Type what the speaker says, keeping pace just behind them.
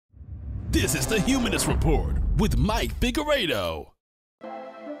This is the Humanist Report with Mike Figueredo.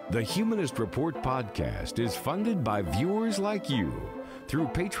 The Humanist Report podcast is funded by viewers like you through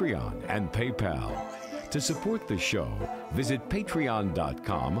Patreon and PayPal. To support the show, visit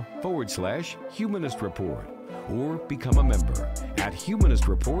patreon.com/Humanist Report or become a member at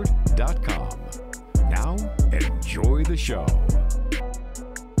humanistreport.com. Now, enjoy the show.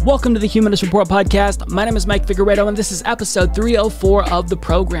 Welcome to the Humanist Report podcast. My name is Mike Figueredo, and this is episode 304 of the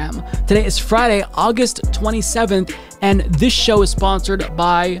program. Today is Friday, August 27th, and this show is sponsored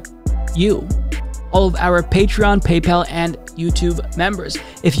by you, all of our Patreon, PayPal, and YouTube members.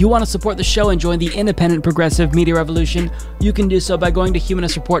 If you want to support the show and join the independent progressive media revolution, you can do so by going to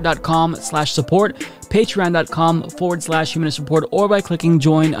humanistreport.com/support, patreon.com/humanist-report, or by clicking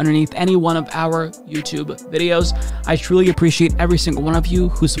join underneath any one of our YouTube videos. I truly appreciate every single one of you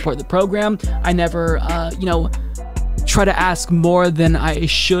who support the program. I never, try to ask more than I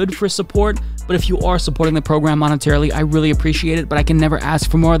should for support. But if you are supporting the program monetarily, I really appreciate it, but I can never ask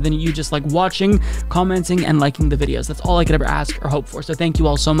for more than you just like watching, commenting, and liking the videos. That's all I could ever ask or hope for, so thank you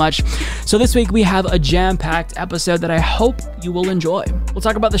all so much. So this week we have a jam-packed episode that I hope you will enjoy. We'll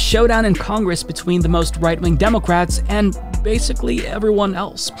talk about the showdown in Congress between the most right-wing Democrats and basically everyone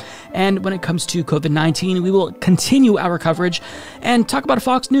else. And when it comes to COVID-19, we will continue our coverage and talk about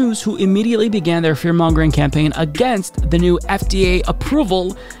Fox News, who immediately began their fear-mongering campaign against the new FDA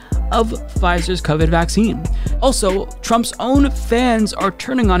approval of Pfizer's COVID vaccine. Also, Trump's own fans are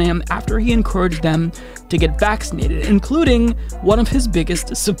turning on him after he encouraged them to get vaccinated, including one of his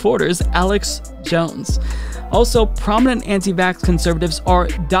biggest supporters, Alex Jones. Also, prominent anti-vax conservatives are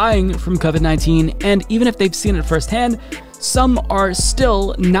dying from COVID-19, and even if they've seen it firsthand, some are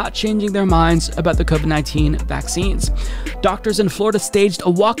still not changing their minds about the COVID-19 vaccines. Doctors in Florida staged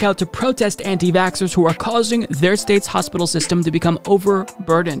a walkout to protest anti-vaxxers who are causing their state's hospital system to become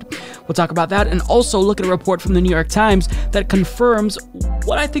overburdened. We'll talk about that and also look at a report from the New York Times that confirms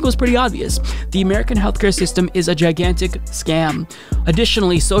what I think was pretty obvious. The American healthcare system is a gigantic scam.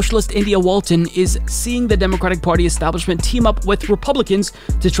 Additionally, socialist India Walton is seeing the Democratic Party establishment team up with Republicans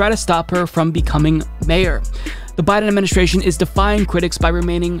to try to stop her from becoming mayor. The Biden administration is defying critics by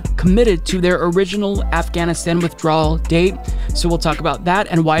remaining committed to their original Afghanistan withdrawal date. So we'll talk about that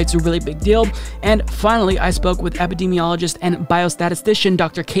and why it's a really big deal. And finally, I spoke with epidemiologist and biostatistician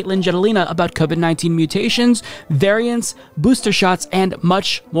Dr. Caitlin Jetelina about COVID-19 mutations, variants, booster shots, and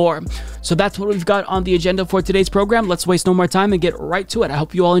much more. So that's what we've got on the agenda for today's program. Let's waste no more time and get right to it. I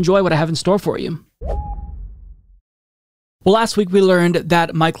hope you all enjoy what I have in store for you. Well, last week we learned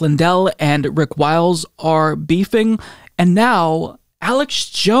that Mike Lindell and Rick Wiles are beefing, and now Alex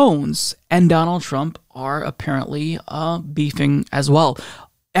Jones and Donald Trump are apparently beefing as well.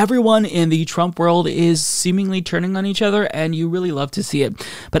 Everyone in the Trump world is seemingly turning on each other, and you really love to see it.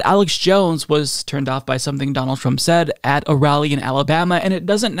 But Alex Jones was turned off by something Donald Trump said at a rally in Alabama, and it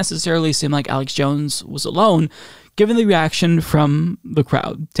doesn't necessarily seem like Alex Jones was alone, given the reaction from the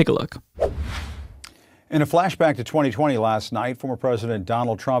crowd. Take a look. In a flashback to 2020 last night, former President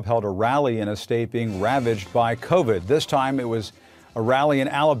Donald Trump held a rally in a state being ravaged by COVID. This time it was a rally in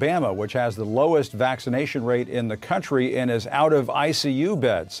Alabama, which has the lowest vaccination rate in the country and is out of ICU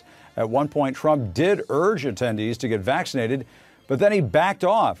beds. At one point, Trump did urge attendees to get vaccinated, but then he backed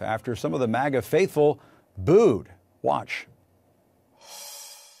off after some of the MAGA faithful booed. Watch.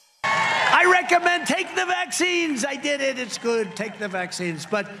 I recommend take the vaccines. I did it. It's good. Take the vaccines.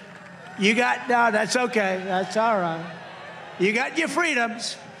 But no, that's okay. That's all right. You got your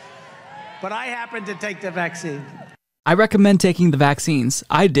freedoms, but I happen to take the vaccine. I recommend taking the vaccines.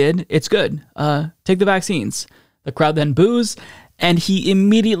 I did. It's good. Take the vaccines. The crowd then boos, and he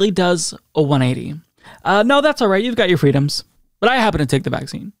immediately does a 180. No, that's all right. You've got your freedoms, but I happen to take the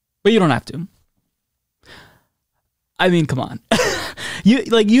vaccine. But you don't have to. I mean, come on.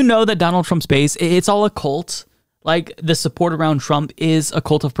 You know that Donald Trump's base, it's all a cult. Like, the support around Trump is a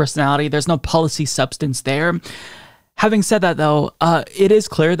cult of personality. There's no policy substance there. Having said that, though, it is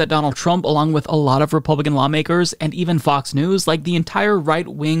clear that Donald Trump, along with a lot of Republican lawmakers and even Fox News, like the entire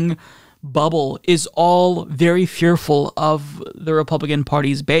right-wing bubble, is all very fearful of the Republican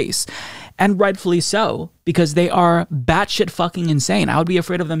Party's base. And rightfully so, because they are batshit fucking insane. I would be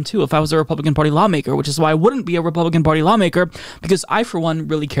afraid of them too if I was a Republican Party lawmaker, which is why I wouldn't be a Republican Party lawmaker, because I, for one,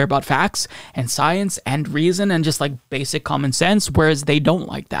 really care about facts and science and reason and just like basic common sense, whereas they don't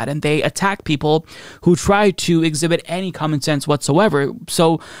like that. And they attack people who try to exhibit any common sense whatsoever.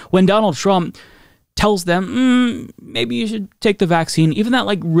 So when Donald Trump tells them, maybe you should take the vaccine, even that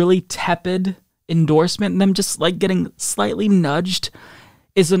like really tepid endorsement and them just like getting slightly nudged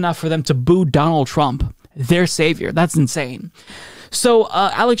is enough for them to boo Donald Trump. their savior. That's insane. So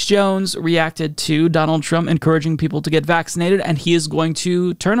Alex Jones reacted to Donald Trump encouraging people to get vaccinated, and he is going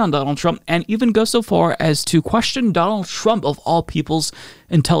to turn on Donald Trump and even go so far as to question Donald Trump, of all people's,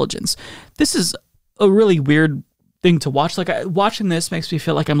 intelligence. This is a really weird thing to watch. Like, watching this makes me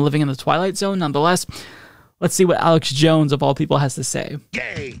feel like I'm living in the Twilight Zone. Nonetheless, let's see what Alex Jones, of all people, has to say.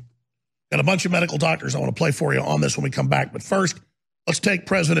 Yay! Got a bunch of medical doctors I want to play for you on this when we come back. But first, let's take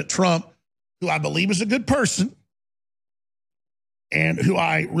President Trump, who I believe is a good person, and who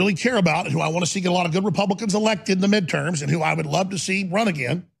I really care about, and who I want to see get a lot of good Republicans elected in the midterms, and who I would love to see run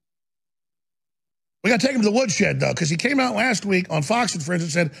again. We got to take him to the woodshed, though, because he came out last week on Fox and Friends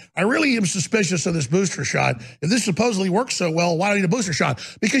and said, I really am suspicious of this booster shot. If this supposedly works so well, why do you need a booster shot?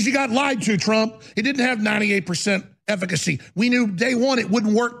 Because you got lied to, Trump. It didn't have 98% efficacy. We knew day one it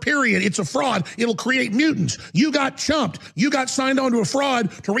wouldn't work, period. It's a fraud. It'll create mutants. You got chumped. You got signed on to a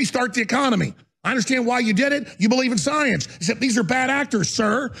fraud to restart the economy. I understand why you did it. You believe in science. Except these are bad actors,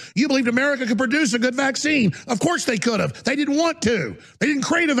 sir. You believed America could produce a good vaccine. Of course they could have. They didn't want to. They didn't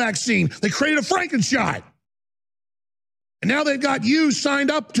create a vaccine. They created a Frankenshot. And now they've got you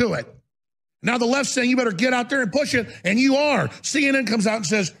signed up to it. Now the left's saying you better get out there and push it, and you are. CNN comes out and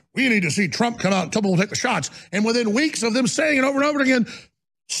says, we need to see Trump come out and tell people to take the shots. And within weeks of them saying it over and over again,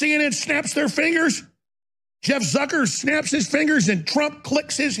 CNN snaps their fingers. Jeff Zucker snaps his fingers, and Trump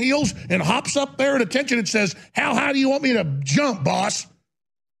clicks his heels and hops up there at attention and says, how high do you want me to jump, boss?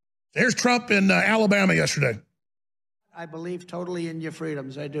 There's Trump in Alabama yesterday. I believe totally in your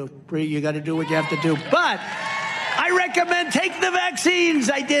freedoms. I do. You got to do what you have to do. But I recommend take the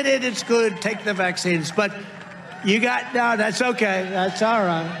vaccines. I did it. It's good. Take the vaccines. But you got, no, that's okay. That's all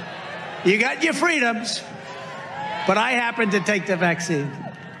right. You got your freedoms. But I happen to take the vaccine.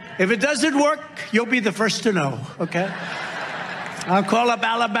 If it doesn't work, you'll be the first to know, okay? I'll call up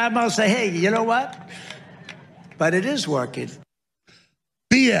Alabama and say, hey, you know what? But it is working.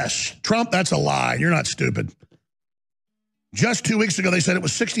 BS. Trump, that's a lie. You're not stupid. Just 2 weeks ago, they said it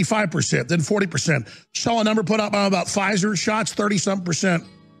was 65%, then 40%. Saw a number put up about Pfizer shots, 30-something%.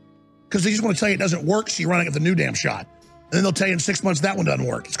 Because they just want to tell you it doesn't work, so you're running at the new damn shot. And then they'll tell you in 6 months that one doesn't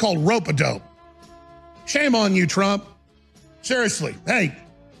work. It's called rope-a-dope. Shame on you, Trump. Seriously. Hey,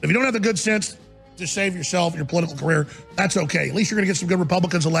 if you don't have the good sense to save yourself and your political career, that's okay. At least you're going to get some good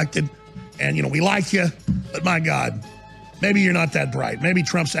Republicans elected. And, you know, we like you, but my God, maybe you're not that bright. Maybe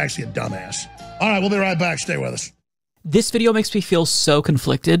Trump's actually a dumbass. All right, we'll be right back. Stay with us. This video makes me feel so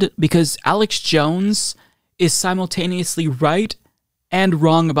conflicted because Alex Jones is simultaneously right and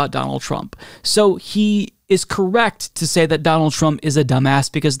wrong about Donald Trump. So he is correct to say that Donald Trump is a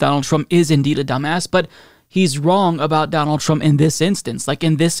dumbass because Donald Trump is indeed a dumbass, but he's wrong about Donald Trump in this instance. Like,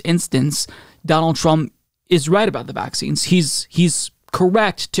 in this instance, Donald Trump is right about the vaccines. He's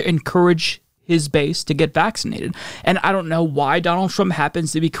correct to encourage his base to get vaccinated. And I don't know why Donald Trump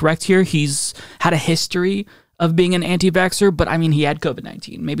happens to be correct here. He's had a history of being an anti-vaxxer, but I mean, he had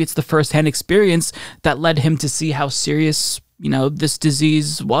COVID-19. Maybe it's the first-hand experience that led him to see how serious, you know, this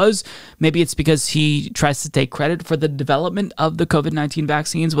disease was. Maybe it's because he tries to take credit for the development of the COVID-19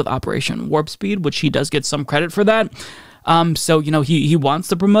 vaccines with Operation Warp Speed, which he does get some credit for that. So, you know, he wants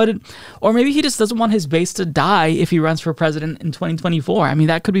to promote it. Or maybe he just doesn't want his base to die if he runs for president in 2024. I mean,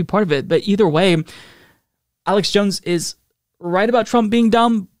 that could be part of it. But either way, Alex Jones is right about Trump being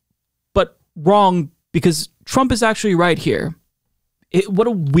dumb, but wrong because Trump is actually right here. What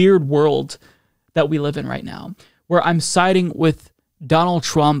a weird world that we live in right now, where I'm siding with Donald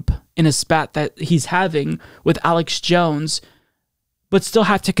Trump in a spat that he's having with Alex Jones, but still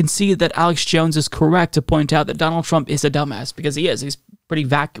have to concede that Alex Jones is correct to point out that Donald Trump is a dumbass, because he is. He's pretty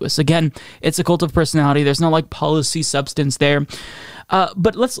vacuous. Again, it's a cult of personality. There's no like policy substance there.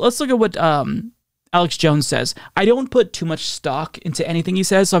 But let's look at what Alex Jones says. I don't put too much stock into anything he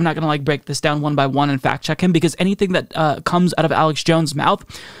says, so I'm not going to like break this down one by one and fact check him, because anything that comes out of Alex Jones' mouth,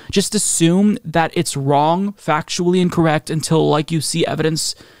 just assume that it's wrong, factually incorrect, until like you see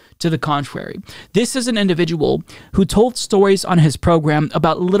evidence to the contrary. This is an individual who told stories on his program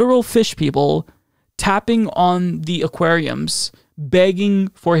about literal fish people tapping on the aquariums, begging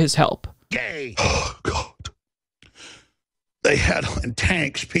for his help. Yay! Oh, God. They had in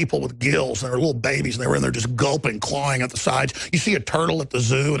tanks people with gills, and they were little babies, and they were in there just gulping, clawing at the sides. You see a turtle at the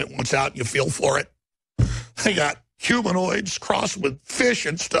zoo, and it wants out, and you feel for it. They got humanoids crossed with fish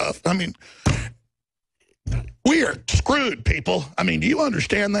and stuff. I mean, we are screwed, people. I mean, do you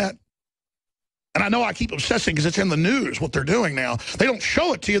understand that? And I know I keep obsessing because it's in the news, what they're doing now. They don't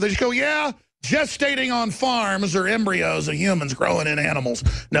show it to you. They just go, yeah, gestating on farms are embryos of humans growing in animals.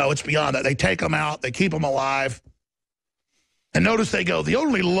 No, it's beyond that. They take them out. They keep them alive. And notice they go, the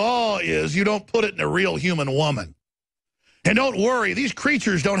only law is you don't put it in a real human woman. And don't worry, these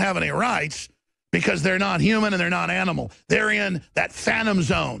creatures don't have any rights because they're not human and they're not animal. They're in that phantom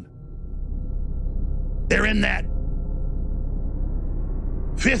zone. They're in that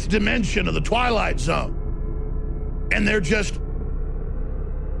fifth dimension of the Twilight Zone. And they're just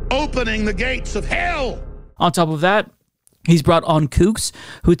opening the gates of hell. On top of that, he's brought on kooks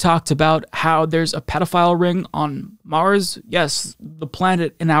who talked about how there's a pedophile ring on Mars. Yes, the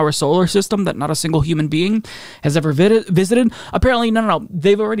planet in our solar system that not a single human being has ever visited. Apparently, no.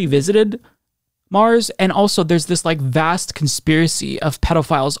 They've already visited Mars. And also there's this like vast conspiracy of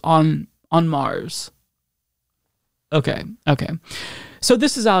pedophiles on Mars. Okay. So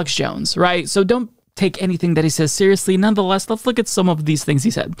this is Alex Jones, right? So don't take anything that he says seriously. Nonetheless, let's look at some of these things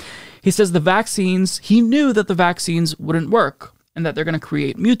he said. He says he knew that the vaccines wouldn't work and that they're going to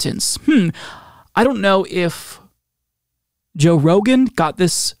create mutants. I don't know if Joe Rogan got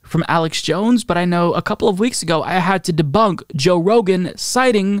this from Alex Jones, but I know a couple of weeks ago I had to debunk Joe Rogan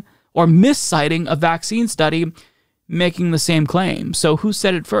citing or misciting a vaccine study making the same claim. So who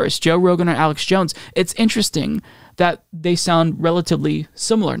said it first, Joe Rogan or Alex Jones? It's interesting that they sound relatively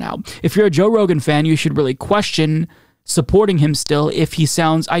similar now. If you're a Joe Rogan fan, you should really question supporting him still if he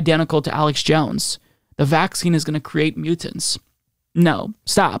sounds identical to Alex Jones. The vaccine is going to create mutants. No,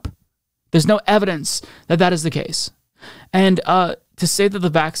 stop. There's no evidence that that is the case. And to say that the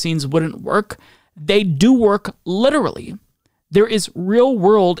vaccines wouldn't work, they do work literally. There is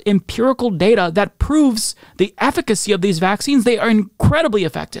real-world empirical data that proves the efficacy of these vaccines. They are incredibly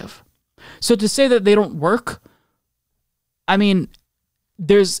effective. So to say that they don't work, I mean,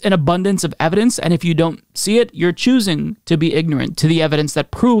 there's an abundance of evidence, and if you don't see it, you're choosing to be ignorant to the evidence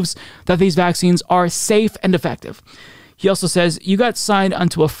that proves that these vaccines are safe and effective. He also says, you got signed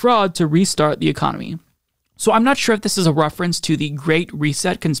onto a fraud to restart the economy. So I'm not sure if this is a reference to the Great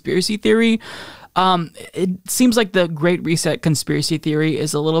Reset conspiracy theory. It seems like the Great Reset conspiracy theory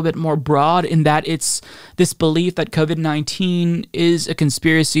is a little bit more broad in that it's this belief that COVID-19 is a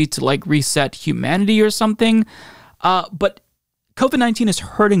conspiracy to like reset humanity or something. But COVID-19 is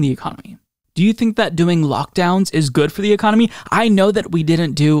hurting the economy. Do you think that doing lockdowns is good for the economy? I know that we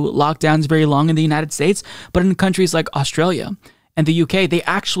didn't do lockdowns very long in the United States, but in countries like Australia and the UK, they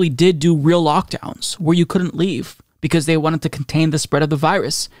actually did do real lockdowns where you couldn't leave because they wanted to contain the spread of the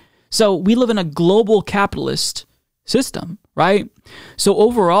virus. So we live in a global capitalist system, right? So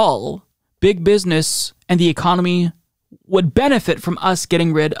overall, big business and the economy would benefit from us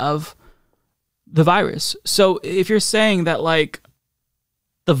getting rid of the virus. So if you're saying that like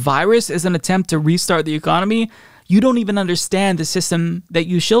the virus is an attempt to restart the economy, you don't even understand the system that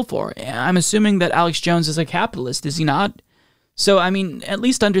you shill for. I'm assuming that Alex Jones is a capitalist, is he not? So, I mean, at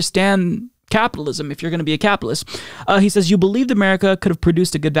least understand capitalism if you're going to be a capitalist. He says, you believed America could have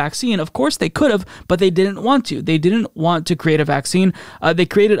produced a good vaccine. Of course they could have, but they didn't want to. They didn't want to create a vaccine. They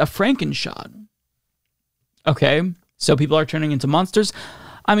created a Frankenshot. Okay, so people are turning into monsters.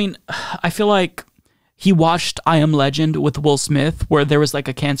 I mean, I feel like he watched I Am Legend with Will Smith, where there was like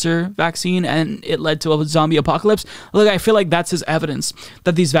a cancer vaccine and it led to a zombie apocalypse. Look, I feel like that's his evidence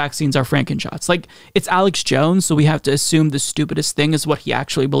that these vaccines are Frankenshots. Like, it's Alex Jones, so we have to assume the stupidest thing is what he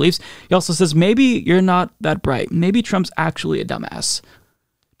actually believes. He also says, maybe you're not that bright. Maybe Trump's actually a dumbass.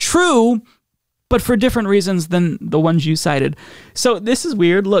 True, but for different reasons than the ones you cited. So this is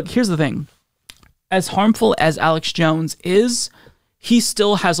weird. Look, here's the thing. As harmful as Alex Jones is, he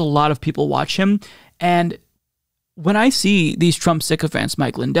still has a lot of people watch him. And when I see these Trump sycophants,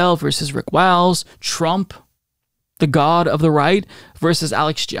 Mike Lindell versus Rick Wiles, Trump, the god of the right, versus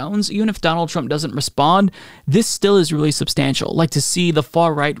Alex Jones, even if Donald Trump doesn't respond, this still is really substantial. Like, to see the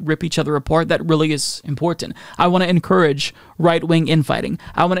far right rip each other apart, that really is important. I want to encourage right-wing infighting.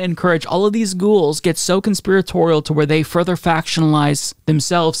 I want to encourage all of these ghouls get so conspiratorial to where they further factionalize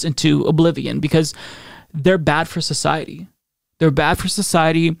themselves into oblivion, because they're bad for society. They're bad for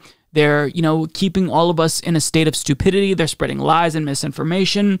society. They're, you know, keeping all of us in a state of stupidity. They're spreading lies and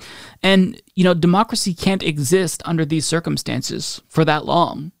misinformation. And, you know, democracy can't exist under these circumstances for that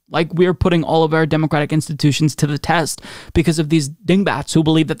long. Like, we're putting all of our democratic institutions to the test because of these dingbats who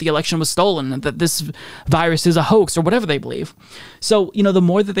believe that the election was stolen and that this virus is a hoax or whatever they believe. So, you know, the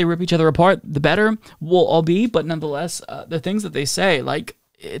more that they rip each other apart, the better we'll all be. But nonetheless, the things that they say, like,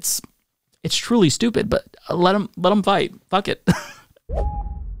 it's truly stupid. But let them fight. Fuck it.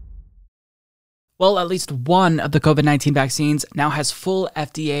 Well, at least one of the COVID-19 vaccines now has full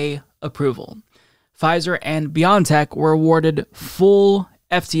FDA approval. Pfizer and BioNTech were awarded full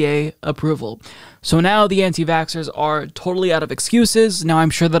FDA approval. So now the anti-vaxxers are totally out of excuses. Now I'm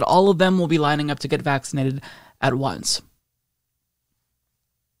sure that all of them will be lining up to get vaccinated at once.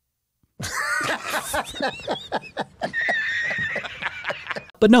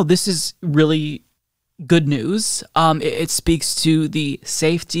 But no, this is really good news. It speaks to the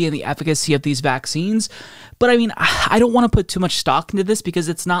safety and the efficacy of these vaccines. But I mean, I don't want to put too much stock into this because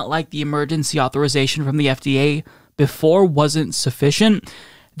it's not like the emergency authorization from the FDA before wasn't sufficient.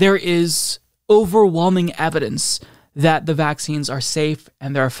 There is overwhelming evidence that the vaccines are safe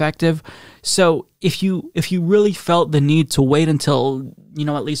and they're effective. So if you really felt the need to wait until,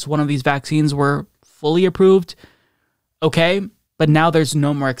 at least one of these vaccines were fully approved, okay, but now there's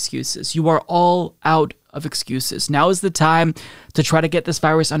no more excuses. You are all out of excuses. Now is the time to try to get this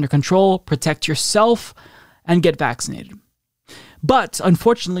virus under control, protect yourself, and get vaccinated. But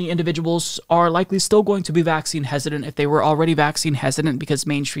unfortunately, individuals are likely still going to be vaccine hesitant if they were already vaccine hesitant, because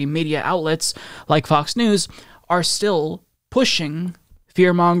mainstream media outlets like Fox News are still pushing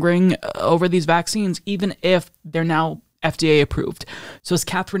fear-mongering over these vaccines, even if they're now FDA approved. So as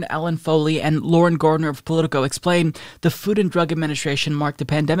Catherine Ellen Foley and Lauren Gardner of Politico explained, the Food and Drug Administration marked a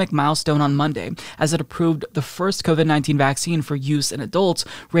pandemic milestone on Monday as it approved the first COVID-19 vaccine for use in adults,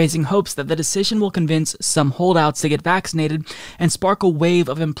 raising hopes that the decision will convince some holdouts to get vaccinated and spark a wave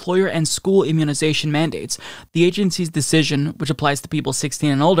of employer and school immunization mandates. The agency's decision, which applies to people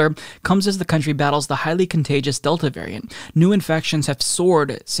 16 and older, comes as the country battles the highly contagious Delta variant. New infections have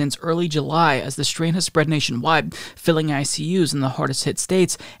soared since early July as the strain has spread nationwide, filling ICUs in the hardest hit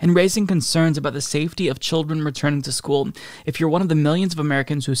states and raising concerns about the safety of children returning to school. If you're one of the millions of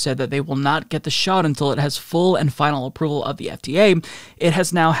Americans who said that they will not get the shot until it has full and final approval of the FDA, it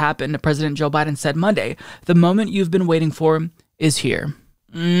has now happened. President Joe Biden said Monday, "The moment you've been waiting for is here."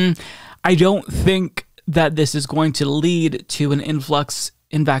 I don't think that this is going to lead to an influx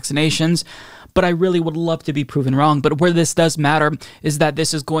in vaccinations, but I really would love to be proven wrong. But where this does matter is that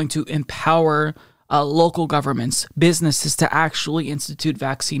this is going to empower local governments, businesses to actually institute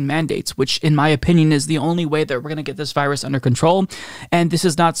vaccine mandates, which in my opinion is the only way that we're going to get this virus under control. And this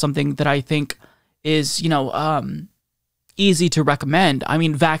is not something that I think is, easy to recommend. I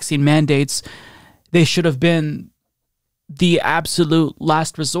mean, vaccine mandates, they should have been the absolute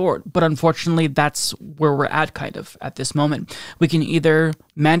last resort. But unfortunately, that's where we're at kind of at this moment. We can either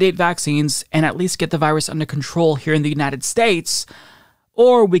mandate vaccines and at least get the virus under control here in the United States,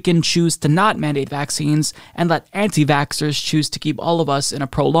 or we can choose to not mandate vaccines and let anti-vaxxers choose to keep all of us in a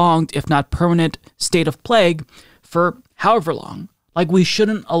prolonged, if not permanent, state of plague for however long. Like, we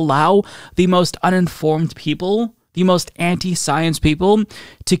shouldn't allow the most uninformed people, the most anti-science people,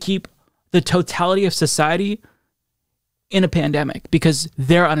 to keep the totality of society in a pandemic because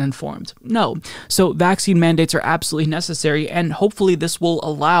they're uninformed. No. So vaccine mandates are absolutely necessary, and hopefully this will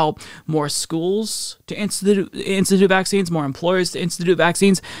allow more schools to institute vaccines, more employers to institute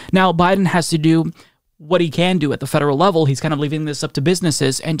vaccines. Now, Biden has to do what he can do at the federal level. He's kind of leaving this up to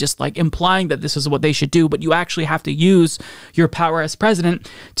businesses and just like implying that this is what they should do, but you actually have to use your power as president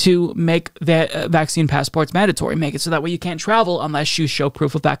to make vaccine passports mandatory. Make it so that way you can't travel unless you show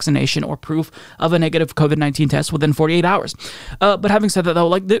proof of vaccination or proof of a negative COVID-19 test within 48 hours. But having said that, though,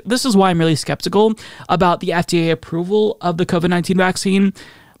 like this is why I'm really skeptical about the FDA approval of the COVID-19 vaccine,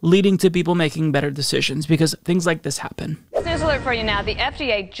 leading to people making better decisions, because things like this happen. News alert for you now. The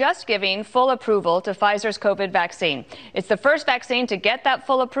FDA just giving full approval to Pfizer's COVID vaccine. It's the first vaccine to get that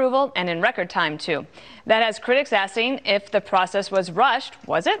full approval, and in record time, too. That has critics asking if the process was rushed.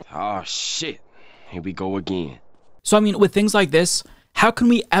 Was it? Oh, shit. Here we go again. So, I mean, with things like this, how can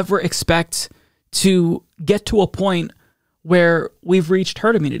we ever expect to get to a point where we've reached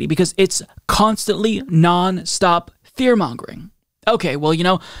herd immunity? Because it's constantly non-stop fear-mongering. Okay,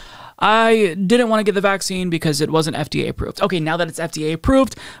 well, I didn't want to get the vaccine because it wasn't FDA approved. Okay, now that it's FDA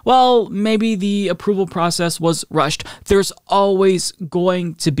approved, well, maybe the approval process was rushed. There's always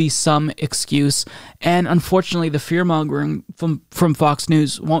going to be some excuse, and unfortunately, the fear-mongering from Fox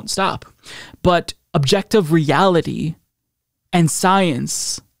News won't stop. But objective reality and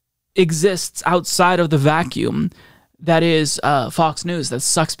science exists outside of the vacuum that is Fox News, that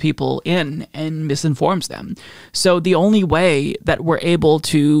sucks people in and misinforms them. So the only way that we're able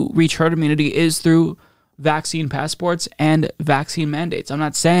to reach herd immunity is through vaccine passports and vaccine mandates. I'm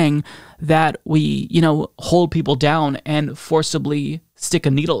not saying that we, hold people down and forcibly stick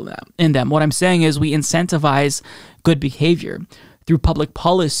a needle in them. What I'm saying is we incentivize good behavior through public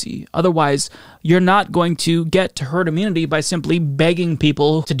policy. Otherwise, you're not going to get to herd immunity by simply begging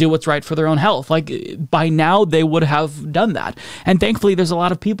people to do what's right for their own health. Like, by now, they would have done that. And thankfully, there's a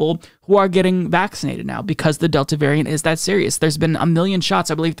lot of people who who are getting vaccinated now because the Delta variant is that serious. There's been 1 million shots,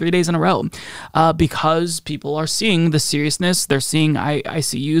 I believe, 3 days in a row, because people are seeing the seriousness. They're seeing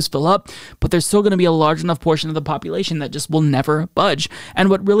ICUs fill up, but there's still going to be a large enough portion of the population that just will never budge. And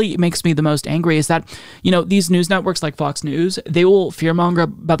what really makes me the most angry is that, these news networks like Fox News, they will fearmonger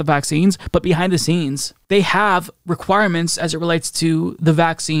about the vaccines, but behind the scenes, they have requirements as it relates to the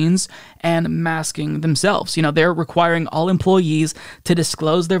vaccines and masking themselves. They're requiring all employees to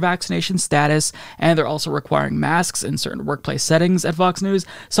disclose their vaccination status, and they're also requiring masks in certain workplace settings at Fox News.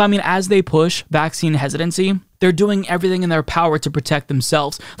 So, as they push vaccine hesitancy, they're doing everything in their power to protect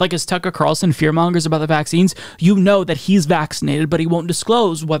themselves. Like, as Tucker Carlson fearmongers about the vaccines, that he's vaccinated, but he won't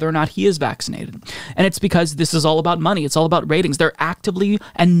disclose whether or not he is vaccinated. And it's because this is all about money. It's all about ratings. They're actively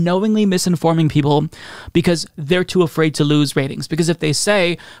and knowingly misinforming people because they're too afraid to lose ratings. Because if they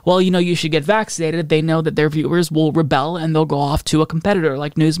say, well, you should get vaccinated, they know that their viewers will rebel and they'll go off to a competitor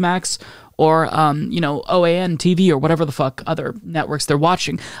like Newsmax or, OAN TV or whatever the fuck other networks they're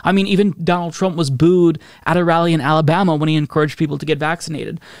watching. Even Donald Trump was booed at a rally in Alabama when he encouraged people to get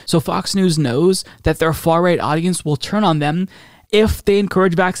vaccinated. So Fox News knows that their far-right audience will turn on them if they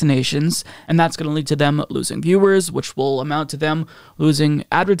encourage vaccinations, and that's going to lead to them losing viewers, which will amount to them losing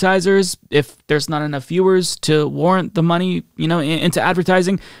advertisers if there's not enough viewers to warrant the money, into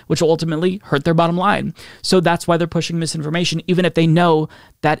advertising, which will ultimately hurt their bottom line. So that's why they're pushing misinformation, even if they know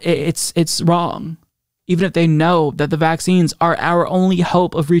that it's wrong. Even if they know that the vaccines are our only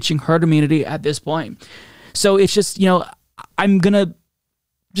hope of reaching herd immunity at this point. So it's just, I'm going to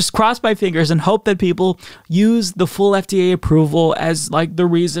just cross my fingers and hope that people use the full FDA approval as like the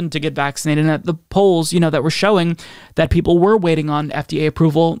reason to get vaccinated, and that the polls, that were showing that people were waiting on FDA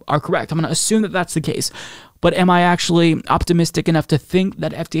approval are correct. I'm going to assume that that's the case. But am I actually optimistic enough to think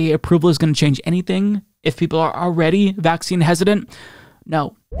that FDA approval is going to change anything if people are already vaccine hesitant?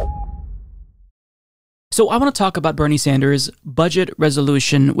 No. So I want to talk about Bernie Sanders' budget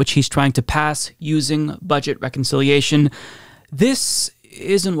resolution, which he's trying to pass using budget reconciliation. This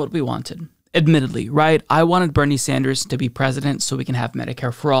isn't what we wanted, admittedly, right? I wanted Bernie Sanders to be president so we can have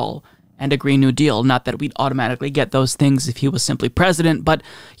Medicare for all and a Green New Deal. Not that we'd automatically get those things if he was simply president, but,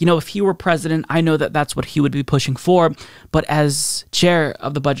 if he were president, I know that that's what he would be pushing for. But as chair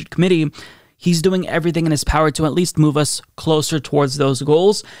of the Budget Committee, he's doing everything in his power to at least move us closer towards those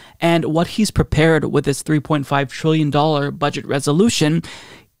goals. And what he's prepared with this $3.5 trillion budget resolution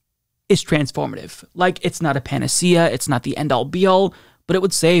is transformative. Like, it's not a panacea, it's not the end-all be-all, but it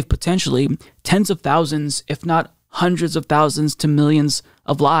would save potentially tens of thousands, if not hundreds of thousands to millions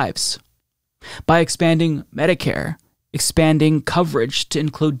of lives. By expanding Medicare, expanding coverage to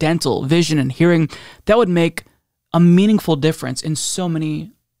include dental, vision, and hearing, that would make a meaningful difference in so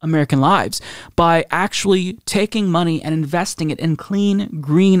many American lives. By actually taking money and investing it in clean,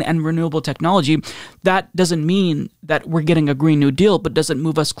 green, and renewable technology, that doesn't mean that we're getting a Green New Deal, but doesn't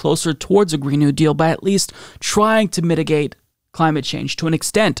move us closer towards a Green New Deal by at least trying to mitigate climate change to an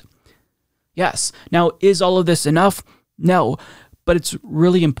extent. Yes. Now, is all of this enough? No. But it's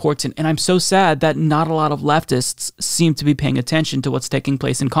really important, and I'm so sad that not a lot of leftists seem to be paying attention to what's taking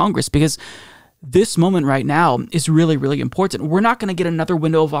place in Congress, because this moment right now is really, really important. We're not going to get another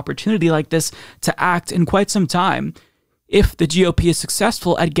window of opportunity like this to act in quite some time if the GOP is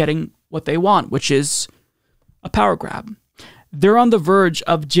successful at getting what they want, which is a power grab. They're on the verge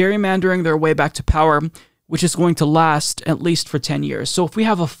of gerrymandering their way back to power, which is going to last at least for 10 years. So if we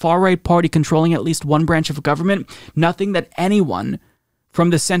have a far-right party controlling at least one branch of government, nothing that anyone from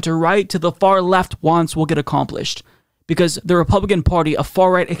the center-right to the far-left wants will get accomplished. Because the Republican Party, a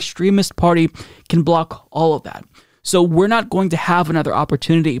far-right extremist party, can block all of that. So we're not going to have another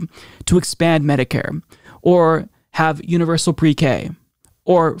opportunity to expand Medicare, or have universal pre-K,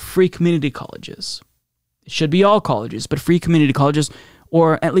 or free community colleges. It should be all colleges, but free community colleges,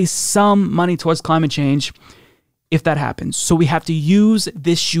 or at least some money towards climate change if that happens. So we have to use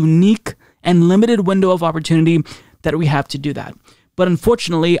this unique and limited window of opportunity that we have to do that. But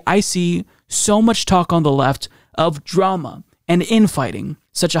unfortunately, I see so much talk on the left of drama and infighting,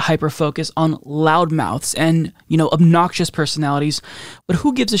 such a hyper-focus on loudmouths and, obnoxious personalities. But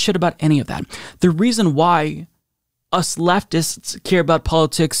who gives a shit about any of that? The reason why us leftists care about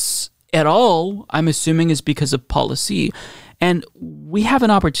politics at all, I'm assuming, is because of policy. And we have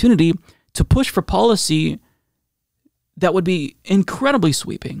an opportunity to push for policy that would be incredibly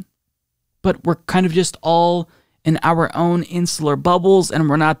sweeping. But we're kind of just all in our own insular bubbles, and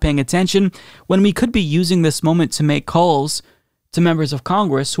we're not paying attention when we could be using this moment to make calls to members of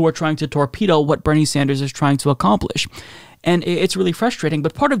Congress who are trying to torpedo what Bernie Sanders is trying to accomplish. And it's really frustrating,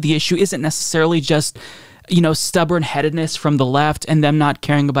 but part of the issue isn't necessarily just stubborn-headedness from the left and them not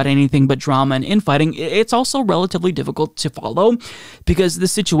caring about anything but drama and infighting, it's also relatively difficult to follow because the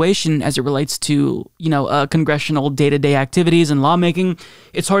situation as it relates to, congressional day-to-day activities and lawmaking,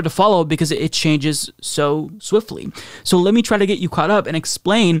 it's hard to follow because it changes so swiftly. So let me try to get you caught up and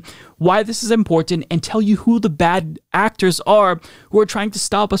explain why this is important and tell you who the bad actors are who are trying to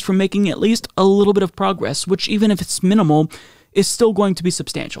stop us from making at least a little bit of progress, which even if it's minimal, is still going to be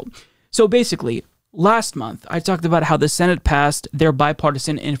substantial. So basically, last month, I talked about how the Senate passed their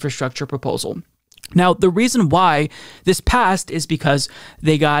bipartisan infrastructure proposal. Now, the reason why this passed is because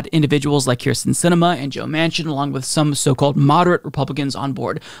they got individuals like Kyrsten Sinema and Joe Manchin, along with some so-called moderate Republicans on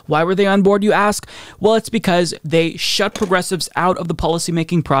board. Why were they on board, you ask? Well, it's because they shut progressives out of the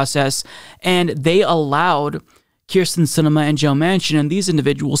policymaking process, and they allowed Kyrsten Sinema and Joe Manchin and these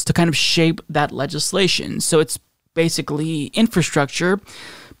individuals to kind of shape that legislation. So it's basically infrastructure,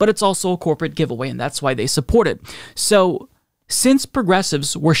 but it's also a corporate giveaway, and that's why they support it. So since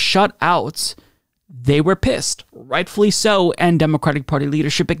progressives were shut out, they were pissed, rightfully so, and Democratic Party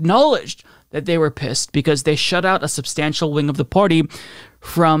leadership acknowledged that they were pissed because they shut out a substantial wing of the party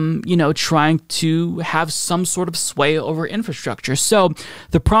from, trying to have some sort of sway over infrastructure. So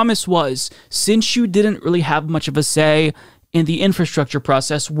the promise was, since you didn't really have much of a say in the infrastructure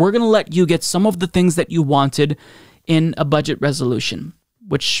process, we're going to let you get some of the things that you wanted in a budget resolution,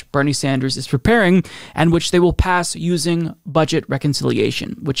 which Bernie Sanders is preparing, and which they will pass using budget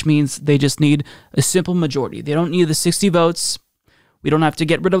reconciliation, which means they just need a simple majority. They don't need the 60 votes. We don't have to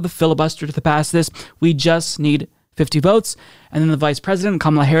get rid of the filibuster to pass this. We just need 50 votes, and then the Vice President,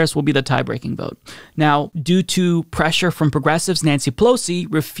 Kamala Harris, will be the tie-breaking vote. Now, due to pressure from progressives, Nancy Pelosi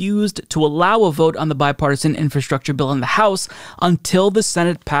refused to allow a vote on the bipartisan infrastructure bill in the House until the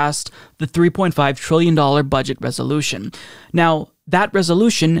Senate passed the $3.5 trillion budget resolution. Now, that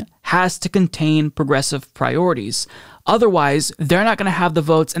resolution has to contain progressive priorities. Otherwise, they're not going to have the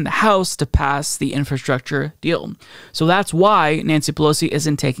votes in the House to pass the infrastructure deal. So that's why Nancy Pelosi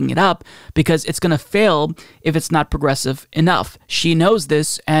isn't taking it up, because it's going to fail if it's not progressive enough. She knows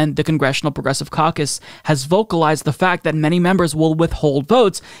this, and the Congressional Progressive Caucus has vocalized the fact that many members will withhold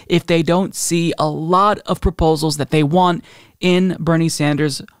votes if they don't see a lot of proposals that they want in Bernie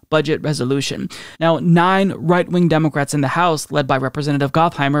Sanders' budget resolution. Now, 9 right-wing Democrats in the House, led by Representative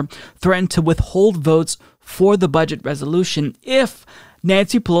Gottheimer, threatened to withhold votes for the budget resolution if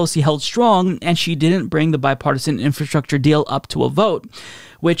Nancy Pelosi held strong and she didn't bring the bipartisan infrastructure deal up to a vote,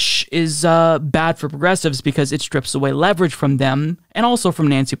 which is bad for progressives because it strips away leverage from them and also from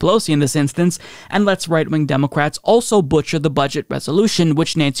Nancy Pelosi in this instance, and lets right-wing Democrats also butcher the budget resolution,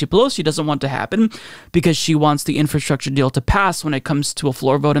 which Nancy Pelosi doesn't want to happen because she wants the infrastructure deal to pass when it comes to a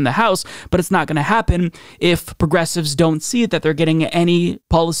floor vote in the House, but it's not going to happen if progressives don't see that they're getting any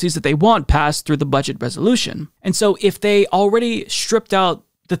policies that they want passed through the budget resolution. And so if they already stripped out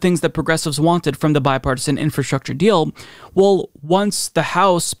the things that progressives wanted from the bipartisan infrastructure deal, well, once the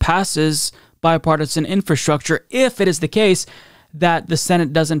House passes bipartisan infrastructure, if it is the case that the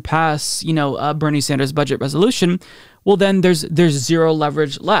Senate doesn't pass, Bernie Sanders' budget resolution, well, then there's zero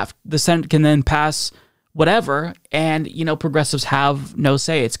leverage left. The Senate can then pass whatever, and, progressives have no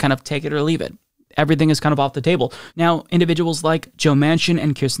say. It's kind of take it or leave it. Everything is kind of off the table. Now, individuals like Joe Manchin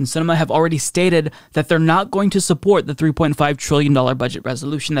and Kyrsten Sinema have already stated that they're not going to support the $3.5 trillion budget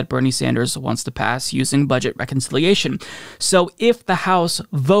resolution that Bernie Sanders wants to pass using budget reconciliation. So if the House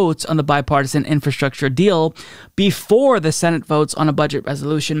votes on the bipartisan infrastructure deal before the Senate votes on a budget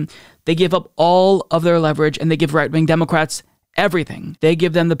resolution, they give up all of their leverage and they give right-wing Democrats everything. They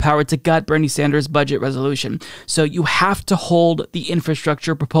give them the power to gut Bernie Sanders' budget resolution. So you have to hold the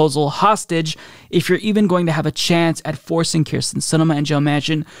infrastructure proposal hostage if you're even going to have a chance at forcing Kyrsten Sinema and Joe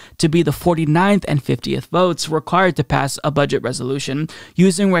Manchin to be the 49th and 50th votes required to pass a budget resolution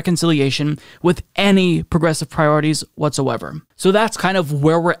using reconciliation with any progressive priorities whatsoever. So that's kind of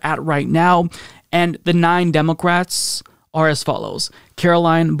where we're at right now. And the 9 Democrats are as follows: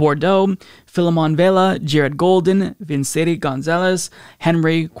 Caroline Bordeaux, Philemon Vela, Jared Golden, Vincere Gonzalez,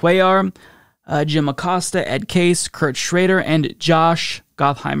 Henry Cuellar, Jim Acosta, Ed Case, Kurt Schrader, and Josh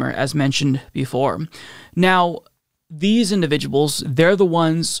Gottheimer, as mentioned before. Now, these individuals, they're the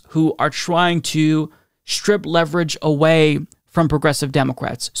ones who are trying to strip leverage away from progressive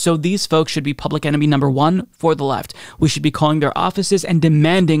Democrats. So these folks should be public enemy number 1 for the left. We should be calling their offices and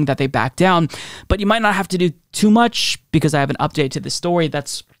demanding that they back down. But you might not have to do too much because I have an update to this story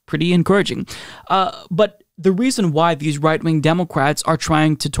that's pretty encouraging. But the reason why these right-wing Democrats are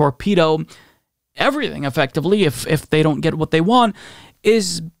trying to torpedo everything effectively if they don't get what they want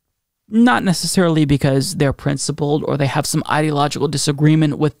is not necessarily because they're principled or they have some ideological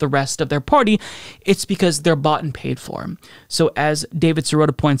disagreement with the rest of their party. It's because they're bought and paid for. So as David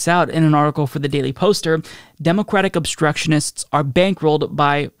Sirota points out in an article for the Daily Poster, Democratic obstructionists are bankrolled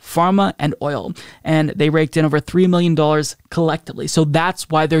by pharma and oil, and they raked in over $3 million collectively. So that's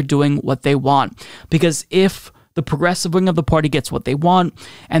why they're doing what they want. Because if the progressive wing of the party gets what they want,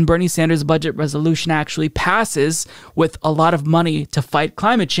 and Bernie Sanders' budget resolution actually passes with a lot of money to fight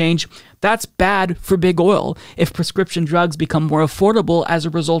climate change, that's bad for big oil. If prescription drugs become more affordable as a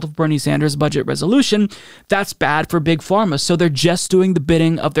result of Bernie Sanders' budget resolution, that's bad for big pharma. So they're just doing the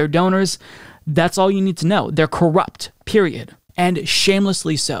bidding of their donors. That's all you need to know. They're corrupt, period. And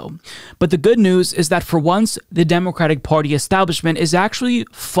shamelessly so. But the good news is that for once, the Democratic Party establishment is actually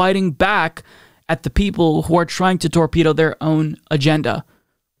fighting back at the people who are trying to torpedo their own agenda.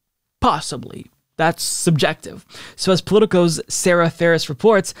 Possibly. That's subjective. So as Politico's Sarah Ferris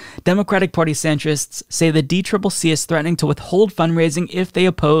reports, Democratic Party centrists say the DCCC is threatening to withhold fundraising if they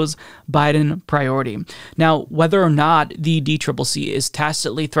oppose Biden priority. Now, whether or not the DCCC is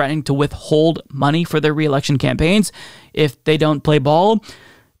tacitly threatening to withhold money for their re-election campaigns if they don't play ball,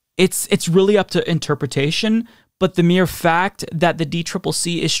 it's really up to interpretation. But the mere fact that the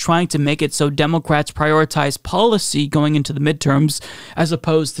DCCC is trying to make it so Democrats prioritize policy going into the midterms as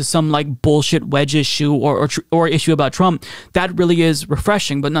opposed to some like bullshit wedge issue or issue about Trump, that really is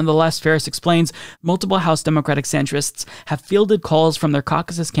refreshing. But nonetheless, Ferris explains, multiple House Democratic centrists have fielded calls from their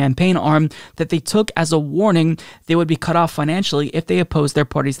caucus's campaign arm that they took as a warning they would be cut off financially if they opposed their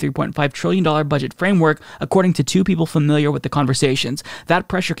party's $3.5 trillion budget framework, according to two people familiar with the conversations. That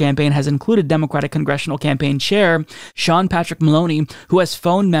pressure campaign has included Democratic Congressional Campaign Chair Sean Patrick Maloney, who has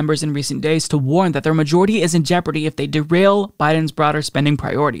phoned members in recent days to warn that their majority is in jeopardy if they derail Biden's broader spending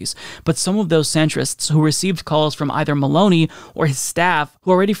priorities. But some of those centrists who received calls from either Maloney or his staff,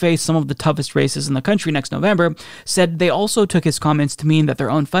 who already face some of the toughest races in the country next November, said they also took his comments to mean that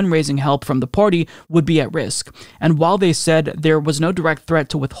their own fundraising help from the party would be at risk. And while they said there was no direct threat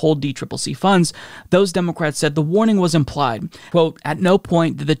to withhold DCCC funds, those Democrats said the warning was implied. Quote, at no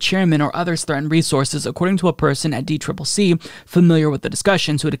point did the chairman or others threaten resources, according to a person at DCCC familiar with the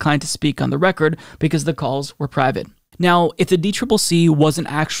discussions who declined to speak on the record because the calls were private. Now, if the DCCC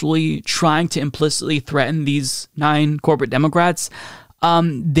wasn't actually trying to implicitly threaten these 9 corporate Democrats,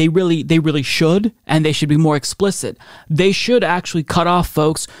 they really should, and they should be more explicit. They should actually cut off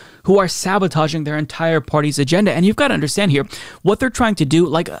folks who are sabotaging their entire party's agenda. And you've got to understand here, what they're trying to do,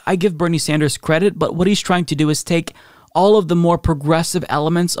 like I give Bernie Sanders credit, but what he's trying to do is take all of the more progressive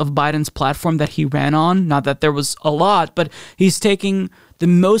elements of Biden's platform that he ran on. Not that there was a lot, but he's taking the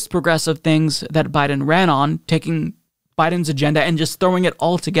most progressive things that Biden ran on, taking Biden's agenda and just throwing it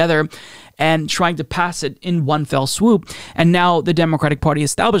all together and trying to pass it in one fell swoop. And now the Democratic Party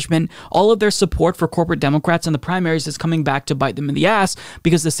establishment, all of their support for corporate Democrats in the primaries is coming back to bite them in the ass,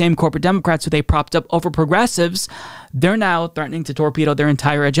 because the same corporate Democrats who they propped up over progressives, they're now threatening to torpedo their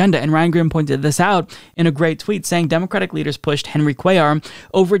entire agenda. And Ryan Grim pointed this out in a great tweet, saying Democratic leaders pushed Henry Cuellar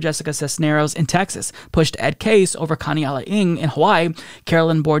over Jessica Cisneros in Texas, pushed Ed Case over Kaniala Ng in Hawaii,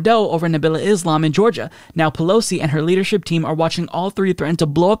 Carolyn Bordeaux over Nabila Islam in Georgia. Now Pelosi and her leadership team are watching all three threaten to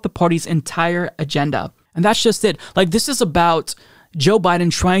blow up the party's entire agenda. And that's just it. Like, this is about Joe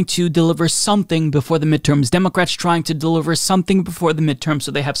Biden trying to deliver something before the midterms, Democrats trying to deliver something before the midterms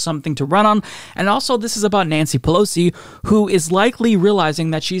so they have something to run on. And also, this is about Nancy Pelosi, who is likely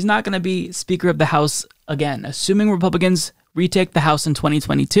realizing that she's not going to be Speaker of the House again. Assuming Republicans retake the House in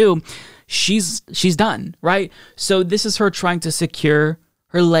 2022, she's done, right? So this is her trying to secure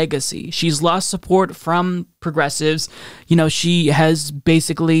her legacy. She's lost support from progressives. You know, she has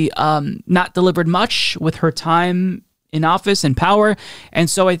basically not delivered much with her time in office and power. And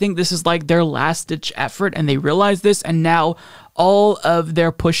so I think this is like their last-ditch effort, and they realize this. And now all of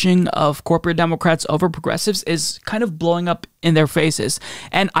their pushing of corporate Democrats over progressives is kind of blowing up in their faces.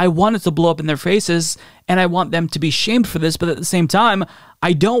 And I want it to blow up in their faces, and I want them to be shamed for this. But at the same time,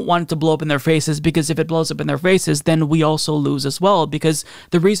 I don't want it to blow up in their faces, because if it blows up in their faces, then we also lose as well. Because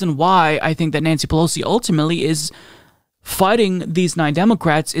the reason why I think that Nancy Pelosi ultimately is fighting these 9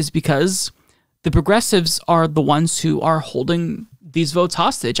 Democrats is because the progressives are the ones who are holding these votes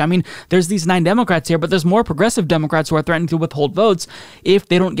hostage. I mean, there's these 9 Democrats here, but there's more progressive Democrats who are threatening to withhold votes if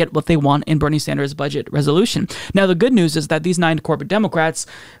they don't get what they want in Bernie Sanders' budget resolution. Now, the good news is that these 9 corporate Democrats,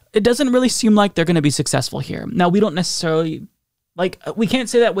 it doesn't really seem like they're going to be successful here. Now, we don't necessarily, like, we can't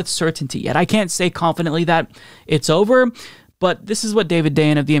say that with certainty yet. I can't say confidently that it's over, But this is what David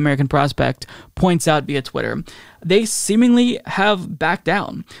Dayen of the American Prospect points out via Twitter. They seemingly have backed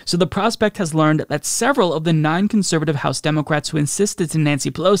down. So the Prospect has learned that several of the 9 conservative House Democrats who insisted to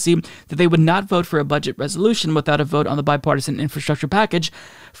Nancy Pelosi that they would not vote for a budget resolution without a vote on the bipartisan infrastructure package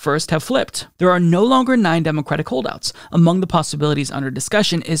first have flipped. There are no longer 9 Democratic holdouts. Among the possibilities under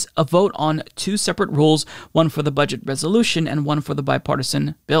discussion is a vote on 2 separate rules, one for the budget resolution and one for the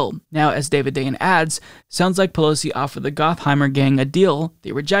bipartisan bill. Now, as David Dayen adds, sounds like Pelosi offered the Gottheimer gang a deal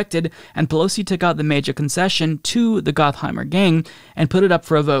they rejected, and Pelosi took out the major concession to the Gottheimer gang and put it up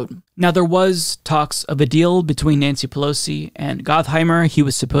for a vote. Now, there was talks of a deal between Nancy Pelosi and Gottheimer. He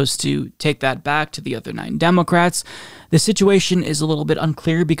was supposed to take that back to the other 9 Democrats. The situation is a little bit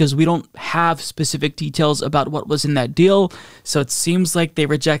unclear because we don't have specific details about what was in that deal, so it seems like they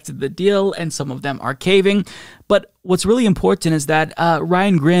rejected the deal and some of them are caving. But what's really important is that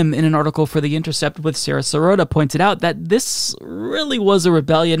Ryan Grimm, in an article for The Intercept with Sarah Sirota, pointed out that this really was a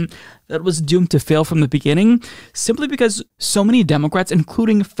rebellion that was doomed to fail from the beginning, simply because so many Democrats,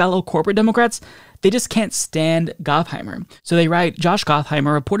 including fellow corporate Democrats, they just can't stand Gottheimer. So they write, Josh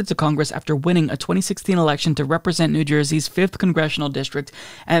Gottheimer reported to Congress after winning a 2016 election to represent New Jersey's 5th congressional district,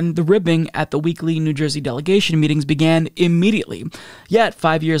 and the ribbing at the weekly New Jersey delegation meetings began immediately. Yet,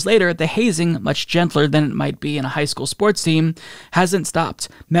 5 years later, the hazing, much gentler than it might be in a high school sports team, hasn't stopped.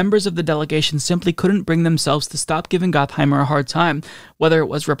 Members of the delegation simply couldn't bring themselves to stop giving Gottheimer a hard time, whether it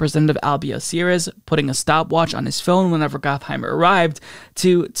was Representative Albia Sierras putting a stopwatch on his phone whenever Gottheimer arrived,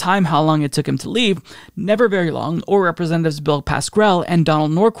 to time how long it took him to leave, never very long, or Representatives Bill Pascrell and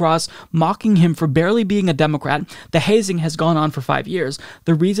Donald Norcross mocking him for barely being a Democrat. The hazing has gone on for 5 years.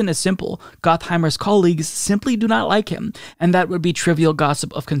 The reason is simple. Gottheimer's colleagues simply do not like him, and that would be trivial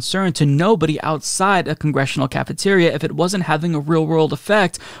gossip of concern to nobody outside a congressional cafeteria if it wasn't having a real-world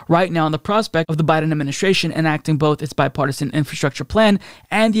effect right now on the prospect of the Biden administration enacting both its bipartisan infrastructure plan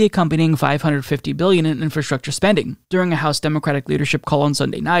and the accompanying $550 billion in infrastructure spending. During a House Democratic leadership call on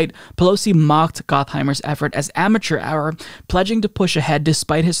Sunday night, Pelosi mocked Gottheimer's effort as amateur hour, pledging to push ahead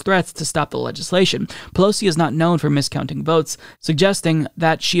despite his threats to stop the legislation. Pelosi is not known for miscounting votes, suggesting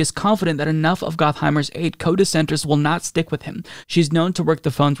that she is confident that enough of Gottheimer's 8 co-dissenters will not stick with him. She's known to work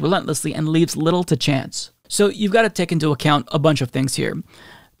the phones relentlessly and leaves little to chance. So you've got to take into account a bunch of things here.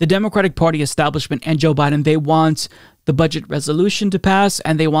 The Democratic Party establishment and Joe Biden, they want the budget resolution to pass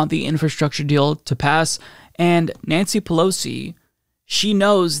and they want the infrastructure deal to pass. And Nancy Pelosi, she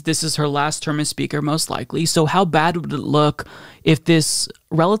knows this is her last term as Speaker, most likely. So how bad would it look if this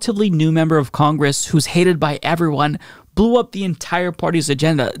relatively new member of Congress, who's hated by everyone, blew up the entire party's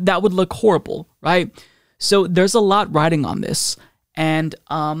agenda? That would look horrible, right? So there's a lot riding on this. And,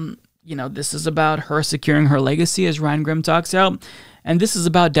 this is about her securing her legacy, as Ryan Grimm talks out. And this is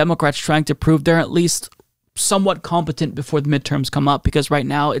about Democrats trying to prove they're at least somewhat competent before the midterms come up, because right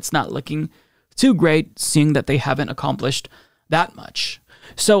now it's not looking too great, seeing that they haven't accomplished that much.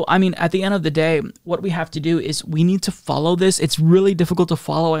 So, at the end of the day, what we have to do is we need to follow this. It's really difficult to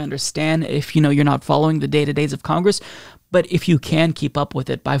follow. I understand if, you're not following the day-to-days of Congress, but if you can keep up with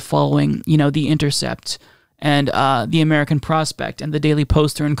it by following, The Intercept and the American Prospect and the Daily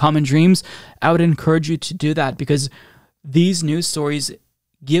Poster and Common Dreams, I would encourage you to do that, because these news stories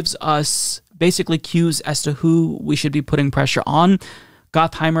gives us basically cues as to who we should be putting pressure on.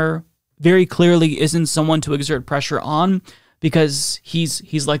 Gottheimer very clearly isn't someone to exert pressure on, because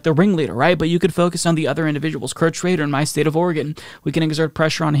he's like the ringleader, right? But you could focus on the other individuals. Kurt Schrader in my state of Oregon, we can exert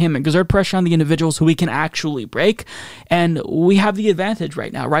pressure on him, exert pressure on the individuals who we can actually break. And we have the advantage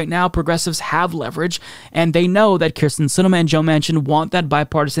right now. Right now, progressives have leverage, and they know that Kyrsten Sinema and Joe Manchin want that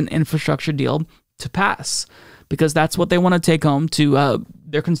bipartisan infrastructure deal to pass, because that's what they want to take home to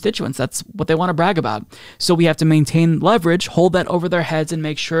their constituents. That's what they want to brag about. So we have to maintain leverage, hold that over their heads, and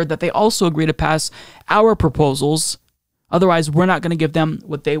make sure that they also agree to pass our proposals. Otherwise, we're not going to give them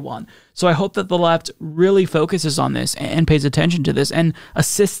what they want. So I hope that the left really focuses on this and pays attention to this and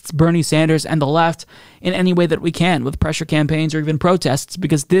assists Bernie Sanders and the left in any way that we can, with pressure campaigns or even protests,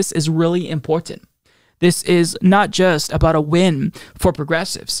 because this is really important. This is not just about a win for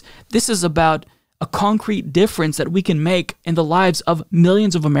progressives. This is about a concrete difference that we can make in the lives of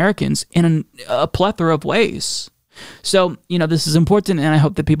millions of Americans in a plethora of ways. So, this is important, and I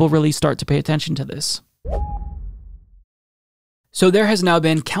hope that people really start to pay attention to this. So there has now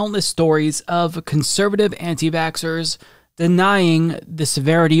been countless stories of conservative anti-vaxxers denying the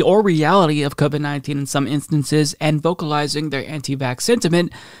severity or reality of COVID-19 in some instances and vocalizing their anti-vax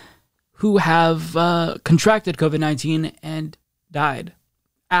sentiment, who have contracted COVID-19 and died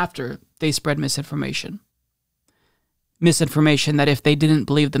after they spread misinformation. Misinformation that if they didn't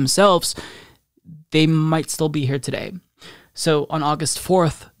believe themselves, they might still be here today. So on August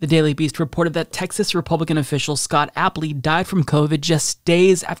 4th, the Daily Beast reported that Texas Republican official Scott Appley died from COVID just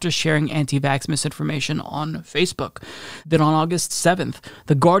days after sharing anti-vax misinformation on Facebook. Then on August 7th,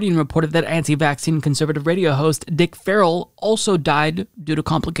 The Guardian reported that anti-vaccine conservative radio host Dick Farrell also died due to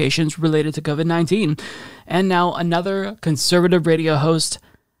complications related to COVID-19. And now another conservative radio host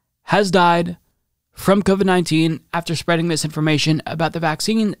has died from COVID-19 after spreading misinformation about the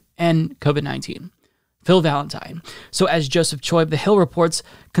vaccine and COVID-19. Phil Valentine. So as Joseph Choi of The Hill reports,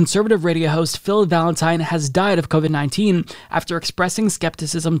 conservative radio host Phil Valentine has died of COVID-19 after expressing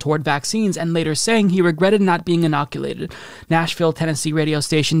skepticism toward vaccines and later saying he regretted not being inoculated. Nashville, Tennessee radio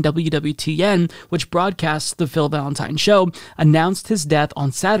station WWTN, which broadcasts The Phil Valentine Show, announced his death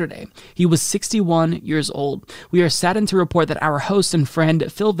on Saturday. He was 61 years old. We are saddened to report that our host and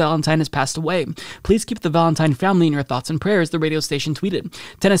friend Phil Valentine has passed away. Please keep the Valentine family in your thoughts and prayers, the radio station tweeted.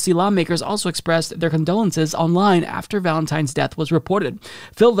 Tennessee lawmakers also expressed their condolences online after Valentine's death was reported.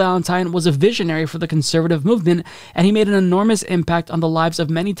 Phil Valentine was a visionary for the conservative movement, and he made an enormous impact on the lives of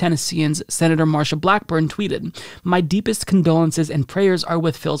many Tennesseans, Senator Marsha Blackburn tweeted. My deepest condolences and prayers are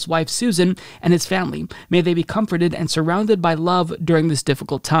with Phil's wife, Susan, and his family. May they be comforted and surrounded by love during this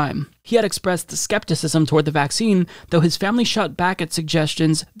difficult time. He had expressed skepticism toward the vaccine, though his family shot back at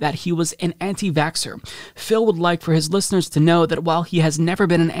suggestions that he was an anti-vaxxer. Phil would like for his listeners to know that while he has never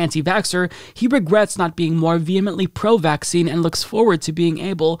been an anti-vaxxer, he regrets not being more vehemently pro-vaccine and looks forward to being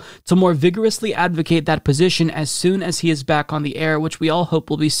able to more vigorously advocate that position as soon as he is back on the air, which we all hope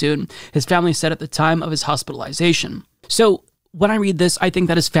will be soon, his family said at the time of his hospitalization. So, when I read this, I think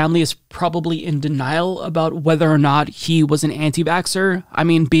that his family is probably in denial about whether or not he was an anti-vaxxer. I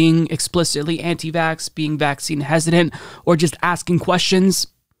mean, being explicitly anti-vax, being vaccine hesitant, or just asking questions.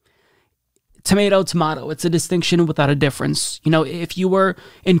 Tomato, tomato. It's a distinction without a difference. You know, if you were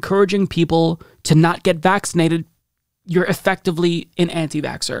encouraging people to not get vaccinated, you're effectively an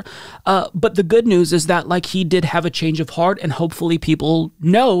anti-vaxxer. But the good news is that, like, he did have a change of heart, and hopefully people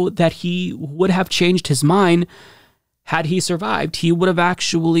know that he would have changed his mind. Had he survived, he would have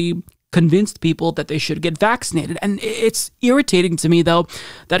actually convinced people that they should get vaccinated. And it's irritating to me, though,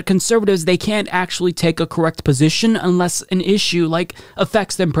 that conservatives, they can't actually take a correct position unless an issue, like,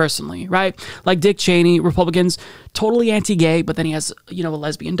 affects them personally, right? Like Dick Cheney, Republicans, totally anti-gay, but then he has, you know, a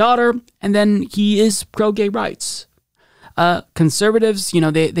lesbian daughter, and then he is pro-gay rights. Conservatives, you know,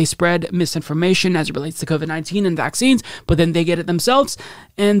 they spread misinformation as it relates to COVID-19 and vaccines, but then they get it themselves,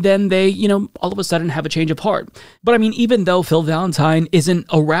 and then they, you know, all of a sudden have a change of heart. But I mean, even though Phil Valentine isn't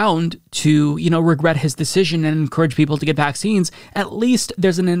around to, you know, regret his decision and encourage people to get vaccines, at least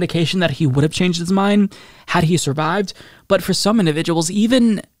there's an indication that he would have changed his mind had he survived. But for some individuals,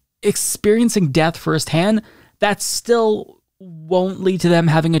 even experiencing death firsthand, that still won't lead to them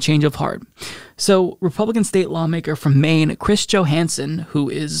having a change of heart. So, Republican state lawmaker from Maine, Chris Johansson, who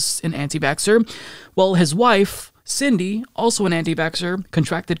is an anti-vaxxer, well, his wife, Cindy, also an anti-vaxxer,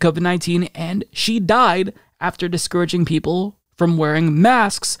 contracted COVID-19, and she died after discouraging people from wearing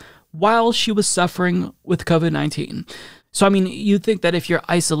masks while she was suffering with COVID-19. So, I mean, you think that if you're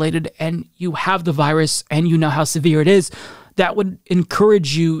isolated and you have the virus and you know how severe it is, that would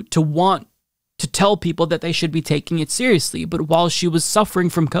encourage you to want to tell people that they should be taking it seriously. But while she was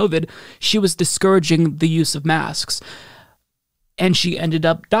suffering from COVID, she was discouraging the use of masks. And she ended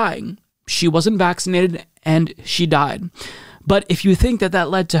up dying. She wasn't vaccinated and she died. But if you think that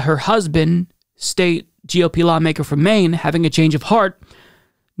that led to her husband, state GOP lawmaker from Maine, having a change of heart,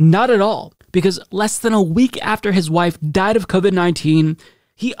 not at all. Because less than a week after his wife died of COVID-19,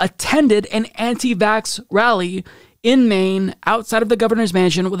 he attended an anti-vax rally in Maine, outside of the governor's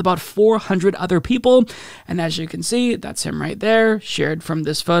mansion, with about 400 other people. And as you can see, that's him right there, shared from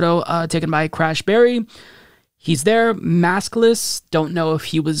this photo taken by Crash Berry. He's there, maskless, don't know if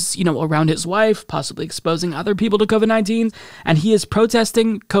he was, you know, around his wife, possibly exposing other people to COVID-19, and he is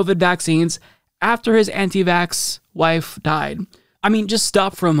protesting COVID vaccines after his anti-vax wife died. I mean, just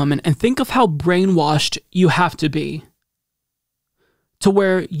stop for a moment and think of how brainwashed you have to be to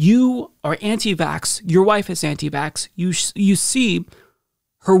where you are anti-vax, your wife is anti-vax, you see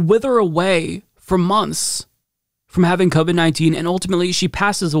her wither away for months from having COVID-19, and ultimately she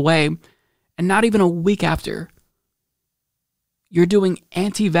passes away, and not even a week after, you're doing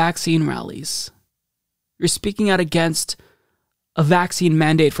anti-vaccine rallies. You're speaking out against a vaccine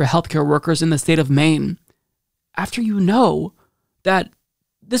mandate for healthcare workers in the state of Maine, after you know that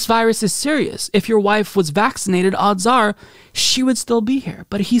this virus is serious. If your wife was vaccinated, odds are she would still be here,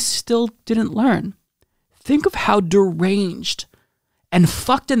 but he still didn't learn. Think of how deranged and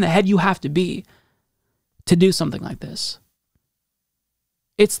fucked in the head you have to be to do something like this.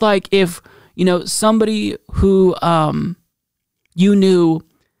 It's like if, you know, somebody who you knew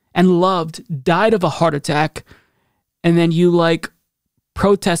and loved died of a heart attack, and then you like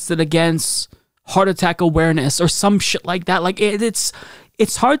protested against heart attack awareness or some shit like that. Like it's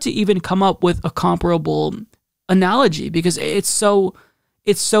hard to even come up with a comparable analogy because it's so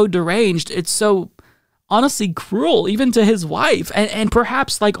deranged. It's so honestly cruel, even to his wife. And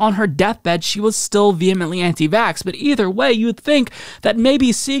perhaps like on her deathbed, she was still vehemently anti-vax. But either way, you'd think that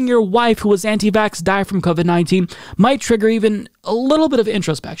maybe seeing your wife who was anti-vax die from COVID-19 might trigger even a little bit of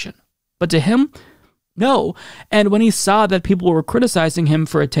introspection. But to him, no. And when he saw that people were criticizing him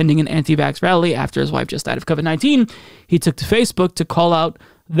for attending an anti-vax rally after his wife just died of COVID-19, he took to Facebook to call out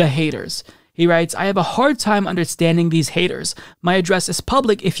the haters. He writes, "I have a hard time understanding these haters. My address is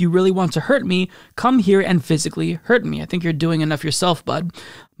public. If you really want to hurt me, come here and physically hurt me. I think you're doing enough yourself, bud."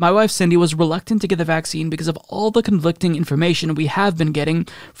 My wife Cindy was reluctant to get the vaccine because of all the conflicting information we have been getting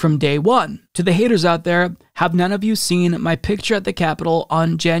from day one. To the haters out there, have none of you seen my picture at the Capitol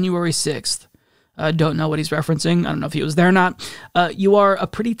on January 6th? Don't know what he's referencing. I don't know if he was there or not. You are a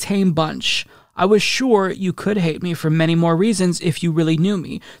pretty tame bunch. I was sure you could hate me for many more reasons if you really knew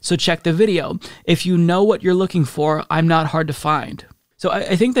me. So check the video. If you know what you're looking for, I'm not hard to find. So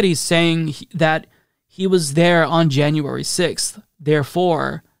I think that he's saying that he was there on January 6th.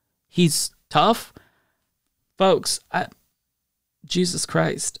 Therefore, he's tough. Folks, Jesus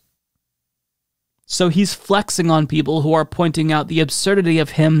Christ. So he's flexing on people who are pointing out the absurdity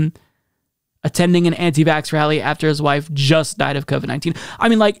of him attending an anti-vax rally after his wife just died of COVID-19. I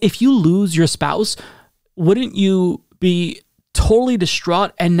mean, like, if you lose your spouse, wouldn't you be totally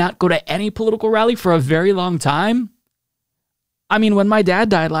distraught and not go to any political rally for a very long time? I mean, when my dad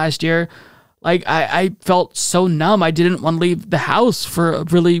died last year, like, I felt so numb. I didn't want to leave the house for a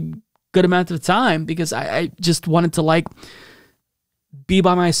really good amount of time because I just wanted to, like, be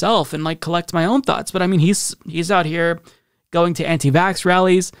by myself and, like, collect my own thoughts. But, I mean, he's out here going to anti-vax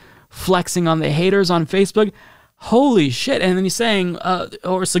rallies, flexing on the haters on Facebook. Holy shit. And then he's saying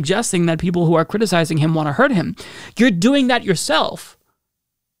or suggesting that people who are criticizing him want to hurt him. You're doing that yourself.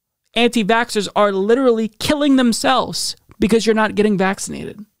 Anti-vaxxers are literally killing themselves because you're not getting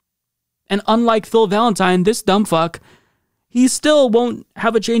vaccinated. And unlike Phil Valentine, this dumb fuck, he still won't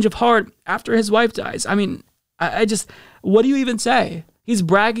have a change of heart after his wife dies. I mean, I just, what do you even say? He's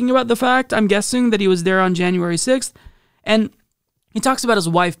bragging about the fact, I'm guessing, that he was there on January 6th. And he talks about his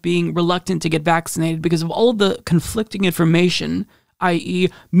wife being reluctant to get vaccinated because of all of the conflicting information, i.e.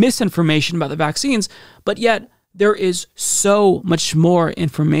 misinformation about the vaccines, but yet there is so much more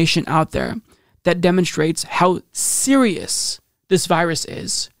information out there that demonstrates how serious this virus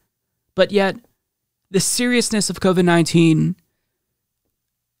is. But yet, the seriousness of COVID-19,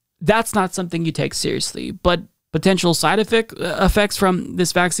 that's not something you take seriously. But potential side effects from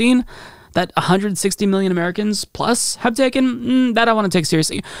this vaccine that 160 million Americans plus have taken, that I want to take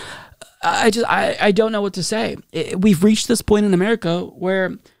seriously. I don't know what to say. We've reached this point in America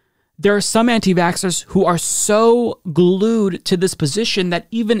where there are some anti-vaxxers who are so glued to this position that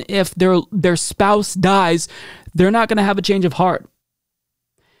even if their spouse dies, they're not going to have a change of heart.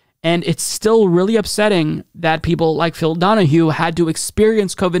 And it's still really upsetting that people like Phil Donahue had to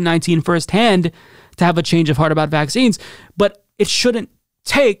experience COVID-19 firsthand to have a change of heart about vaccines. But it shouldn't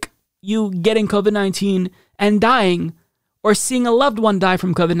take you getting COVID-19 and dying or seeing a loved one die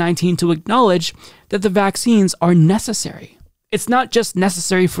from COVID-19 to acknowledge that the vaccines are necessary. It's not just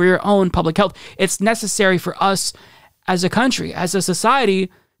necessary for your own public health. It's necessary for us as a country, as a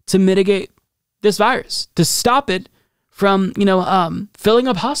society, to mitigate this virus, to stop it from, filling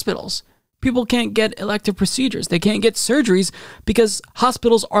up hospitals. People can't get elective procedures. They can't get surgeries because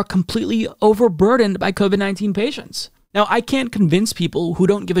hospitals are completely overburdened by COVID-19 patients. Now, I can't convince people who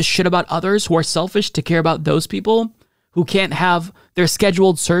don't give a shit about others, who are selfish, to care about those people who can't have their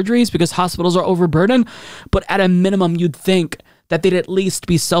scheduled surgeries because hospitals are overburdened. But at a minimum, you'd think that they'd at least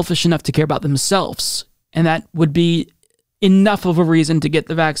be selfish enough to care about themselves. And that would be enough of a reason to get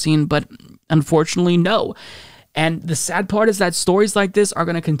the vaccine. But unfortunately, no. And the sad part is that stories like this are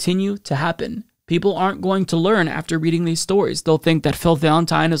going to continue to happen. People aren't going to learn after reading these stories. They'll think that Phil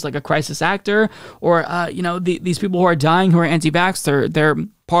Valentine is like a crisis actor, or these people who are dying who are anti-vax, they're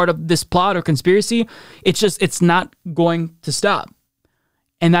part of this plot or conspiracy. It's not going to stop.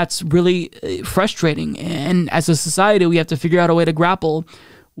 And that's really frustrating. And as a society, we have to figure out a way to grapple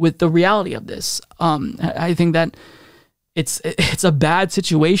with the reality of this. I think that it's a bad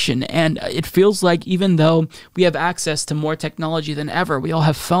situation, and it feels like even though we have access to more technology than ever, we all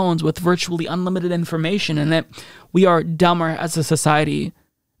have phones with virtually unlimited information, and that we are dumber as a society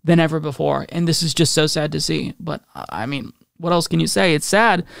than ever before. And this is just so sad to see. But I mean, what else can you say? It's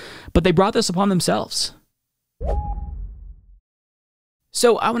sad, but they brought this upon themselves.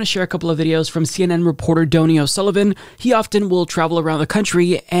 So I want to share a couple of videos from CNN reporter Donny O'Sullivan. He often will travel around the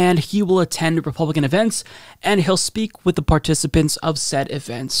country and he will attend Republican events and he'll speak with the participants of said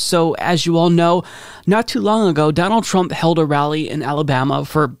events. So as you all know, not too long ago, Donald Trump held a rally in Alabama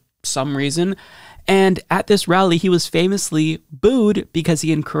for some reason. And at this rally, he was famously booed because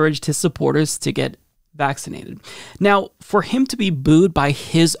he encouraged his supporters to get vaccinated. Now, for him to be booed by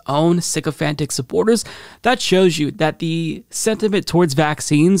his own sycophantic supporters, that shows you that the sentiment towards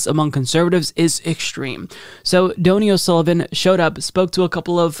vaccines among conservatives is extreme. So Donny O'Sullivan showed up, spoke to a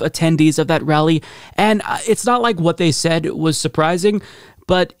couple of attendees of that rally, and it's not like what they said was surprising,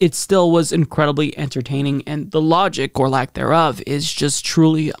 but it still was incredibly entertaining, and the logic, or lack thereof, is just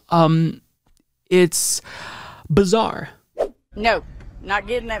truly, it's bizarre. No, not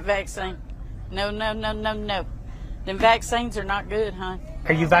getting that vaccine. No, no, no, no, no. Them vaccines are not good, hon.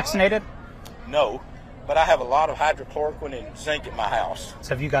 Are you vaccinated? No, but I have a lot of hydrochloroquine and zinc at my house.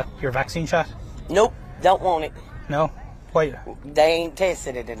 So have you got your vaccine shot? Nope, don't want it. No? Why? They ain't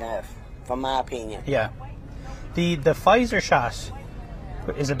tested it enough, from my opinion. Yeah. The Pfizer shot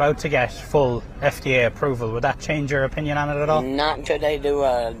is about to get full FDA approval. Would that change your opinion on it at all? Not until they do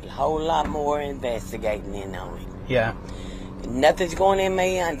a whole lot more investigating in on it. Yeah. Nothing's going in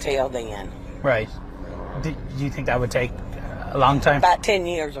me until then. Right. Do you think that would take a long time? About 10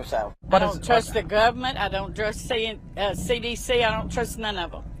 years or so. I don't trust the government. I don't trust CDC. I don't trust none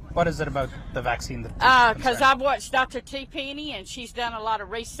of them. What is it about the vaccine? Because I've watched Dr. T. Penny, and she's done a lot of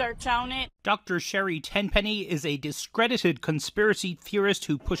research on it. Dr. Sherry Tenpenny is a discredited conspiracy theorist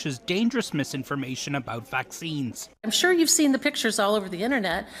who pushes dangerous misinformation about vaccines. I'm sure you've seen the pictures all over the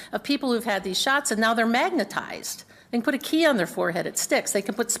internet of people who've had these shots, and now they're magnetized. They can put a key on their forehead, it sticks. They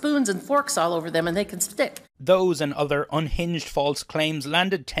can put spoons and forks all over them and they can stick. Those and other unhinged false claims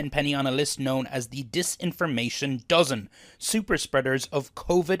landed Tenpenny on a list known as the Disinformation Dozen, super spreaders of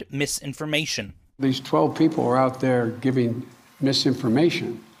COVID misinformation. These 12 people are out there giving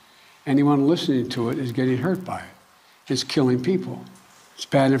misinformation. Anyone listening to it is getting hurt by it. It's killing people. It's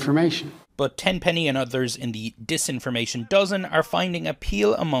bad information. But Tenpenny and others in the Disinformation Dozen are finding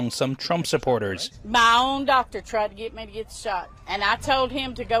appeal among some Trump supporters. My own doctor tried to get me to get the shot, and I told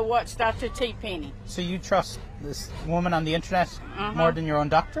him to go watch Dr. T. Penny. So you trust this woman on the internet more than your own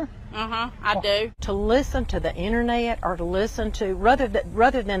doctor? I do. To listen to the internet or to listen to, rather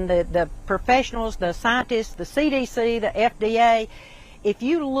than the professionals, the scientists, the CDC, the FDA, if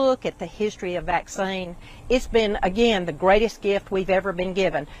you look at the history of vaccine, it's been, again, the greatest gift we've ever been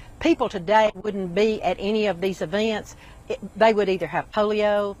given. People today wouldn't be at any of these events. They would either have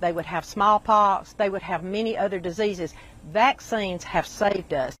polio, they would have smallpox, they would have many other diseases. Vaccines have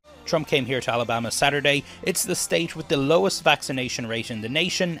saved us. Trump came here to Alabama Saturday. It's the state with the lowest vaccination rate in the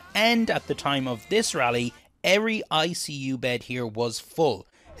nation, and at the time of this rally, every ICU bed here was full.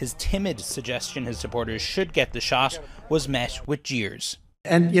 His timid suggestion his supporters should get the shot was met with jeers.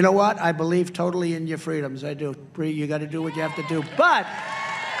 And you know what? I believe totally in your freedoms. I do. You got to do what you have to do. But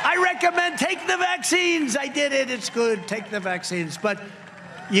I recommend take the vaccines. I did it. It's good. Take the vaccines. But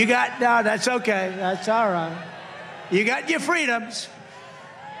you got, no, that's okay. That's all right. You got your freedoms.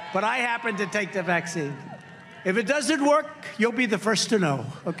 But I happen to take the vaccine. If it doesn't work, you'll be the first to know,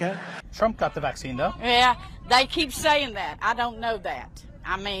 okay? Trump got the vaccine, though. Yeah, they keep saying that. I don't know that.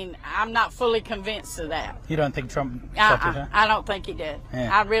 I mean, I'm not fully convinced of that. You don't think Trump got it, huh? I don't think he did.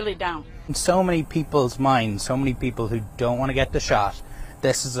 Yeah. I really don't. In so many people's minds, so many people who don't want to get the shot,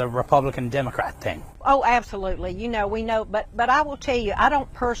 this is a Republican-Democrat thing. Oh, absolutely. You know, we know, but I will tell you, I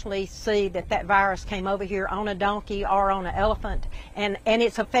don't personally see that virus came over here on a donkey or on an elephant, and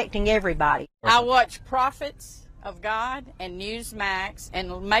it's affecting everybody. I watch Prophets of God and Newsmax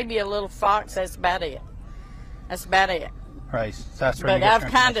and maybe a little Fox. That's about it. That's about it. Right. That's where but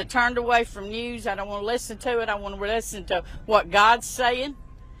I've kind of turned away from news. I don't want to listen to it. I want to listen to what God's saying,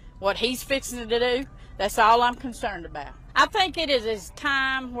 what He's fixing to do. That's all I'm concerned about. I think it is a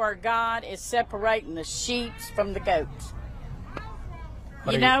time where God is separating the sheep from the goats.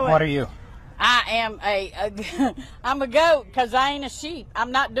 What are you? I am I'm a goat because I ain't a sheep.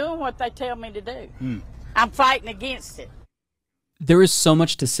 I'm not doing what they tell me to do. I'm fighting against it. There is so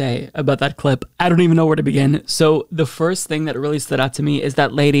much to say about that clip. I don't even know where to begin. So the first thing that really stood out to me is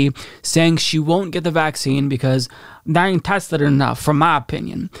that lady saying she won't get the vaccine because they ain't tested enough, from my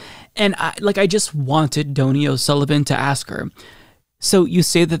opinion. And I just wanted Donny O'Sullivan to ask her, so you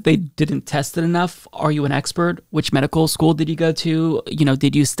say that they didn't test it enough? Are you an expert? Which medical school did you go to? You know,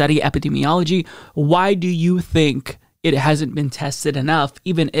 did you study epidemiology? Why do you think it hasn't been tested enough,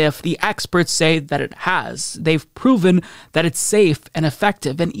 even if the experts say that it has. They've proven that it's safe and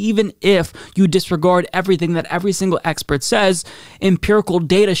effective. And even if you disregard everything that every single expert says, empirical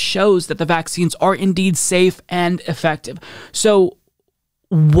data shows that the vaccines are indeed safe and effective. So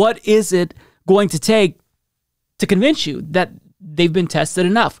what is it going to take to convince you that they've been tested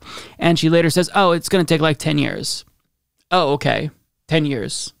enough? And she later says, oh, it's going to take like 10 years. Oh, okay. 10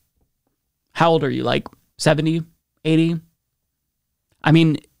 years. How old are you? Like 70, 80? I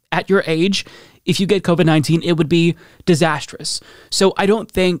mean, at your age, if you get COVID-19, it would be disastrous. So I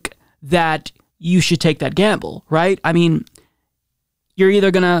don't think that you should take that gamble, right? I mean, you're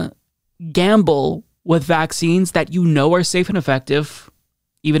either going to gamble with vaccines that you know are safe and effective,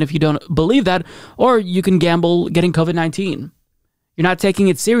 even if you don't believe that, or you can gamble getting COVID-19. You're not taking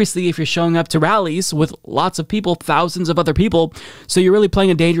it seriously if you're showing up to rallies with lots of people, thousands of other people. So you're really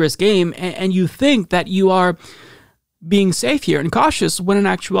playing a dangerous game, and you think that you are being safe here and cautious, when in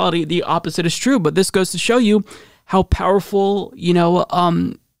actuality the opposite is true. But this goes to show you how powerful,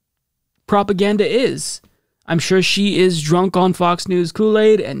 propaganda is. I'm sure she is drunk on Fox News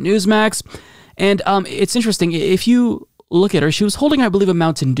Kool-Aid and Newsmax. And it's interesting. If you look at her, she was holding, I believe, a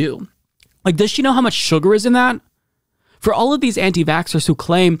Mountain Dew. Like, does she know how much sugar is in that? For all of these anti-vaxxers who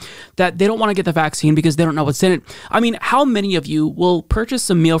claim that they don't want to get the vaccine because they don't know what's in it, I mean, how many of you will purchase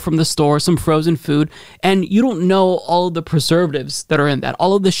a meal from the store, some frozen food, and you don't know all of the preservatives that are in that,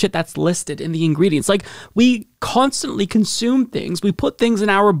 all of the shit that's listed in the ingredients? Like, we constantly consume things. We put things in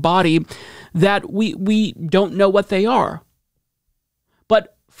our body that we don't know what they are.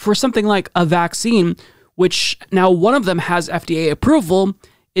 But for something like a vaccine, which now one of them has FDA approval,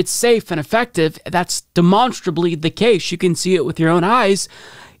 it's safe and effective. That's demonstrably the case. You can see it with your own eyes.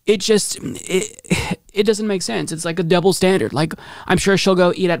 It doesn't make sense. It's like a double standard. Like, I'm sure she'll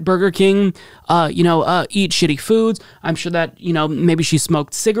go eat at Burger King, eat shitty foods. I'm sure that, maybe she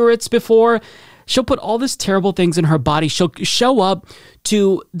smoked cigarettes before. She'll put all these terrible things in her body. She'll show up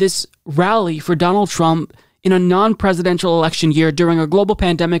to this rally for Donald Trump in a non-presidential election year during a global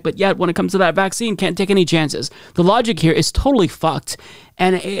pandemic, but yet when it comes to that vaccine, can't take any chances. The logic here is totally fucked,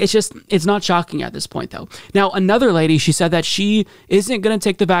 and it's not shocking at this point, though. Now, another lady, she said that she isn't going to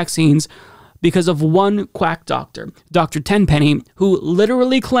take the vaccines because of one quack doctor, Dr. Tenpenny, who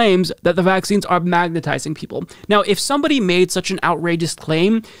literally claims that the vaccines are magnetizing people. Now, if somebody made such an outrageous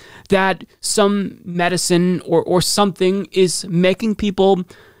claim that some medicine or something is making people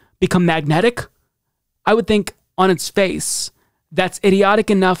become magnetic, I would think on its face, that's idiotic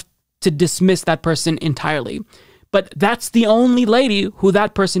enough to dismiss that person entirely. But that's the only lady who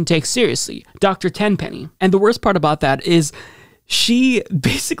that person takes seriously, Dr. Tenpenny. And the worst part about that is she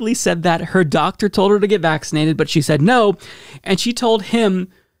basically said that her doctor told her to get vaccinated, but she said no. And she told him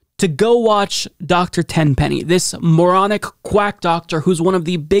to go watch Dr. Tenpenny, this moronic quack doctor who's one of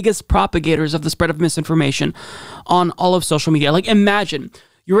the biggest propagators of the spread of misinformation on all of social media. Like, imagine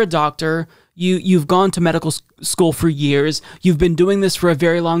you're a doctor. You've gone to medical school for years. You've been doing this for a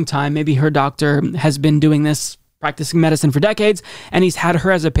very long time. Maybe her doctor has been doing this, practicing medicine for decades, and he's had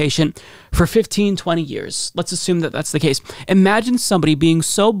her as a patient for 15, 20 years. Let's assume that that's the case. Imagine somebody being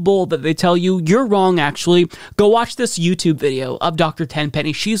so bold that they tell you, you're wrong, actually. Go watch this YouTube video of Dr.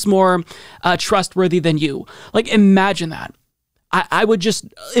 Tenpenny. She's more trustworthy than you. Like, imagine that. I would just,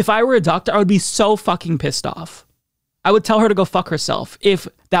 if I were a doctor, I would be so fucking pissed off. I would tell her to go fuck herself if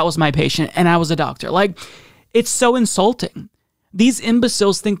that was my patient and I was a doctor. Like, it's so insulting. These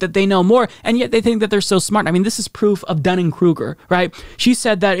imbeciles think that they know more, and yet they think that they're so smart. I mean, this is proof of Dunning-Kruger, right? She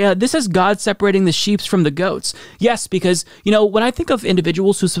said that this is God separating the sheep from the goats. Yes, because, when I think of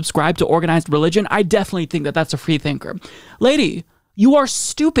individuals who subscribe to organized religion, I definitely think that that's a free thinker. Lady, you are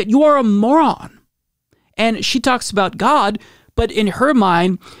stupid. You are a moron. And she talks about God, but in her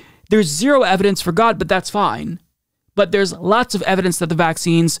mind, there's zero evidence for God, but that's fine. But there's lots of evidence that the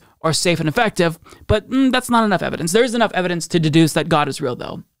vaccines are safe and effective, but that's not enough evidence. There's enough evidence to deduce that God is real,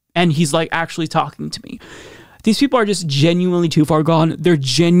 though. And he's like actually talking to me. These people are just genuinely too far gone. They're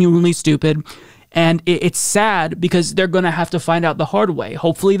genuinely stupid. And it's sad because they're going to have to find out the hard way.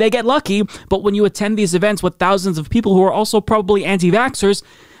 Hopefully they get lucky. But when you attend these events with thousands of people who are also probably anti-vaxxers,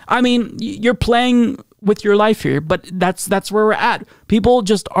 I mean, you're playing with your life here. But that's where we're at. People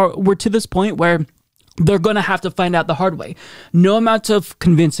we're to this point where they're going to have to find out the hard way. No amount of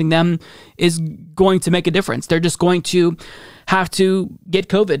convincing them is going to make a difference. They're just going to have to get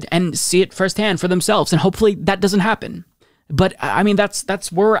COVID and see it firsthand for themselves. And hopefully that doesn't happen. But I mean,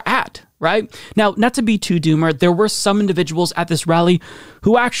 that's where we're at, right? Now, not to be too doomer, there were some individuals at this rally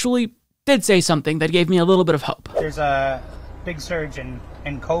who actually did say something that gave me a little bit of hope. There's a big surge in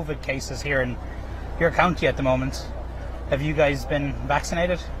COVID cases here in your county at the moment. Have you guys been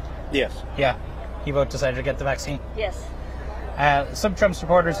vaccinated? Yes. Yeah. You both decided to get the vaccine? Yes. Some Trump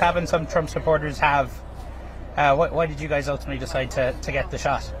supporters haven't, some Trump supporters have. Why did you guys ultimately decide to get the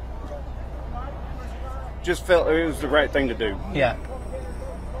shot? Just felt it was the right thing to do. Yeah.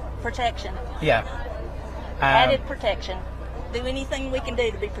 Protection. Yeah. Added protection. Do anything we can do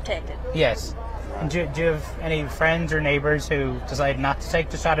to be protected. Yes. And do you have any friends or neighbours who decided not to take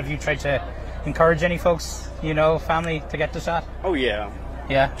the shot? Have you tried to encourage any folks, you know, family, to get the shot? Oh, yeah.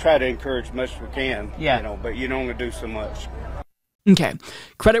 Yeah. Try to encourage as much as we can. Yeah. You know, but you can only do so much. Okay,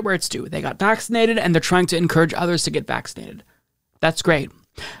 credit where it's due. They got vaccinated and they're trying to encourage others to get vaccinated. That's great.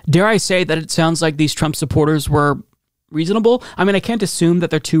 Dare I say that it sounds like these Trump supporters were reasonable? I mean, I can't assume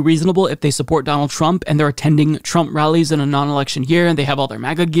that they're too reasonable if they support Donald Trump and they're attending Trump rallies in a non-election year and they have all their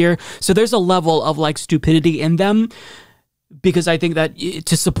MAGA gear. So there's a level of like stupidity in them, because I think that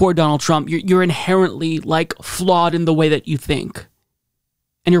to support Donald Trump, you're inherently like flawed in the way that you think.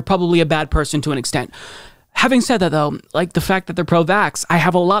 And you're probably a bad person to an extent. Having said that, though, like the fact that they're pro-vax, I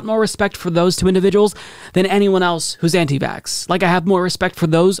have a lot more respect for those two individuals than anyone else who's anti-vax. Like, I have more respect for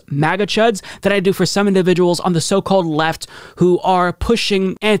those MAGA chuds than I do for some individuals on the so-called left who are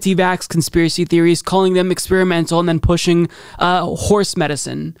pushing anti-vax conspiracy theories, calling them experimental, and then pushing horse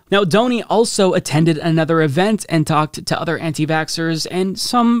medicine. Now, Donnie also attended another event and talked to other anti-vaxxers and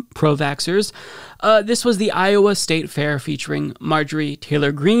some pro-vaxxers. This was the Iowa State Fair featuring Marjorie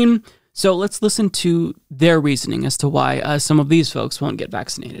Taylor Greene. So let's listen to their reasoning as to why some of these folks won't get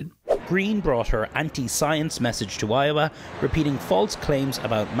vaccinated. Greene brought her anti-science message to Iowa, repeating false claims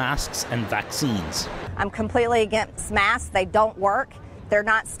about masks and vaccines. I'm completely against masks. They don't work. They're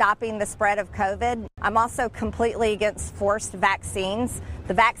not stopping the spread of COVID. I'm also completely against forced vaccines.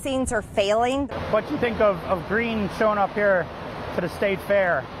 The vaccines are failing. What do you think of Greene showing up here to the state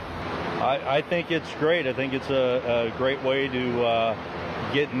fair? I think it's great. I think it's a great way to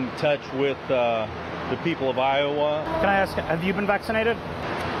get in touch with the people of Iowa. Can I ask, have you been vaccinated?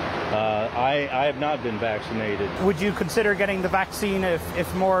 I have not been vaccinated. Would you consider getting the vaccine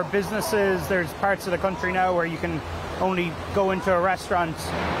if more businesses, there's parts of the country now where you can only go into a restaurant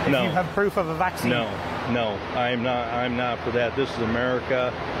if you have proof of a vaccine? No, I'm not for that. This is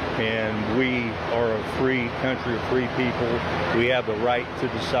America, and we are a free country of free people. We have the right to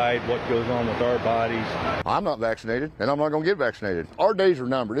decide what goes on with our bodies. I'm not vaccinated, and I'm not going to get vaccinated. Our days are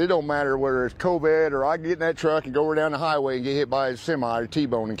numbered. It don't matter whether it's COVID or I get in that truck and go down the highway and get hit by a semi or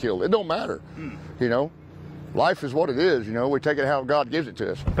T-bone and killed. It don't matter. You know, life is what it is. You know, we take it how God gives it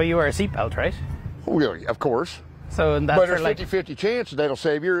to us. But you wear a seatbelt, right? Well, of course. So that's but there's 50-50 chance that'll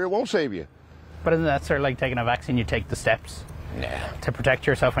save you or it won't save you. But isn't that sort of like taking a vaccine? You take the steps to protect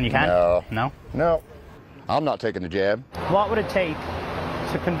yourself when you can? No. I'm not taking the jab. What would it take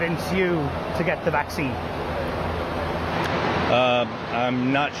to convince you to get the vaccine?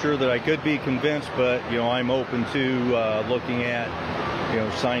 I'm not sure that I could be convinced, but you know, I'm open to looking at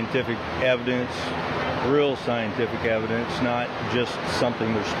scientific evidence, real scientific evidence, not just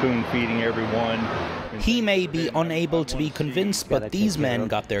something they're spoon feeding everyone. He may be unable to be convinced, but these men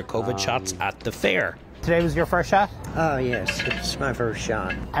got their COVID shots at the fair. Today was your first shot? Oh, yes, it's my first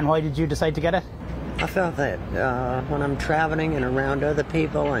shot. And why did you decide to get it? I felt that when I'm traveling and around other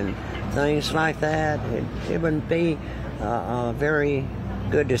people and things like that, it wouldn't be a very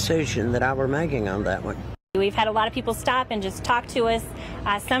good decision that I were making on that one. We've had a lot of people stop and just talk to us.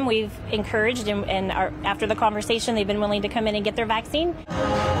 Some we've encouraged, and after the conversation, they've been willing to come in and get their vaccine.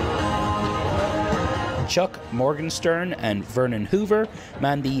 Chuck Morgenstern and Vernon Hoover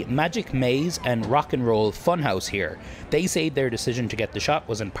man the Magic Maze and Rock and Roll Funhouse here. They say their decision to get the shot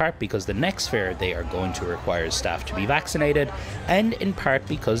was in part because the next fair they are going to require staff to be vaccinated, and in part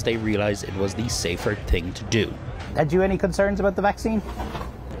because they realized it was the safer thing to do. Had you any concerns about the vaccine?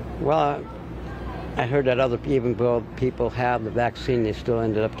 Well, I heard that even though people have the vaccine, they still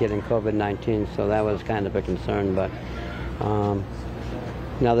ended up getting COVID-19, so that was kind of a concern. But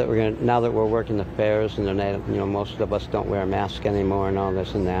now that we're working the fairs, and most of us don't wear a mask anymore, and all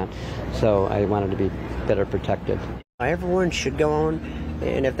this and that, so I wanted to be better protected. Everyone should go on,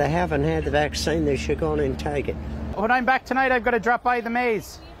 and if they haven't had the vaccine, they should go on and take it. When I'm back tonight, I've got to drop by the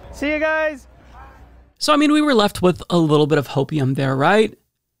maze. See you guys. So I mean, we were left with a little bit of hopium there, right?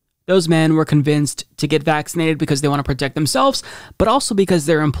 Those men were convinced to get vaccinated because they want to protect themselves, but also because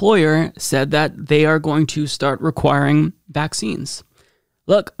their employer said that they are going to start requiring vaccines.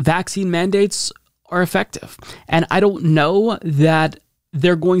 Look, vaccine mandates are effective, and I don't know that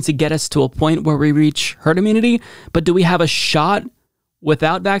they're going to get us to a point where we reach herd immunity, but do we have a shot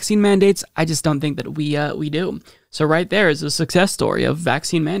without vaccine mandates? I just don't think that we do. So right there is a success story of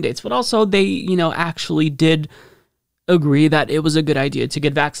vaccine mandates, but also they, actually did agree that it was a good idea to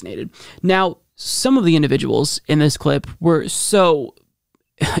get vaccinated. Now, some of the individuals in this clip were so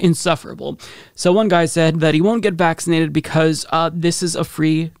insufferable. So one guy said that he won't get vaccinated because this is a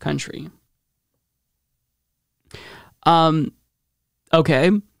free country.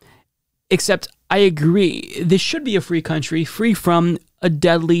 Okay. Except I agree. This should be a free country, free from a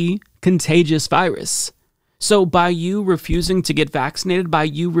deadly, contagious virus. So by you refusing to get vaccinated, by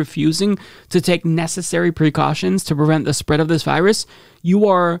you refusing to take necessary precautions to prevent the spread of this virus, you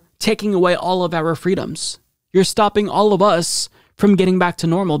are taking away all of our freedoms. You're stopping all of us from getting back to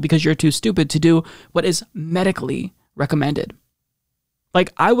normal because you're too stupid to do what is medically recommended.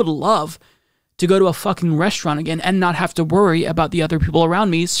 Like, I would love to go to a fucking restaurant again and not have to worry about the other people around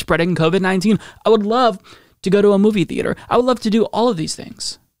me spreading COVID-19. I would love to go to a movie theater. I would love to do all of these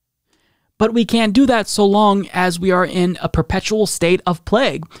things. But we can't do that so long as we are in a perpetual state of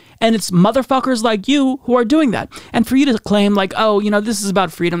plague. And it's motherfuckers like you who are doing that. And for you to claim like, oh, you know, this is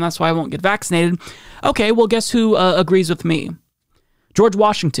about freedom, that's why I won't get vaccinated. Okay, well, guess who agrees with me? George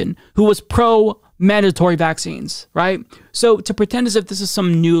Washington, who was pro-mandatory vaccines, right? So to pretend as if this is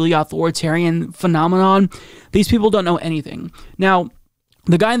some newly authoritarian phenomenon, these people don't know anything. Now,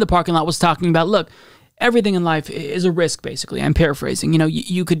 the guy in the parking lot was talking about, look, everything in life is a risk, basically. I'm paraphrasing. You know,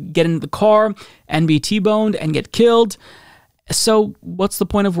 you could get into the car and be T-boned and get killed. So what's the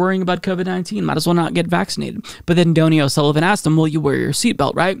point of worrying about COVID-19? Might as well not get vaccinated. But then Donnie O'Sullivan asked him, will you wear your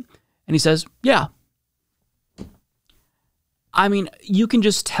seatbelt, right? And he says, yeah. I mean, you can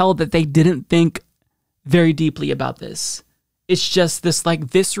just tell that they didn't think very deeply about this. It's just this like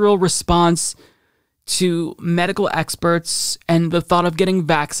visceral response to medical experts and the thought of getting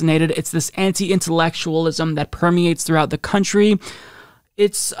vaccinated. It's this anti-intellectualism that permeates throughout the country.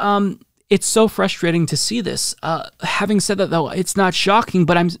 It's so frustrating to see this. Having said that, though, it's not shocking,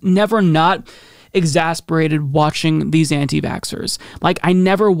 but I'm never not exasperated watching these anti-vaxxers. Like, I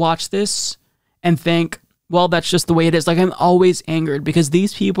never watch this and think, well, that's just the way it is. Like, I'm always angered because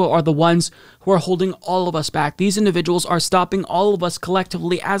these people are the ones who are holding all of us back. These individuals are stopping all of us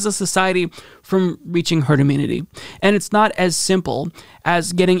collectively as a society from reaching herd immunity. And it's not as simple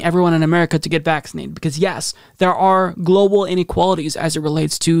as getting everyone in America to get vaccinated because, yes, there are global inequalities as it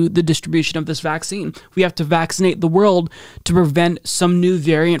relates to the distribution of this vaccine. We have to vaccinate the world to prevent some new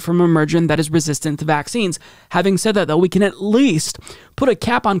variant from emerging that is resistant to vaccines. Having said that, though, we can at least put a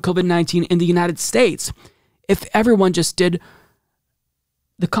cap on COVID-19 in the United States if everyone just did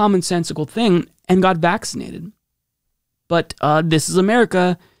the commonsensical thing and got vaccinated. But this is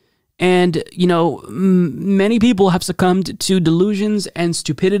America, and, you know, many people have succumbed to delusions and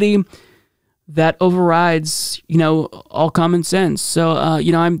stupidity that overrides, you know, all common sense. So,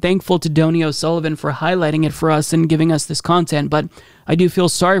 you know, I'm thankful to Donnie O'Sullivan for highlighting it for us and giving us this content, but I do feel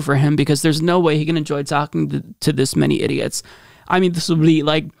sorry for him because there's no way he can enjoy talking to this many idiots. I mean, this will be,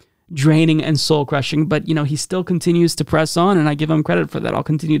 like, draining and soul-crushing, but, you know, he still continues to press on, and I give him credit for that. I'll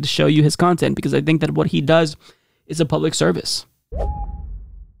continue to show you his content because I think that what he does is a public service.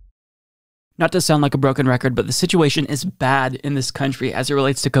 Not to sound like a broken record, but the situation is bad in this country as it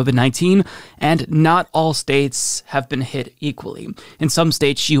relates to COVID-19, and not all states have been hit equally. In some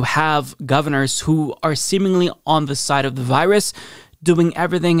states, you have governors who are seemingly on the side of the virus, doing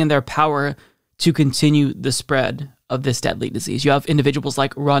everything in their power to continue the spread of this deadly disease. You have individuals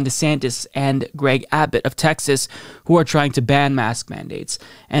like Ron DeSantis and Greg Abbott of Texas who are trying to ban mask mandates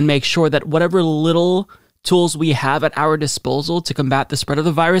and make sure that whatever little tools we have at our disposal to combat the spread of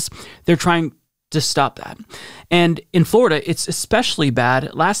the virus, they're trying to stop that. And in Florida, it's especially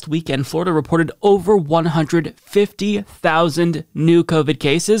bad. Last weekend, Florida reported over 150,000 new COVID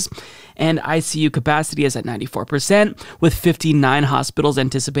cases, and ICU capacity is at 94%, with 59 hospitals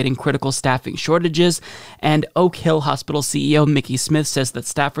anticipating critical staffing shortages. And Oak Hill Hospital CEO Mickey Smith says that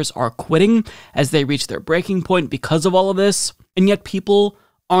staffers are quitting as they reach their breaking point because of all of this. And yet people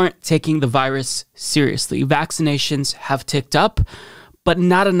aren't taking the virus seriously. Vaccinations have ticked up, but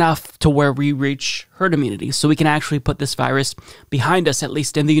not enough to where we reach herd immunity. So we can actually put this virus behind us, at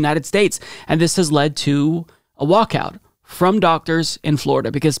least in the United States. And this has led to a walkout from doctors in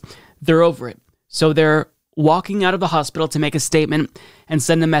Florida because they're over it. So they're walking out of the hospital to make a statement and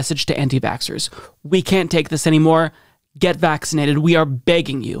send a message to anti-vaxxers. We can't take this anymore. Get vaccinated. We are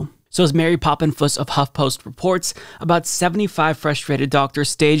begging you. So as Mary Poppenfuss of HuffPost reports, about 75 frustrated doctors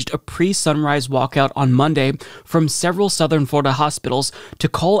staged a pre-sunrise walkout on Monday from several southern Florida hospitals to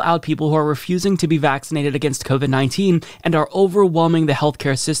call out people who are refusing to be vaccinated against COVID-19 and are overwhelming the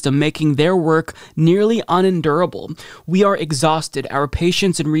healthcare system, making their work nearly unendurable. We are exhausted. Our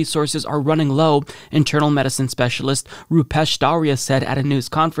patients and resources are running low, internal medicine specialist Rupesh Daria said at a news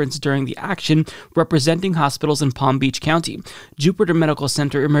conference during the action representing hospitals in Palm Beach County. Jupiter Medical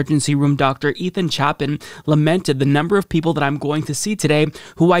Center emergency room doctor Ethan Chapin lamented the number of people that I'm going to see today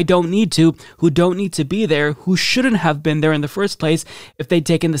who I don't need to, who don't need to be there, who shouldn't have been there in the first place if they'd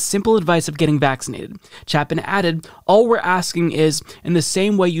taken the simple advice of getting vaccinated. Chapin added, all we're asking is, in the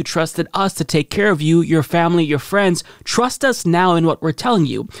same way you trusted us to take care of you, your family, your friends, trust us now in what we're telling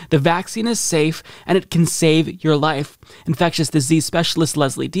you. The vaccine is safe and it can save your life. Infectious disease specialist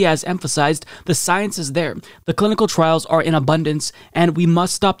Leslie Diaz emphasized the science is there. The clinical trials are in abundance and we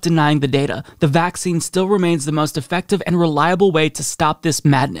must stop denying the data. The vaccine still remains the most effective and reliable way to stop this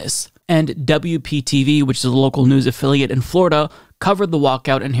madness. And WPTV, which is a local news affiliate in Florida, covered the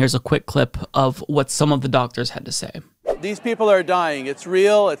walkout, and here's a quick clip of what some of the doctors had to say. These people are dying. It's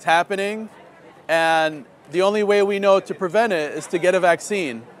real, it's happening, and the only way we know to prevent it is to get a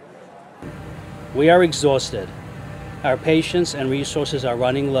vaccine. We are exhausted. Our patients and resources are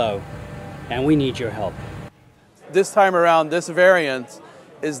running low, and we need your help. This time around, this variant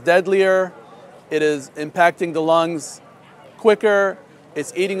is deadlier, it is impacting the lungs quicker,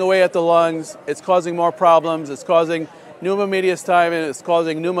 it's eating away at the lungs, it's causing more problems, it's causing pneumomediastinum, it's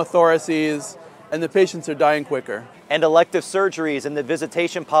causing pneumothoraces, and the patients are dying quicker. And elective surgeries and the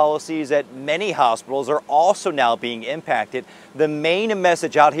visitation policies at many hospitals are also now being impacted. The main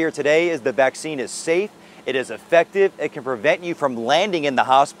message out here today is the vaccine is safe, it is effective, it can prevent you from landing in the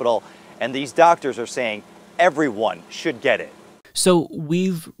hospital, and these doctors are saying everyone should get it. So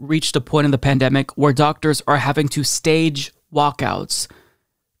we've reached a point in the pandemic where doctors are having to stage walkouts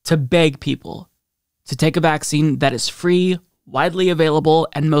to beg people to take a vaccine that is free, widely available,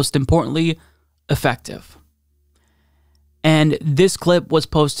 and most importantly, effective. And this clip was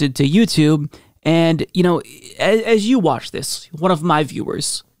posted to YouTube, and, you know, as you watch this, one of my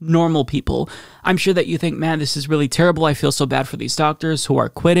viewers, normal people, I'm sure that you think, man, this is really terrible. I feel so bad for these doctors who are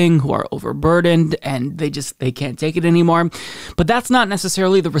quitting, who are overburdened, and they can't take it anymore. But that's not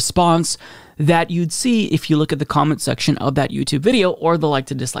necessarily the response that you'd see if you look at the comment section of that YouTube video or the like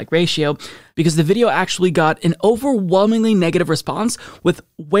to dislike ratio, because the video actually got an overwhelmingly negative response with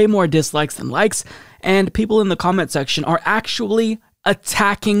way more dislikes than likes, and people in the comment section are actually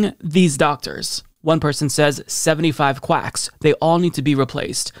attacking these doctors. One person says, 75 quacks. They all need to be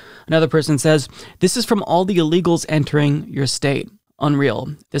replaced. Another person says, this is from all the illegals entering your state.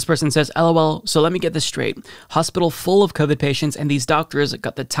 Unreal. This person says, LOL, so let me get this straight. Hospital full of COVID patients and these doctors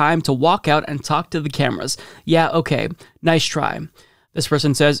got the time to walk out and talk to the cameras. Yeah, okay. Nice try. This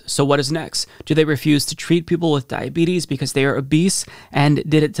person says, so what is next? Do they refuse to treat people with diabetes because they are obese and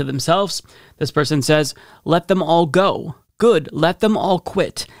did it to themselves? This person says, let them all go. Good, let them all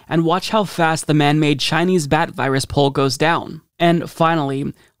quit, and watch how fast the man-made Chinese bat virus poll goes down. And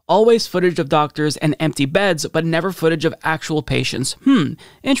finally, always footage of doctors and empty beds, but never footage of actual patients.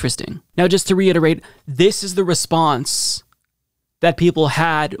 Interesting. Now, just to reiterate, this is the response that people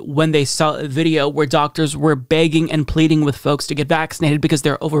had when they saw a video where doctors were begging and pleading with folks to get vaccinated because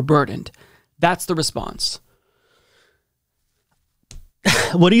they're overburdened. That's the response.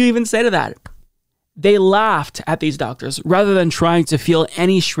 What do you even say to that? They laughed at these doctors rather than trying to feel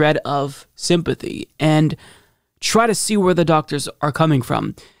any shred of sympathy and try to see where the doctors are coming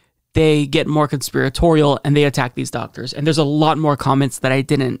from. They get more conspiratorial and they attack these doctors. And there's a lot more comments that I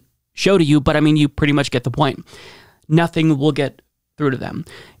didn't show to you, but I mean, you pretty much get the point. Nothing will get through to them.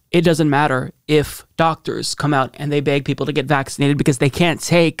 It doesn't matter if doctors come out and they beg people to get vaccinated because they can't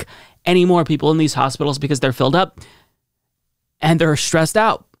take any more people in these hospitals because they're filled up and they're stressed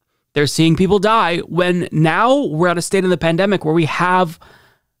out. They're seeing people die when now we're at a state in the pandemic where we have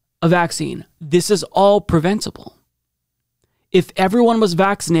a vaccine. This is all preventable. If everyone was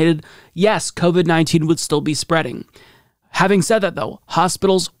vaccinated, yes, COVID-19 would still be spreading. Having said that, though,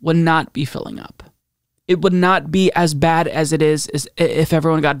 hospitals would not be filling up. It would not be as bad as it is if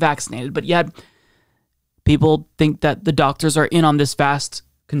everyone got vaccinated. But yet, people think that the doctors are in on this vast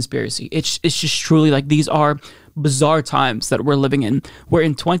conspiracy. It's just truly like these are bizarre times that we're living in, where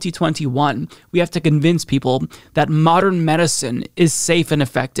in 2021, we have to convince people that modern medicine is safe and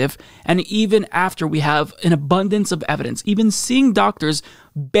effective. And even after we have an abundance of evidence, even seeing doctors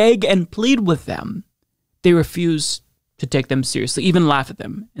beg and plead with them, they refuse to take them seriously, even laugh at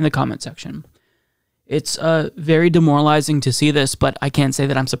them in the comment section. It's very demoralizing to see this, but I can't say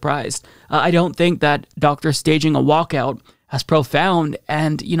that I'm surprised. I don't think that doctors staging a walkout, as profound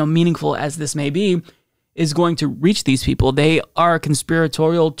and, meaningful as this may be, is going to reach these people. They are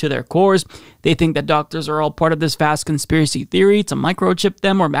conspiratorial to their cores. They think that doctors are all part of this vast conspiracy theory to microchip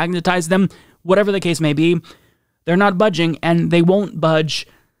them or magnetize them, whatever the case may be. They're not budging, and they won't budge,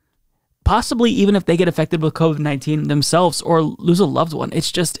 possibly even if they get affected with COVID-19 themselves or lose a loved one.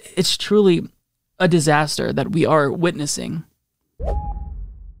 It's truly a disaster that we are witnessing.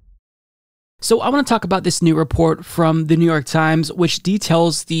 So I want to talk about this new report from the New York Times, which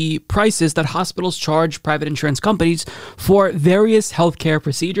details the prices that hospitals charge private insurance companies for various healthcare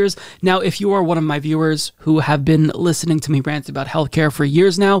procedures. Now, if you are one of my viewers who have been listening to me rant about healthcare for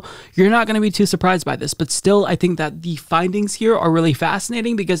years now, you're not going to be too surprised by this. But still, I think that the findings here are really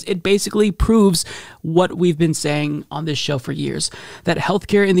fascinating because it basically proves what we've been saying on this show for years, that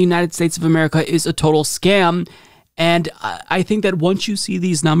healthcare in the United States of America is a total scam. And I think that once you see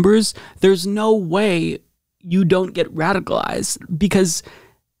these numbers, there's no way you don't get radicalized because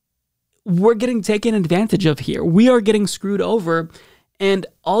we're getting taken advantage of here. We are getting screwed over. And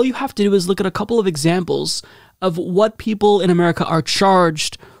all you have to do is look at a couple of examples of what people in America are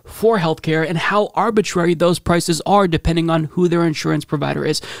charged for healthcare and how arbitrary those prices are depending on who their insurance provider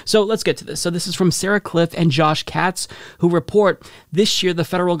is. So let's get to this. So this is from Sarah Cliff and Josh Katz, who report this year the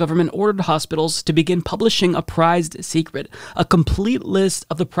federal government ordered hospitals to begin publishing a prized secret, a complete list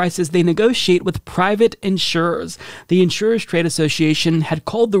of the prices they negotiate with private insurers. The Insurers Trade Association had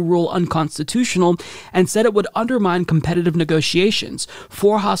called the rule unconstitutional and said it would undermine competitive negotiations.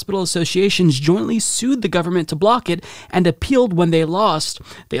 4 hospital associations jointly sued the government to block it and appealed when they lost.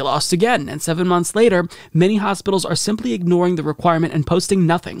 They lost again, and 7 months later, many hospitals are simply ignoring the requirement and posting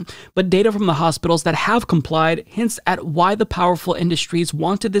nothing. But data from the hospitals that have complied hints at why the powerful industries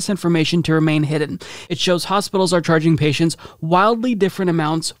wanted this information to remain hidden. It shows hospitals are charging patients wildly different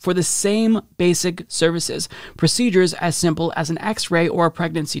amounts for the same basic services, procedures as simple as an X-ray or a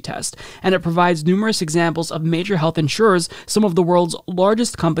pregnancy test, and it provides numerous examples of major health insurers, some of the world's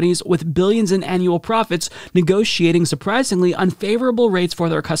largest companies with billions in annual profits, negotiating surprisingly unfavorable rates for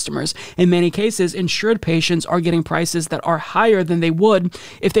their customers. In many cases, insured patients are getting prices that are higher than they would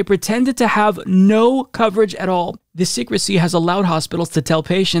if they pretended to have no coverage at all. This secrecy has allowed hospitals to tell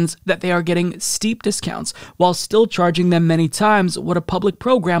patients that they are getting steep discounts while still charging them many times what a public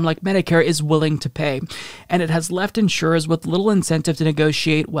program like Medicare is willing to pay. And it has left insurers with little incentive to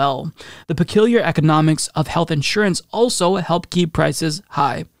negotiate well. The peculiar economics of health insurance also help keep prices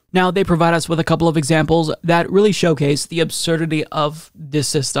high. Now, they provide us with a couple of examples that really showcase the absurdity of this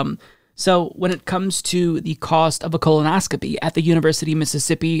system. So when it comes to the cost of a colonoscopy at the University of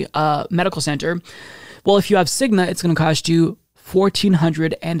Mississippi Medical Center, well, if you have Cigna, it's going to cost you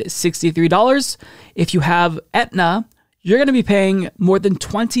 $1,463. If you have Aetna, you're going to be paying more than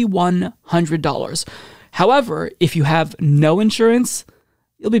 $2,100. However, if you have no insurance,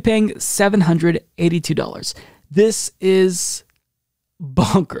 you'll be paying $782. This is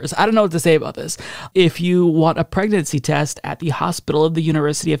bonkers. I don't know what to say about this. If you want a pregnancy test at the hospital of the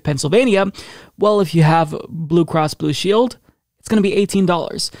University of Pennsylvania, well, if you have Blue Cross Blue Shield, it's going to be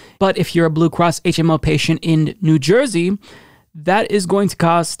 $18. But if you're a Blue Cross HMO patient in New Jersey, that is going to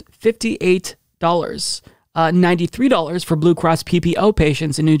cost $58. $93 for Blue Cross PPO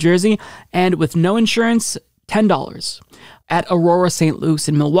patients in New Jersey, and with no insurance, $10. At Aurora St. Luke's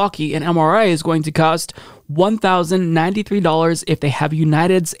in Milwaukee, an MRI is going to cost $1,093 if they have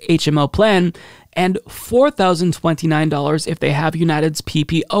United's HMO plan, and $4,029 if they have United's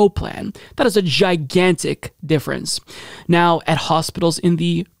PPO plan. That is a gigantic difference. Now, at hospitals in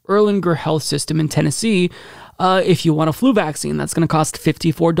the Erlanger Health System in Tennessee, if you want a flu vaccine, that's going to cost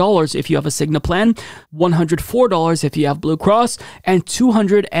 $54 if you have a Cigna plan, $104 if you have Blue Cross, and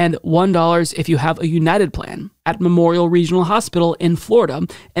 $201 if you have a United plan. At Memorial Regional Hospital in Florida,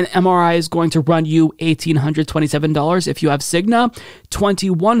 an MRI is going to run you $1,827 if you have Cigna,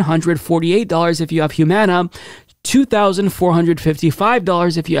 $2,148 if you have Humana,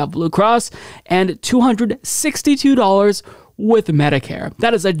 $2,455 if you have Blue Cross, and $262 with Medicare.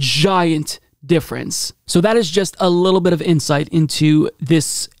 That is a giant difference. So that is just a little bit of insight into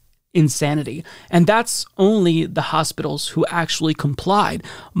this insanity. And that's only the hospitals who actually complied.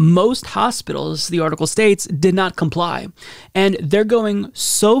 Most hospitals, the article states, did not comply. And they're going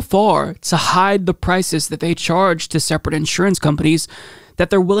so far to hide the prices that they charge to separate insurance companies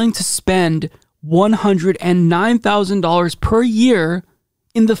that they're willing to spend $109,000 per year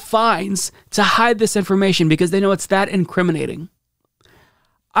in the fines to hide this information because they know it's that incriminating.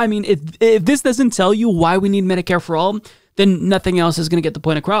 I mean, if this doesn't tell you why we need Medicare for all, then nothing else is going to get the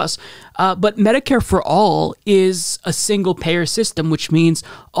point across. But Medicare for All is a single payer system, which means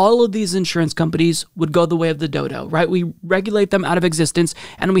all of these insurance companies would go the way of the dodo, right? We regulate them out of existence,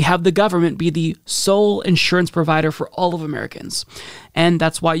 and we have the government be the sole insurance provider for all of Americans. And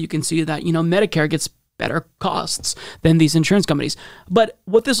that's why you can see that, Medicare gets better costs than these insurance companies. But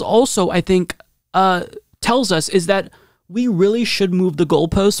what this also, I think, tells us is that we really should move the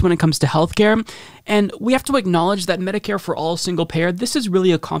goalposts when it comes to healthcare. And we have to acknowledge that Medicare for All single payer, this is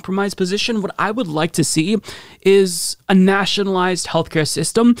really a compromise position. What I would like to see is a nationalized healthcare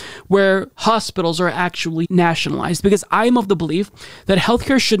system where hospitals are actually nationalized, because I am of the belief that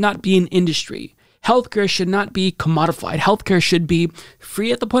healthcare should not be an industry. Healthcare should not be commodified. Healthcare should be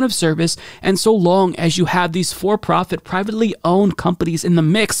free at the point of service, and so long as you have these for-profit, privately owned companies in the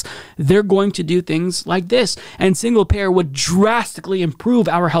mix, they're going to do things like this. And single payer would drastically improve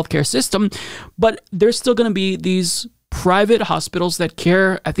our healthcare system, but there's still going to be these private hospitals that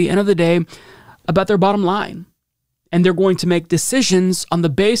care at the end of the day about their bottom line. And they're going to make decisions on the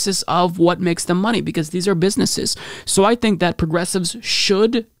basis of what makes them money, because these are businesses. So I think that progressives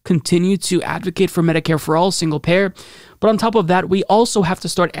should continue to advocate for Medicare for All, single payer. But on top of that, we also have to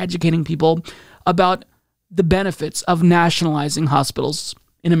start educating people about the benefits of nationalizing hospitals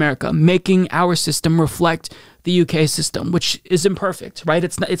in America, making our system reflect the UK system, which is imperfect, right?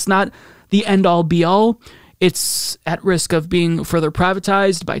 It's not the end-all, be-all. It's at risk of being further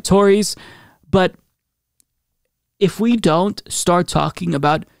privatized by Tories. But if we don't start talking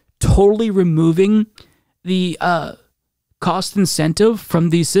about totally removing the cost incentive from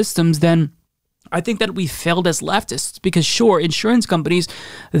these systems, then I think that we failed as leftists. Because sure, insurance companies,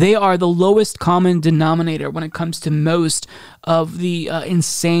 they are the lowest common denominator when it comes to most of the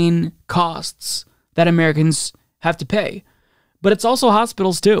insane costs that Americans have to pay. But it's also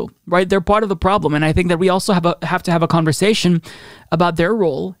hospitals too, right? They're part of the problem. And I think that we also have to have a conversation about their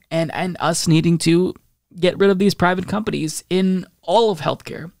role and us needing to get rid of these private companies in all of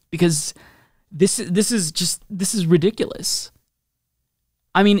healthcare, because this is ridiculous.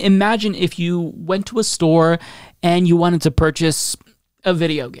 I mean, imagine if you went to a store and you wanted to purchase a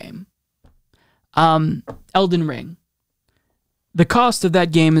video game, Elden Ring. The cost of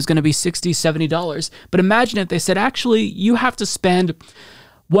that game is going to be $60, $70. But imagine if they said, actually, you have to spend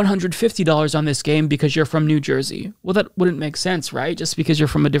 $150 on this game because you're from New Jersey. Well, that wouldn't make sense, right? Just because you're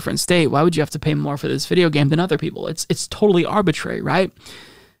from a different state, why would you have to pay more for this video game than other people? It's totally arbitrary, right?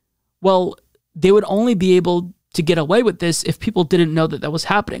 Well, they would only be able to get away with this if people didn't know that that was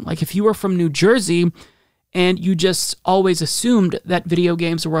happening. Like if you were from New Jersey and you just always assumed that video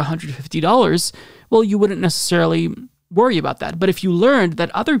games were $150, well, you wouldn't necessarily worry about that. But if you learned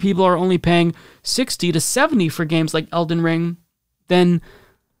that other people are only paying $60 to $70 for games like Elden Ring, then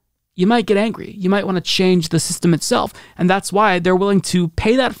you might get angry. You might want to change the system itself. And that's why they're willing to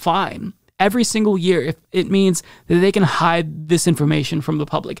pay that fine every single year if it means that they can hide this information from the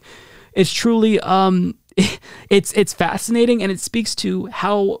public. It's truly, it's fascinating, and it speaks to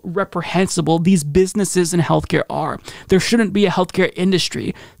how reprehensible these businesses in healthcare are. There shouldn't be a healthcare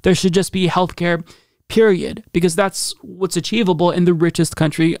industry. There should just be healthcare, period, because that's what's achievable in the richest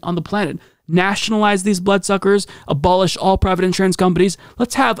country on the planet. Nationalize these bloodsuckers, abolish all private insurance companies.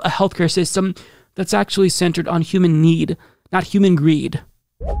 Let's have a healthcare system that's actually centered on human need, not human greed.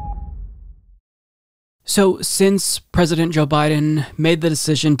 So since President Joe Biden made the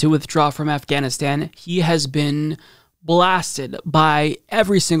decision to withdraw from Afghanistan, he has been blasted by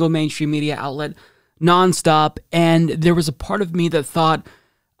every single mainstream media outlet nonstop. And there was a part of me that thought,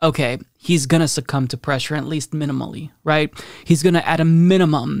 okay, he's going to succumb to pressure, at least minimally, right? He's going to, at a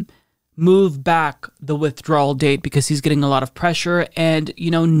minimum, move back the withdrawal date because he's getting a lot of pressure. And,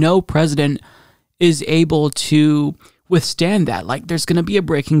 no president is able to withstand that. Like, there's going to be a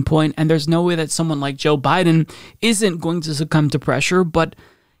breaking point, and there's no way that someone like Joe Biden isn't going to succumb to pressure. But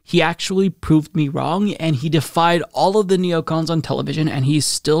he actually proved me wrong, and he defied all of the neocons on television, and he's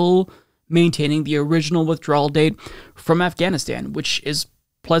still maintaining the original withdrawal date from Afghanistan, which is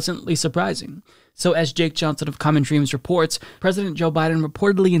pleasantly surprising. So as Jake Johnson of Common Dreams reports, President Joe Biden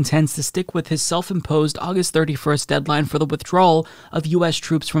reportedly intends to stick with his self-imposed August 31st deadline for the withdrawal of U.S.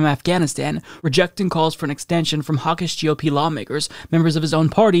 troops from Afghanistan, rejecting calls for an extension from hawkish GOP lawmakers, members of his own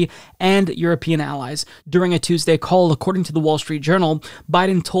party, and European allies. During a Tuesday call, according to the Wall Street Journal,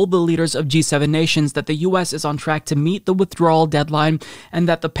 Biden told the leaders of G7 nations that the U.S. is on track to meet the withdrawal deadline and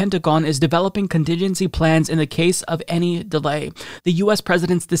that the Pentagon is developing contingency plans in the case of any delay. The U.S.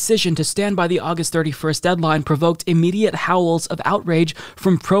 president's decision to stand by the August August 31st deadline provoked immediate howls of outrage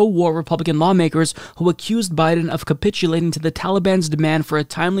from pro-war Republican lawmakers who accused Biden of capitulating to the Taliban's demand for a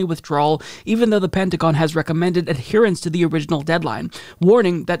timely withdrawal, even though the Pentagon has recommended adherence to the original deadline,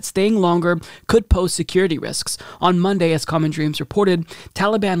 warning that staying longer could pose security risks. On Monday, as Common Dreams reported,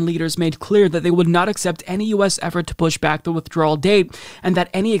 Taliban leaders made clear that they would not accept any U.S. effort to push back the withdrawal date and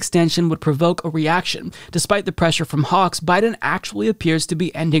that any extension would provoke a reaction. Despite the pressure from hawks, Biden actually appears to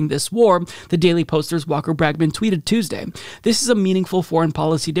be ending this war, the Daily Poster's Walker Bragman tweeted Tuesday. This is a meaningful foreign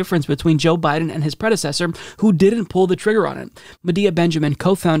policy difference between Joe Biden and his predecessor, who didn't pull the trigger on it. Medea Benjamin,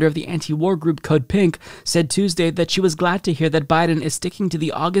 co-founder of the anti-war group Code Pink, said Tuesday that she was glad to hear that Biden is sticking to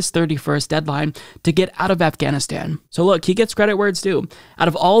the August 31st deadline to get out of Afghanistan. So look, he gets credit where it's due. Out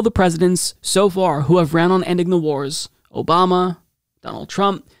of all the presidents so far who have ran on ending the wars, Obama, Donald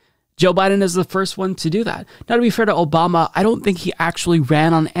Trump, Joe Biden is the first one to do that. Now, to be fair to Obama, I don't think he actually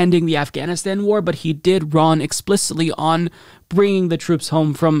ran on ending the Afghanistan war, but he did run explicitly on bringing the troops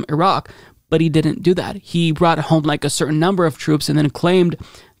home from Iraq. But he didn't do that. He brought home like a certain number of troops and then claimed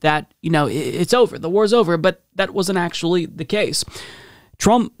that, it's over, the war's over, but that wasn't actually the case.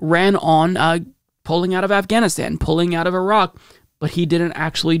 Trump ran on pulling out of Afghanistan, pulling out of Iraq, but he didn't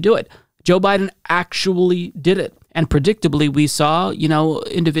actually do it. Joe Biden actually did it. And predictably, we saw,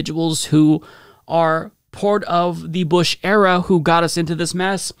 individuals who are part of the Bush era who got us into this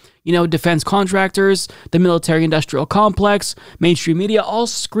mess, defense contractors, the military-industrial complex, mainstream media, all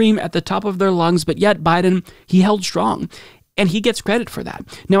scream at the top of their lungs, but yet Biden, he held strong. And he gets credit for that.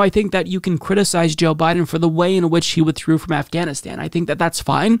 Now, I think that you can criticize Joe Biden for the way in which he withdrew from Afghanistan. I think that that's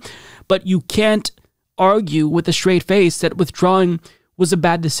fine, but you can't argue with a straight face that withdrawing was a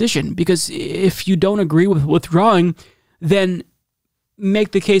bad decision, because if you don't agree with withdrawing, then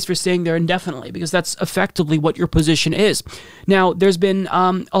make the case for staying there indefinitely, because that's effectively what your position is. Now, there's been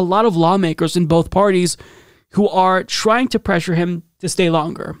a lot of lawmakers in both parties who are trying to pressure him to stay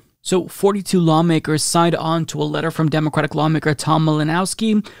longer. So 42 lawmakers signed on to a letter from Democratic lawmaker Tom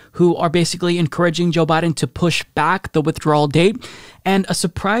Malinowski, who are basically encouraging Joe Biden to push back the withdrawal date. And a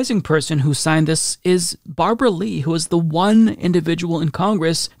surprising person who signed this is Barbara Lee, who is the one individual in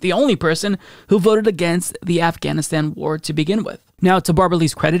Congress, the only person who voted against the Afghanistan war to begin with. Now, to Barbara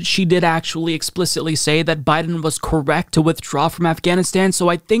Lee's credit, she did actually explicitly say that Biden was correct to withdraw from Afghanistan, so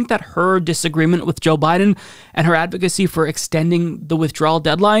I think that her disagreement with Joe Biden and her advocacy for extending the withdrawal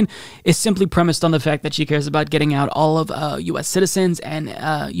deadline is simply premised on the fact that she cares about getting out all of U.S. citizens and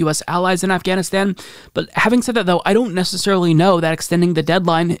U.S. allies in Afghanistan. But having said that, though, I don't necessarily know that extending the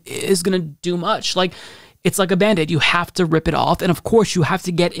deadline is going to do much. It's like a Band-Aid. You have to rip it off. And of course, you have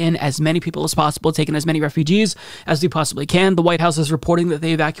to get in as many people as possible, take in as many refugees as we possibly can. The White House is reporting that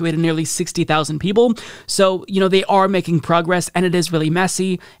they evacuated nearly 60,000 people. So, they are making progress, and it is really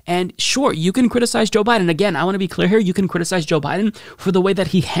messy. And sure, you can criticize Joe Biden. Again, I want to be clear here. You can criticize Joe Biden for the way that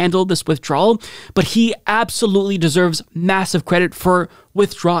he handled this withdrawal, but he absolutely deserves massive credit for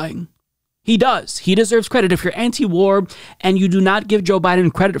withdrawing. He does. He deserves credit. If you're anti-war and you do not give Joe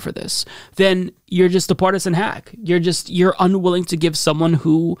Biden credit for this, then you're just a partisan hack. You're unwilling to give someone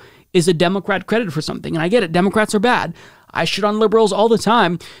who is a Democrat credit for something. And I get it. Democrats are bad. I shit on liberals all the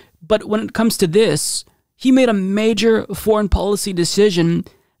time. But when it comes to this, he made a major foreign policy decision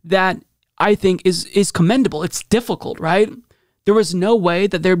that I think is commendable. It's difficult, right? There was no way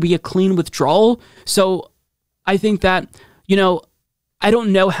that there'd be a clean withdrawal. So I think that, I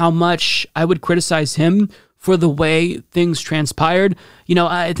don't know how much I would criticize him for the way things transpired.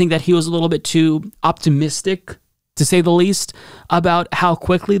 I think that he was a little bit too optimistic, to say the least, about how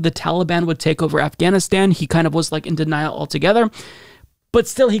quickly the Taliban would take over Afghanistan. He kind of was in denial altogether. But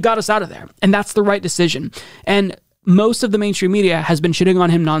still, he got us out of there. And that's the right decision. And most of the mainstream media has been shitting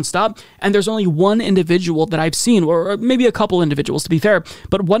on him nonstop. And there's only one individual that I've seen, or maybe a couple individuals to be fair,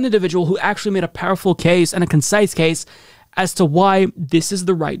 but one individual who actually made a powerful case and a concise case as to why this is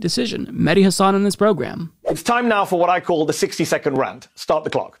the right decision. Mehdi Hassan in this program. It's time now for what I call the 60-second rant. Start the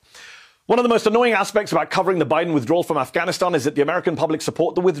clock. One of the most annoying aspects about covering the Biden withdrawal from Afghanistan is that the American public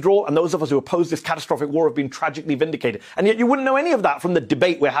support the withdrawal, and those of us who oppose this catastrophic war have been tragically vindicated. And yet you wouldn't know any of that from the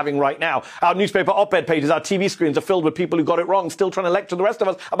debate we're having right now. Our newspaper op-ed pages, our TV screens are filled with people who got it wrong, still trying to lecture the rest of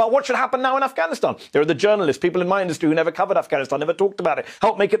us about what should happen now in Afghanistan. There are the journalists, people in my industry who never covered Afghanistan, never talked about it,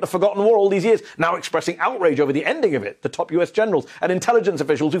 helped make it the forgotten war all these years, now expressing outrage over the ending of it. The top US generals and intelligence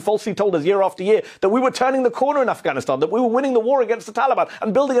officials who falsely told us year after year that we were turning the corner in Afghanistan, that we were winning the war against the Taliban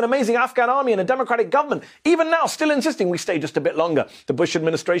and building an amazing Afghan Afghan army and a democratic government, even now still insisting we stay just a bit longer. The Bush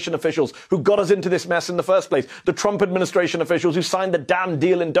administration officials who got us into this mess in the first place. The Trump administration officials who signed the damn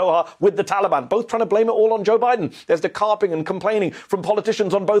deal in Doha with the Taliban, both trying to blame it all on Joe Biden. There's the carping and complaining from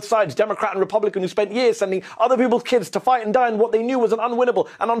politicians on both sides, Democrat and Republican, who spent years sending other people's kids to fight and die in what they knew was an unwinnable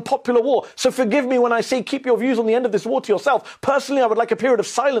and unpopular war. So forgive me when I say keep your views on the end of this war to yourself. Personally, I would like a period of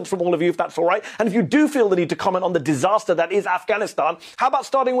silence from all of you, if that's all right. And if you do feel the need to comment on the disaster that is Afghanistan, how about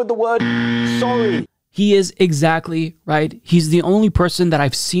starting with the word sorry? He is exactly right. He's the only person that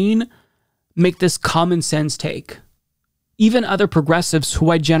I've seen make this common sense take. Even other progressives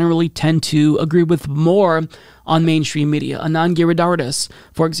who I generally tend to agree with more on mainstream media, Anand Giridharadas,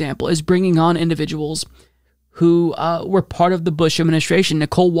 for example, is bringing on individuals who were part of the Bush administration,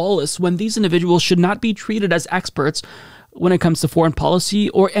 Nicole Wallace, when these individuals should not be treated as experts when it comes to foreign policy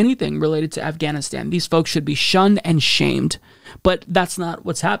or anything related to Afghanistan. These folks should be shunned and shamed. But that's not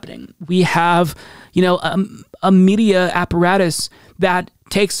what's happening. We have, a media apparatus that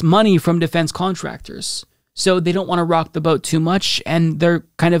takes money from defense contractors. So they don't want to rock the boat too much, and they're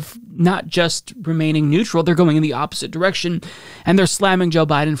kind of not just remaining neutral, they're going in the opposite direction, and they're slamming Joe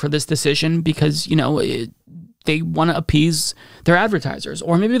Biden for this decision because, they want to appease their advertisers.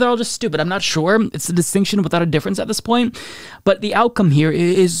 Or maybe they're all just stupid. I'm not sure. It's a distinction without a difference at this point. But the outcome here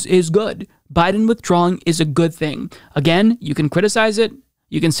is good. Biden withdrawing is a good thing. Again, you can criticize it.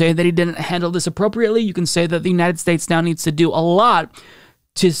 You can say that he didn't handle this appropriately. You can say that the United States now needs to do a lot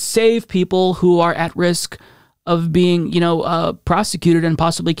to save people who are at risk of being, prosecuted and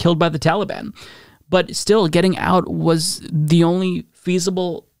possibly killed by the Taliban. But still, getting out was the only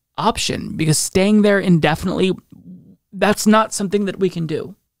feasible option, because staying there indefinitely, that's not something that we can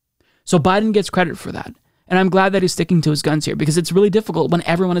do. So Biden gets credit for that. And I'm glad that he's sticking to his guns here, because it's really difficult when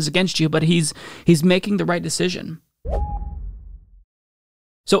everyone is against you, but he's making the right decision.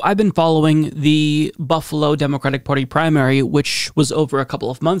 So I've been following the Buffalo Democratic Party primary, which was over a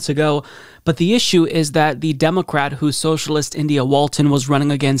couple of months ago, but the issue is that the Democrat who socialist India Walton was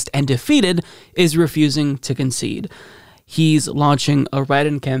running against and defeated is refusing to concede. He's launching a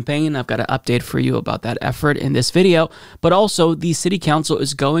write-in campaign. I've got an update for you about that effort in this video. But also, the city council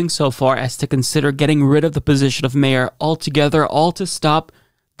is going so far as to consider getting rid of the position of mayor altogether, all to stop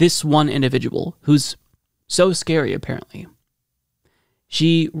this one individual who's so scary, apparently.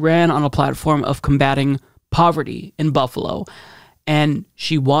 She ran on a platform of combating poverty in Buffalo, and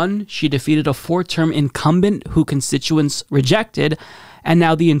she won. She defeated a 4-term incumbent who constituents rejected, and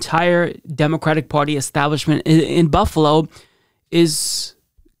now the entire Democratic Party establishment in Buffalo is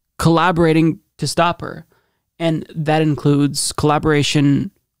collaborating to stop her. And that includes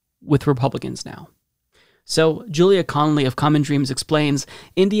collaboration with Republicans now. So Julia Connolly of Common Dreams explains,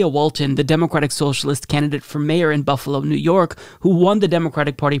 India Walton, the Democratic Socialist candidate for mayor in Buffalo, New York, who won the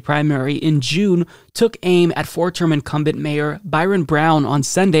Democratic Party primary in June, took aim at 4-term incumbent Mayor Byron Brown on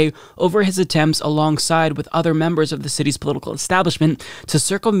Sunday over his attempts, alongside with other members of the city's political establishment, to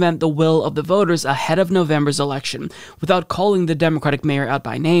circumvent the will of the voters ahead of November's election. Without calling the Democratic mayor out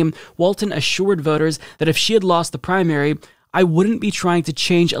by name, Walton assured voters that if she had lost the primary, I wouldn't be trying to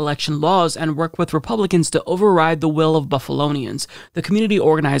change election laws and work with Republicans to override the will of Buffalonians. The community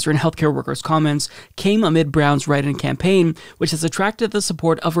organizer and healthcare workers' comments came amid Brown's write-in campaign, which has attracted the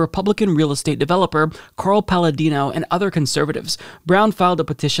support of Republican real estate developer Carl Palladino and other conservatives. Brown filed a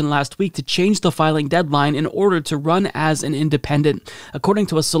petition last week to change the filing deadline in order to run as an independent. According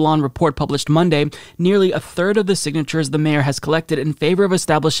to a Salon report published Monday, nearly a third of the signatures the mayor has collected in favor of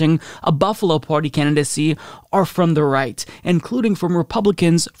establishing a Buffalo Party candidacy are from the right, including from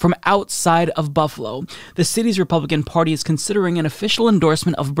Republicans from outside of Buffalo. The city's Republican Party is considering an official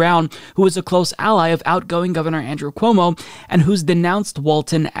endorsement of Brown, who is a close ally of outgoing Governor Andrew Cuomo and who's denounced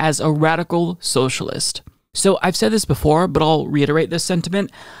Walton as a radical socialist. So I've said this before, but I'll reiterate this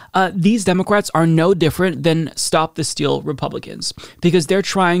sentiment. These Democrats are no different than Stop the Steal Republicans, because they're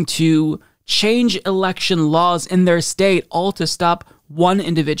trying to change election laws in their state, all to stop one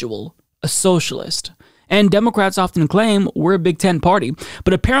individual, a socialist. And Democrats often claim we're a Big Tent party,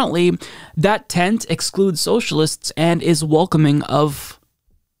 but apparently that tent excludes socialists and is welcoming of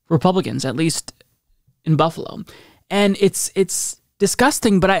Republicans, at least in Buffalo. And it's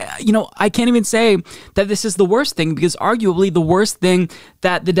disgusting, but I can't even say that this is the worst thing, because arguably the worst thing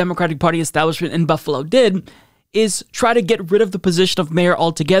that the Democratic Party establishment in Buffalo did is try to get rid of the position of mayor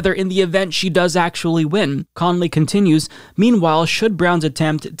altogether in the event she does actually win. Conley continues, meanwhile, should Brown's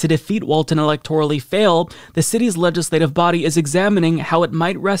attempt to defeat Walton electorally fail, the city's legislative body is examining how it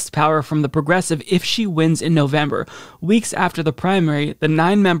might wrest power from the progressive if she wins in November. Weeks after the primary, the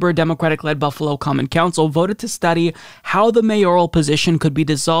 9-member Democratic-led Buffalo Common Council voted to study how the mayoral position could be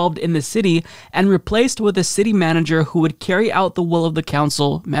dissolved in the city and replaced with a city manager who would carry out the will of the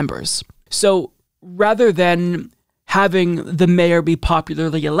council members. So, rather than having the mayor be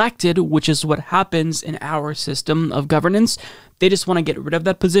popularly elected, which is what happens in our system of governance, they just want to get rid of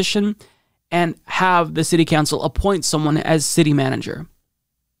that position and have the city council appoint someone as city manager.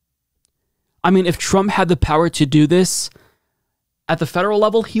 I mean, if Trump had the power to do this at the federal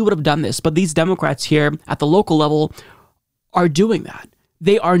level, he would have done this. But these Democrats here at the local level are doing that.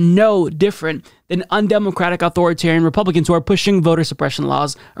 They are no different than undemocratic authoritarian Republicans who are pushing voter suppression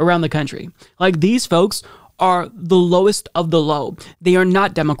laws around the country. Like, these folks are the lowest of the low. They are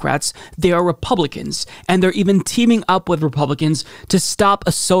not Democrats, they are Republicans, and they're even teaming up with Republicans to stop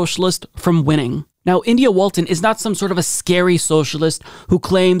a socialist from winning. Now, India Walton is not some sort of a scary socialist who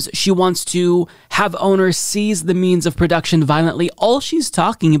claims she wants to have owners seize the means of production violently. All she's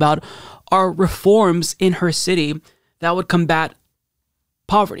talking about are reforms in her city that would combat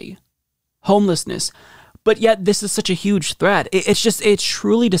poverty, homelessness, but yet this is such a huge threat. It's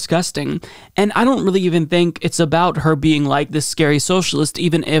truly disgusting. And I don't really even think it's about her being like this scary socialist,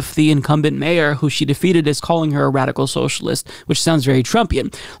 even if the incumbent mayor who she defeated is calling her a radical socialist, which sounds very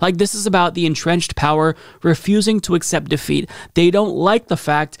Trumpian. Like, this is about the entrenched power refusing to accept defeat. They don't like the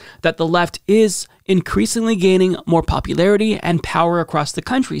fact that the left is increasingly gaining more popularity and power across the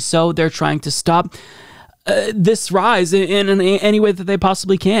country. So they're trying to stop this rise in any way that they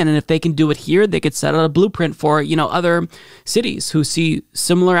possibly can. And if they can do it here, they could set out a blueprint for, other cities who see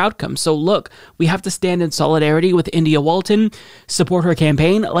similar outcomes. So look, we have to stand in solidarity with India Walton, support her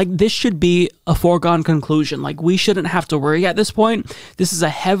campaign. Like, this should be a foregone conclusion. Like, we shouldn't have to worry at this point. This is a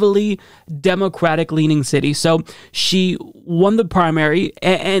heavily Democratic leaning city. So she won the primary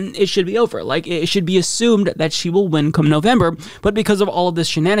and it should be over. Like, it should be assumed that she will win come November. But because of all of this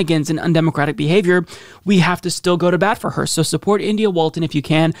shenanigans and undemocratic behavior, we have to still go to bat for her. So support India Walton if you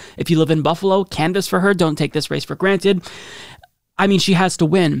can. If you live in Buffalo, canvass for her. Don't take this race for granted. I mean, she has to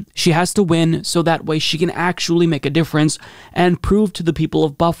win. She has to win so that way she can actually make a difference and prove to the people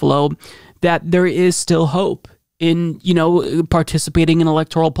of Buffalo that there is still hope in, participating in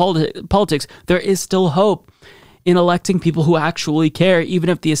electoral politics. There is still hope in electing people who actually care, even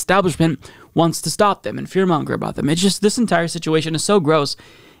if the establishment wants to stop them and fearmonger about them. It's just, this entire situation is so gross.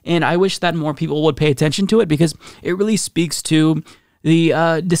 And I wish that more people would pay attention to it because it really speaks to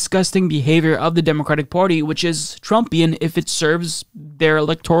the disgusting behavior of the Democratic Party, which is Trumpian if it serves their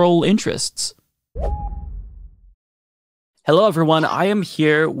electoral interests. Hello, everyone. I am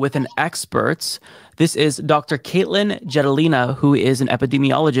here with an expert. This is Dr. Caitlin Jetelina, who is an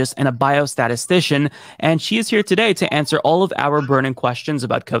epidemiologist and a biostatistician, and she is here today to answer all of our burning questions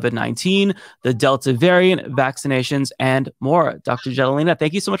about COVID-19, the Delta variant, vaccinations, and more. Dr. Jetelina,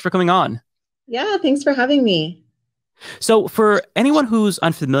 thank you so much for coming on. Yeah, thanks for having me. So for anyone who's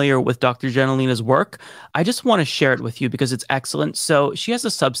unfamiliar with Dr. Jetelina's work, I just want to share it with you because it's excellent. So she has a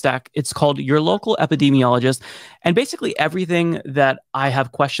Substack. It's called Your Local Epidemiologist. And basically everything that I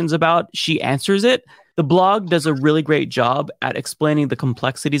have questions about, she answers it. The blog does a really great job at explaining the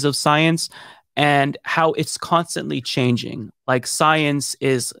complexities of science and how it's constantly changing. Like, science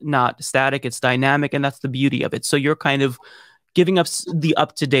is not static, it's dynamic, and that's the beauty of it. So you're kind of giving us the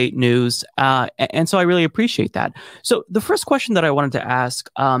up-to-date news. And so I really appreciate that. So the first question that I wanted to ask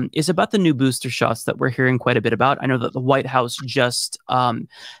is about the new booster shots that we're hearing quite a bit about. I know that the White House just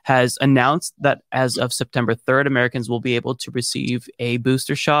has announced that as of September 3rd, Americans will be able to receive a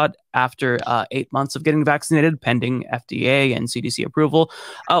booster shot after 8 months of getting vaccinated, pending FDA and CDC approval.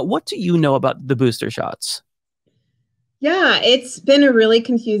 What do you know about the booster shots? Yeah, it's been a really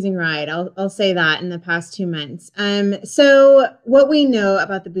confusing ride. I'll say that in the past 2 months. So what we know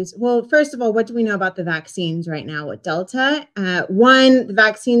about the boost, well, first of all, what do we know about the vaccines right now with Delta? One, the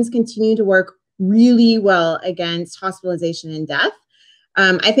vaccines continue to work really well against hospitalization and death.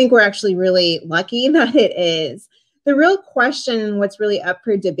 I think we're actually really lucky that it is. The real question, what's really up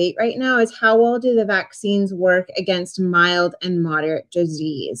for debate right now, is how well do the vaccines work against mild and moderate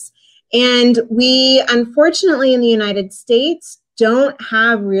disease? And we, unfortunately, in the United States, don't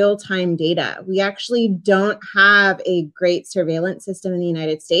have real-time data. We actually don't have a great surveillance system in the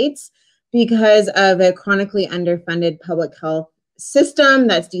United States because of a chronically underfunded public health system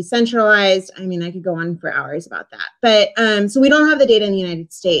that's decentralized. I mean, I could go on for hours about that. But so we don't have the data in the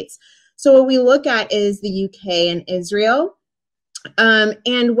United States. So what we look at is the UK and Israel.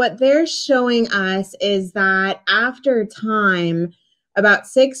 And what they're showing us is that after time, about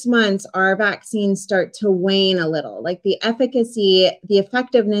 6 months, our vaccines start to wane a little. Like the efficacy, the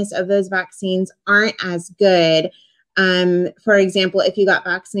effectiveness of those vaccines aren't as good. For example, if you got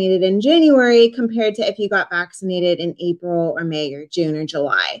vaccinated in January compared to if you got vaccinated in April or May or June or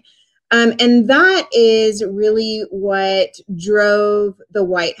July. And that is really what drove the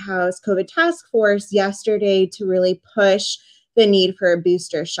White House COVID task force yesterday to really push the need for a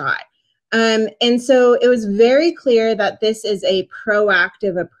booster shot. And so it was very clear that this is a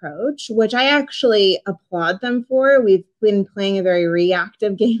proactive approach, which I actually applaud them for. We've been playing a very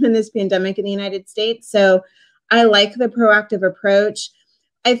reactive game in this pandemic in the United States. So I like the proactive approach.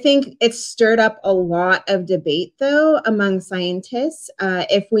 I think it's stirred up a lot of debate, though, among scientists.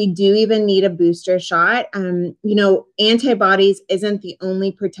 If we do even need a booster shot, antibodies isn't the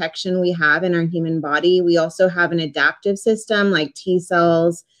only protection we have in our human body. We also have an adaptive system like T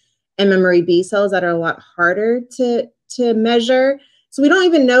cells and memory B cells that are a lot harder to measure. So we don't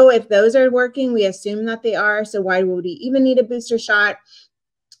even know if those are working. We assume that they are. So why would we even need a booster shot?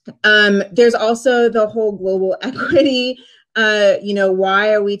 There's also the whole global equity.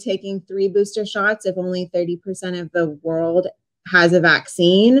 Why are we taking 3 booster shots if only 30% of the world has a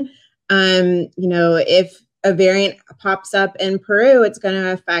vaccine? If a variant pops up in Peru, it's going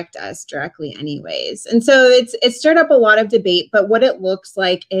to affect us directly anyways. And so it's stirred up a lot of debate, but what it looks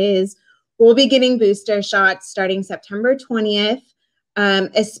like is we'll be getting booster shots starting September 20th,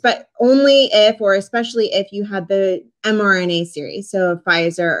 especially if you had the mRNA series, so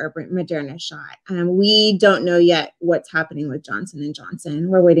Pfizer or Moderna shot. We don't know yet what's happening with Johnson & Johnson.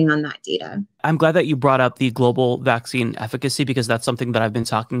 We're waiting on that data. I'm glad that you brought up the global vaccine efficacy because that's something that I've been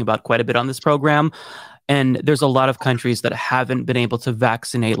talking about quite a bit on this program. And there's a lot of countries that haven't been able to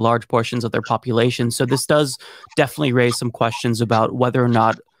vaccinate large portions of their population. So this does definitely raise some questions about whether or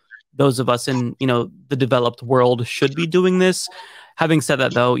not those of us in, the developed world should be doing this. Having said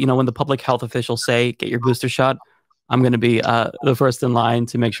that, though, when the public health officials say, get your booster shot, I'm going to be the first in line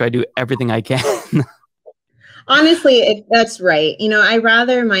to make sure I do everything I can. Honestly, that's right. I'd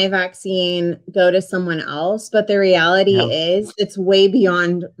rather my vaccine go to someone else, but the reality is it's way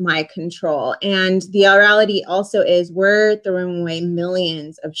beyond my control. And the reality also is we're throwing away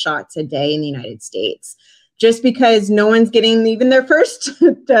millions of shots a day in the United States just because no one's getting even their first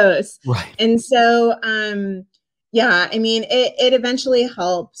dose. Right. And so, it eventually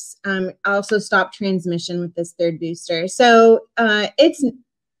helps also stop transmission with this 3rd booster. So it's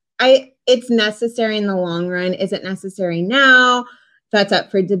necessary in the long run. Is it necessary now? That's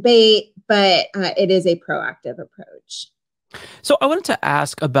up for debate, but it is a proactive approach. So I wanted to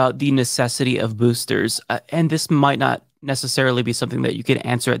ask about the necessity of boosters, and this might not necessarily be something that you can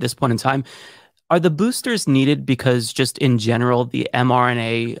answer at this point in time. Are the boosters needed because just in general, the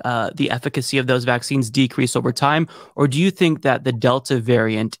mRNA, the efficacy of those vaccines decrease over time? Or do you think that the Delta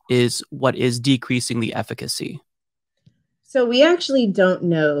variant is what is decreasing the efficacy? So we actually don't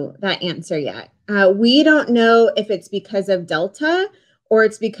know that answer yet. We don't know if it's because of Delta or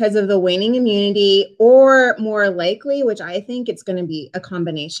it's because of the waning immunity, or more likely, which I think it's going to be a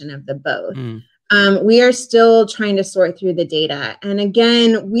combination of the both. We are still trying to sort through the data. And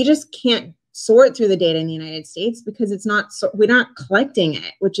again, we just can't sort through the data in the United States because we're not collecting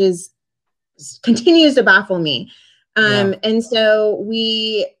it, which continues to baffle me. And so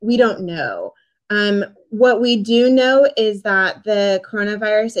we don't know. What we do know is that the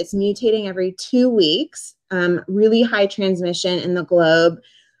coronavirus, it's mutating every 2 weeks, really high transmission in the globe.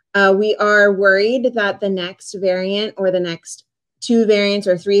 We are worried that the next variant or the next 2 variants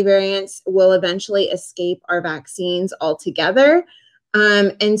or 3 variants will eventually escape our vaccines altogether.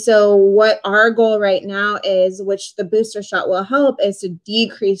 And so what our goal right now is, which the booster shot will help, is to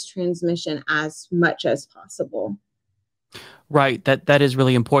decrease transmission as much as possible. Right. That is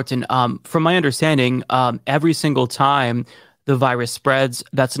really important. From my understanding, every single time the virus spreads,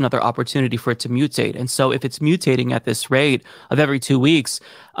 that's another opportunity for it to mutate. And so if it's mutating at this rate of every 2 weeks,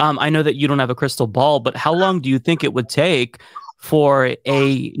 I know that you don't have a crystal ball, but how long do you think it would take for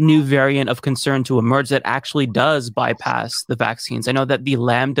a new variant of concern to emerge that actually does bypass the vaccines? I know that the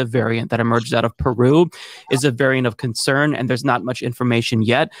Lambda variant that emerged out of Peru is a variant of concern, and there's not much information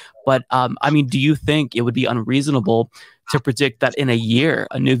yet. But do you think it would be unreasonable to predict that in a year,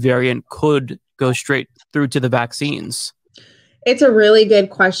 a new variant could go straight through to the vaccines? It's a really good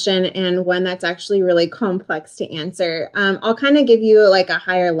question, and one that's actually really complex to answer. I'll kind of give you like a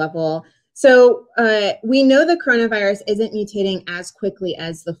higher level. So we know the coronavirus isn't mutating as quickly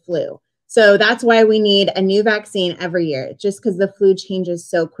as the flu. So that's why we need a new vaccine every year, just because the flu changes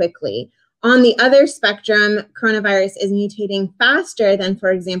so quickly. On the other spectrum, coronavirus is mutating faster than, for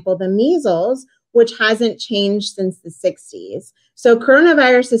example, the measles, which hasn't changed since the 60s. So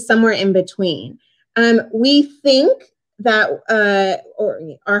coronavirus is somewhere in between. We think that, or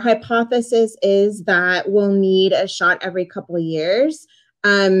our hypothesis is that we'll need a shot every couple of years.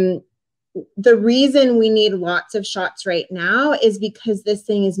 The reason we need lots of shots right now is because this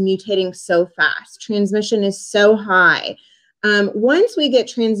thing is mutating so fast. Transmission is so high. Once we get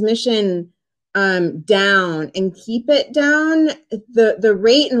transmission down and keep it down, the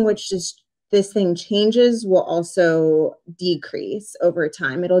rate in which this thing changes will also decrease over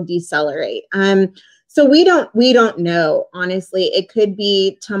time. It'll decelerate. So we don't know, honestly. It could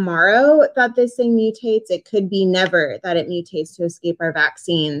be tomorrow that this thing mutates. It could be never that it mutates to escape our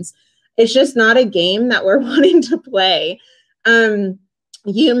vaccines. It's just not a game that we're wanting to play.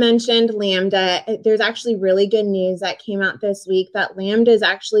 You mentioned Lambda. There's actually really good news that came out this week that Lambda is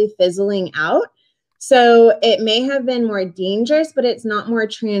actually fizzling out. So it may have been more dangerous, but it's not more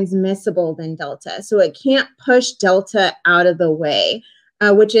transmissible than Delta. So it can't push Delta out of the way,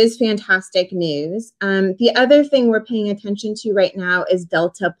 which is fantastic news. The other thing we're paying attention to right now is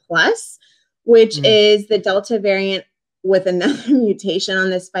Delta Plus, which is the Delta variant with another mutation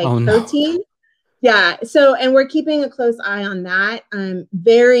on the spike protein. No. Yeah. So, and we're keeping a close eye on that.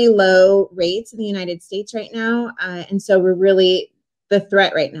 Very low rates in the United States right now. And so the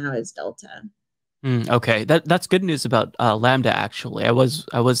threat right now is Delta. Okay, that's good news about Lambda. Actually, I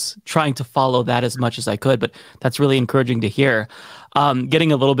was trying to follow that as much as I could, but that's really encouraging to hear.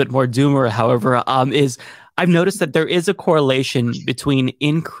 Getting a little bit more doomer, however, is I've noticed that there is a correlation between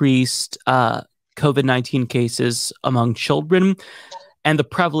increased COVID-19 cases among children and the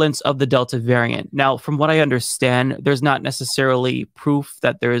prevalence of the Delta variant. Now, from what I understand, there's not necessarily proof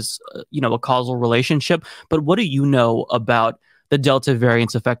that there's a causal relationship. But what do you know about the Delta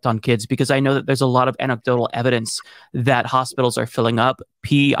variant's effect on kids? Because I know that there's a lot of anecdotal evidence that hospitals are filling up,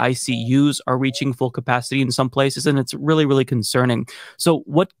 PICUs are reaching full capacity in some places, and it's really, really concerning. So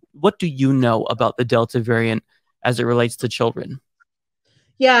what do you know about the Delta variant as it relates to children?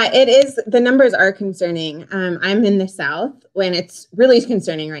 Yeah, it is. The numbers are concerning. I'm in the South when it's really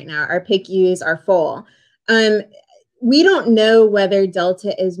concerning right now. Our PICUs are full. We don't know whether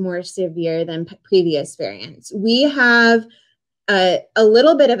Delta is more severe than previous variants. We have a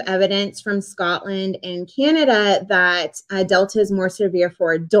little bit of evidence from Scotland and Canada that Delta is more severe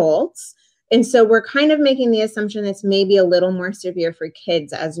for adults. And so we're kind of making the assumption that's maybe a little more severe for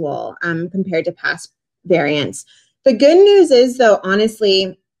kids as well, compared to past variants. The good news is, though,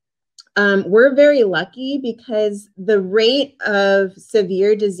 honestly, we're very lucky because the rate of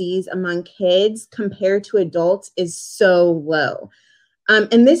severe disease among kids compared to adults is so low.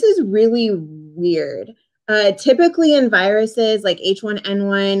 And this is really weird. Typically in viruses like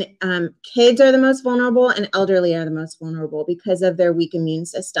H1N1, kids are the most vulnerable and elderly are the most vulnerable because of their weak immune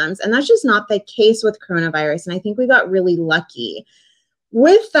systems. And that's just not the case with coronavirus. And I think we got really lucky.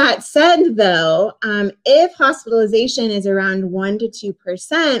 With that said, though, if hospitalization is around 1% to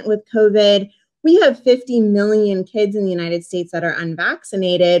 2% with COVID, we have 50 million kids in the United States that are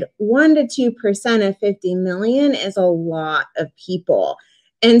unvaccinated. 1% to 2% of 50 million is a lot of people.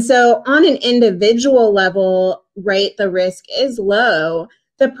 And so on an individual level, right, the risk is low.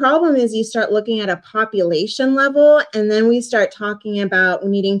 The problem is you start looking at a population level, and then we start talking about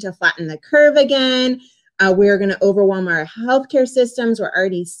needing to flatten the curve again. We're going to overwhelm our healthcare systems. We're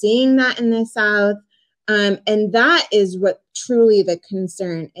already seeing that in the South. And that is what truly the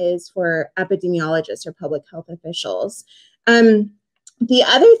concern is for epidemiologists or public health officials. The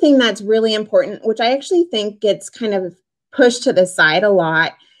other thing that's really important, which I actually think gets kind of pushed to the side a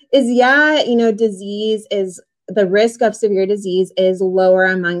lot, is the risk of severe disease is lower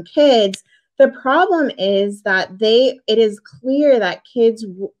among kids. The problem is that it is clear that kids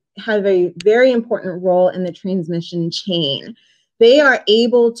have a very important role in the transmission chain. They are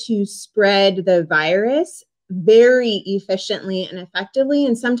able to spread the virus very efficiently and effectively,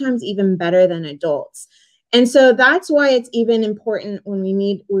 and sometimes even better than adults. And so that's why it's even important when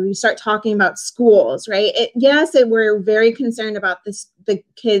we start talking about schools, right? We're very concerned about the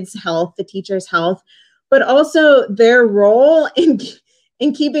kids' health, the teachers' health, but also their role in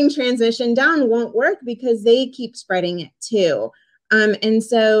keeping transmission down won't work because they keep spreading it too. And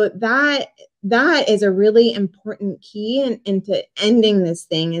so that is a really important key into ending this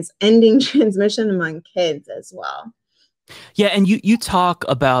thing, is ending transmission among kids as well. Yeah, and you talk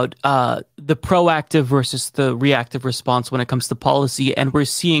about the proactive versus the reactive response when it comes to policy, and we're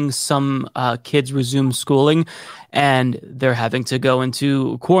seeing some kids resume schooling, and they're having to go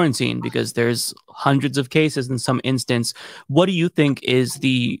into quarantine because there's hundreds of cases in some instance. What do you think is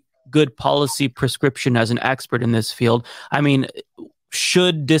the good policy prescription as an expert in this field? I mean,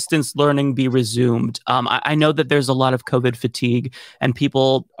 should distance learning be resumed? I know that there's a lot of COVID fatigue, and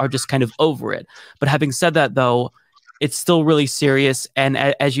people are just kind of over it. But having said that, though, it's still really serious. And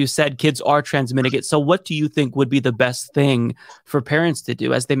as you said, kids are transmitting it. So what do you think would be the best thing for parents to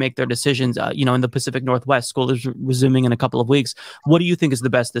do as they make their decisions? You know, in the Pacific Northwest, school is resuming in a couple of weeks. What do you think is the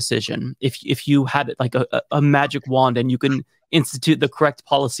best decision? If you had like a magic wand and you can institute the correct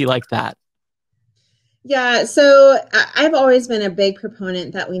policy like that? Yeah, so I've always been a big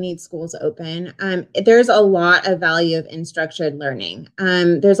proponent that we need schools open. There's a lot of value of unstructured learning.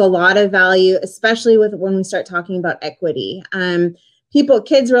 There's a lot of value, especially with when we start talking about equity.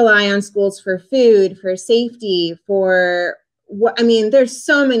 Kids rely on schools for food, for safety, for what, I mean, there's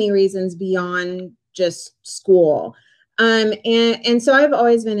so many reasons beyond just school. And so I've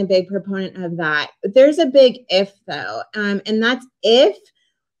always been a big proponent of that. There's a big if though, and that's if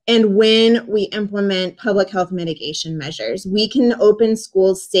and when we implement public health mitigation measures, we can open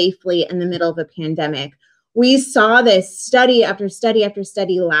schools safely in the middle of a pandemic. We saw this study after study after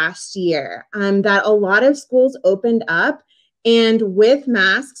study last year that a lot of schools opened up, and with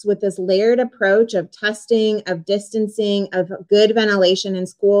masks, with this layered approach of testing, of distancing, of good ventilation in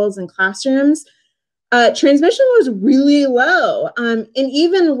schools and classrooms, transmission was really low, and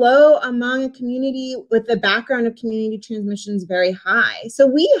even low among a community with the background of community transmission is very high. So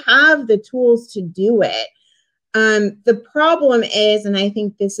we have the tools to do it. The problem is, and I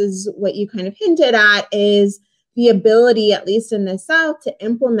think this is what you kind of hinted at, is the ability, at least in the South, to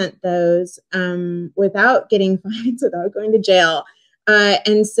implement those without getting fines, without going to jail.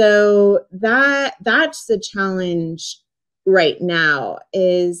 And so that's the challenge right now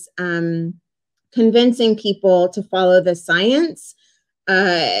is convincing people to follow the science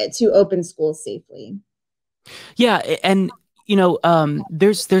to open schools safely. Yeah, and you know,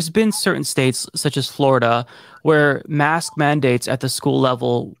 there's been certain states such as Florida where mask mandates at the school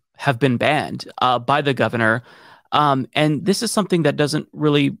level have been banned by the governor, and this is something that doesn't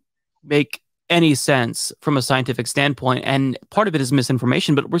really make any sense from a scientific standpoint, and part of it is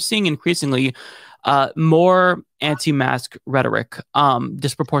misinformation. But we're seeing increasingly more anti-mask rhetoric,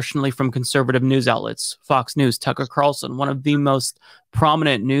 disproportionately from conservative news outlets. Fox News, Tucker Carlson, one of the most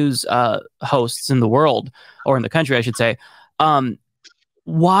prominent news hosts in the world, or in the country, I should say.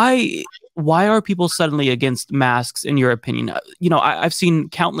 Why are people suddenly against masks, in your opinion? You know, I've seen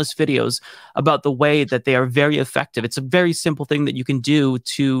countless videos about the way that they are very effective. It's a very simple thing that you can do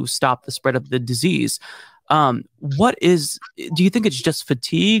to stop the spread of the disease. Do you think it's just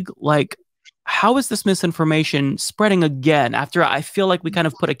fatigue? Like, how is this misinformation spreading again after I feel like we kind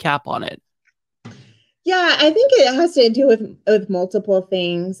of put a cap on it? Yeah, I think it has to do with multiple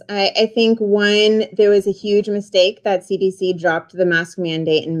things. I think one, there was a huge mistake that CDC dropped the mask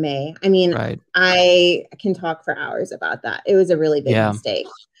mandate in May. I mean, right. I can talk for hours about that. It was a really big mistake.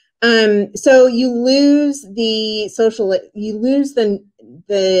 So you lose the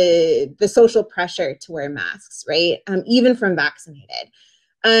social pressure to wear masks, right? Even from vaccinated.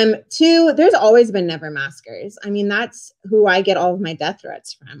 Two, there's always been never maskers. I mean, that's who I get all of my death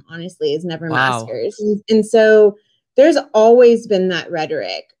threats from, honestly, is never maskers. And so there's always been that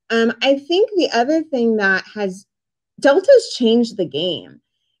rhetoric. I think the other thing that Delta's changed the game.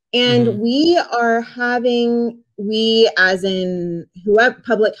 And we as in whoever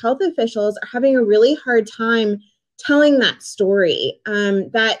public health officials are having a really hard time telling that story,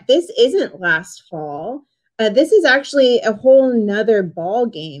 that this isn't last fall. This is actually a whole nother ball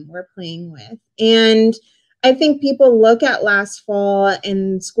game we're playing with. And I think people look at last fall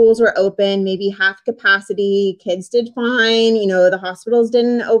and schools were open, maybe half capacity, kids did fine, you know, the hospitals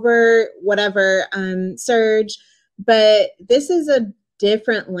didn't surge, but this is a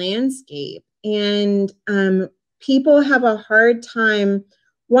different landscape. And people have a hard time,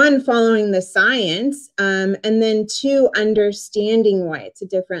 one, following the science, and then two, understanding why it's a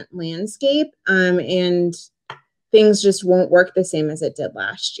different landscape, and things just won't work the same as it did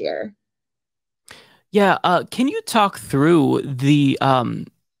last year. Yeah, can you talk through the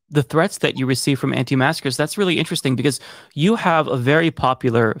threats that you receive from anti-maskers? That's really interesting because you have a very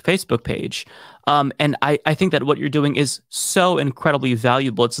popular Facebook page, and I think that what you're doing is so incredibly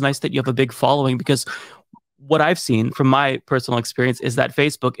valuable. It's nice that you have a big following, because what I've seen from my personal experience is that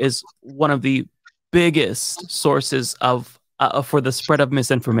Facebook is one of the biggest sources of for the spread of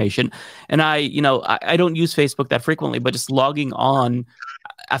misinformation. And I don't use Facebook that frequently, but just logging on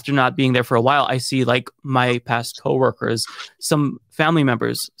after not being there for a while, I see like my past coworkers, some family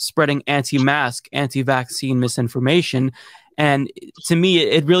members spreading anti-mask, anti-vaccine misinformation. And to me,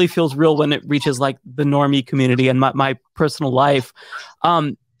 it really feels real when it reaches like the normie community and my personal life.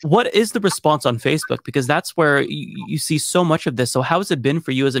 What is the response on Facebook? Because that's where you see so much of this. So how has it been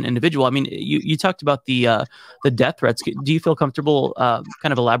for you as an individual? I mean, you talked about the death threats. Do you feel comfortable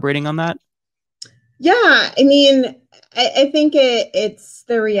kind of elaborating on that? Yeah, I mean, I think it's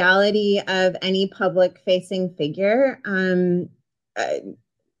the reality of any public-facing figure. And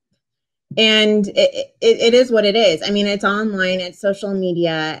it is what it is. I mean, it's online, it's social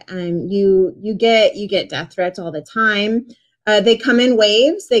media, and you get death threats all the time. They come in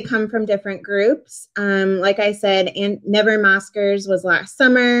waves. They come from different groups. Like I said, and Never Maskers was last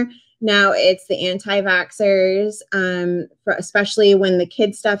summer. Now it's the Anti-Vaxxers, especially when the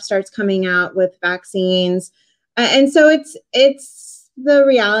kid stuff starts coming out with vaccines. And so it's the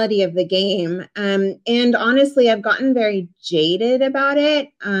reality of the game. And honestly, I've gotten very jaded about it.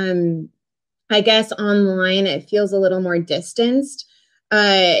 I guess online it feels a little more distanced.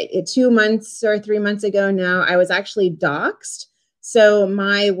 2 months or 3 months ago now, I was actually doxxed. So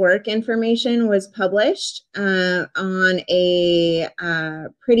my work information was published on a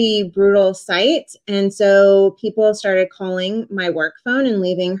pretty brutal site. And so people started calling my work phone and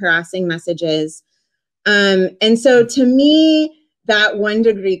leaving harassing messages. And so to me, that 1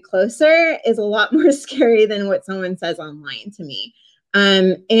 degree closer is a lot more scary than what someone says online to me.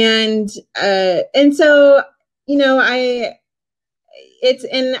 And so, you know,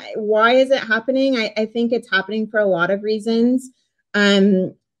 and why is it happening? I think it's happening for a lot of reasons.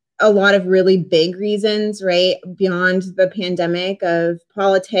 A lot of really big reasons, right? Beyond the pandemic, of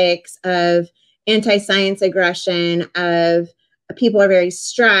politics, of anti-science aggression, of people are very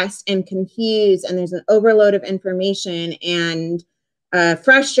stressed and confused, and there's an overload of information and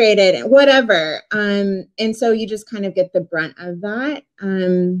frustrated and whatever. And so you just kind of get the brunt of that.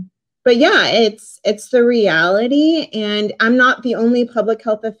 But yeah, it's the reality, and I'm not the only public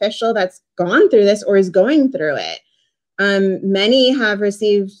health official that's gone through this or is going through it. Many have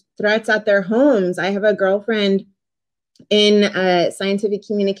received threats at their homes. I have a girlfriend in scientific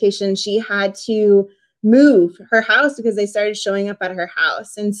communication. She had to move her house because they started showing up at her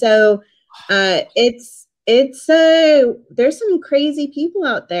house. And so there's some crazy people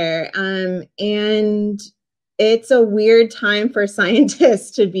out there. And it's a weird time for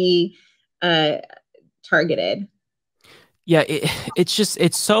scientists to be targeted. Yeah,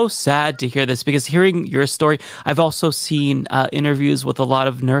 it's so sad to hear this, because hearing your story, I've also seen interviews with a lot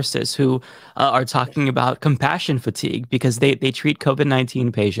of nurses who are talking about compassion fatigue because they treat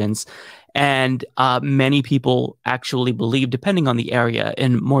COVID-19 patients, and many people actually believe, depending on the area,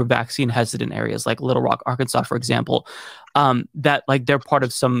 in more vaccine hesitant areas like Little Rock, Arkansas, for example, that like they're part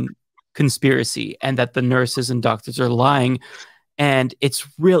of some conspiracy and that the nurses and doctors are lying. And it's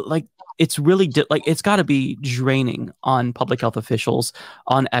real, like, it's really it's got to be draining on public health officials,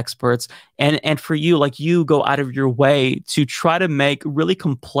 on experts, and for you, like, you go out of your way to try to make really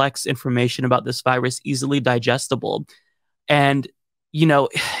complex information about this virus easily digestible. And you know,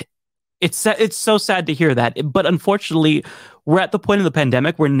 it's so sad to hear that, but unfortunately, we're at the point of the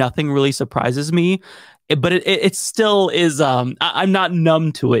pandemic where nothing really surprises me. But it still is. I'm not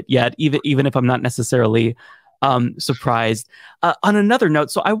numb to it yet, even if I'm not necessarily surprised. On another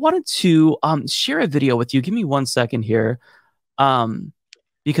note, so I wanted to share a video with you. Give me 1 second here,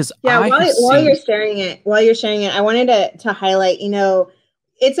 because while you're sharing it, I wanted to highlight. You know,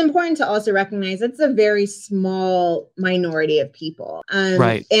 it's important to also recognize it's a very small minority of people,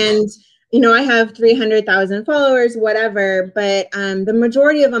 right? And you know, I have 300,000 followers, whatever, but the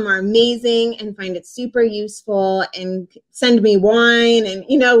majority of them are amazing and find it super useful and send me wine and,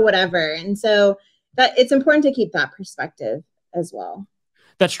 you know, whatever. And so that it's important to keep that perspective as well.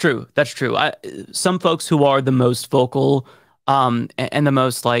 That's true. That's true. Some folks who are the most vocal and the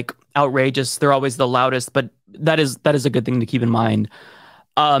most like outrageous, they're always the loudest, but that is a good thing to keep in mind.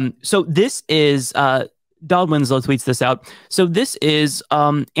 So this is Donald Winslow tweets this out. So this is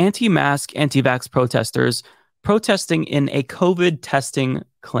anti-mask, anti-vax protesters protesting in a COVID testing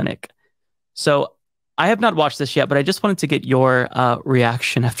clinic. So I have not watched this yet, but I just wanted to get your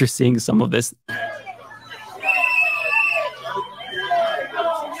reaction after seeing some of this.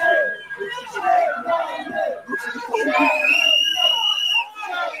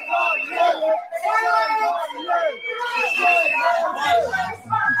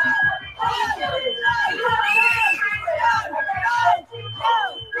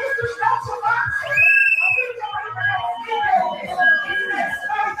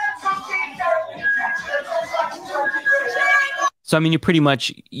 So, I mean, you pretty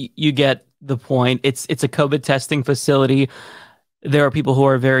much, you get the point. It's a COVID testing facility. There are people who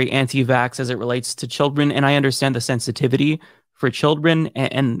are very anti-vax as it relates to children, and I understand the sensitivity for children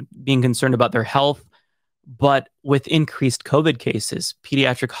and being concerned about their health. But with increased COVID cases,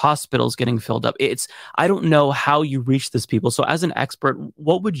 pediatric hospitals getting filled up, I don't know how you reach these people. So as an expert,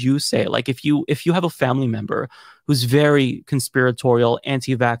 what would you say? Like if you have a family member who's very conspiratorial,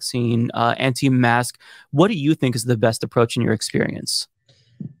 anti-vaccine, anti-mask, what do you think is the best approach in your experience?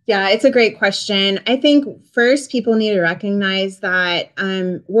 Yeah, it's a great question. I think first people need to recognize that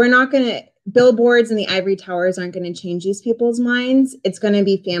we're not going to, billboards and the ivory towers aren't going to change these people's minds. It's going to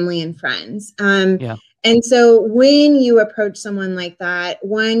be family and friends. Yeah. And so when you approach someone like that,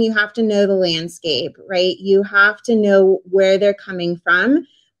 one, you have to know the landscape, right? You have to know where they're coming from,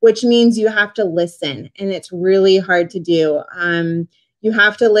 which means you have to listen. And it's really hard to do. You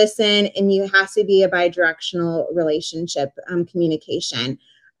have to listen, and you have to be a bidirectional relationship communication.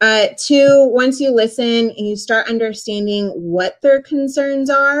 Two, once you listen and you start understanding what their concerns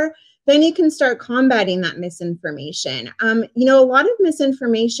are, then you can start combating that misinformation. You know, a lot of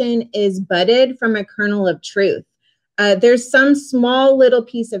misinformation is budded from a kernel of truth. There's some small little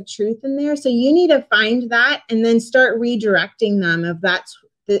piece of truth in there. So you need to find that and then start redirecting them if that's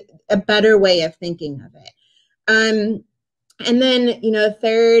a better way of thinking of it. And then, you know,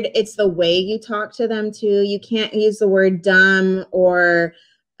 third, it's the way you talk to them too. You can't use the word dumb or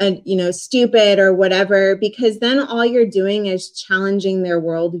you know, stupid or whatever, because then all you're doing is challenging their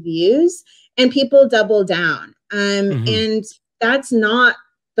worldviews, and people double down. And that's not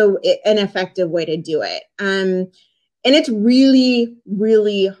an effective way to do it. And it's really,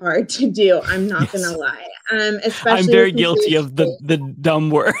 really hard to do. I'm not going to lie. Especially I'm very guilty of the dumb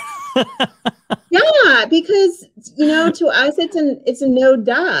word. Yeah, because, you know, to us, it's a no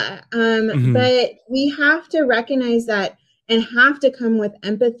duh. But we have to recognize that and have to come with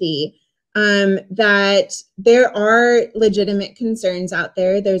empathy, that there are legitimate concerns out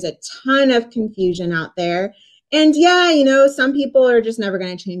there. There's a ton of confusion out there. And yeah, you know, some people are just never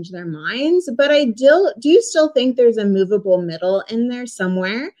going to change their minds, but I do still think there's a movable middle in there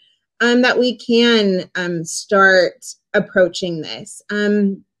somewhere, that we can start approaching this.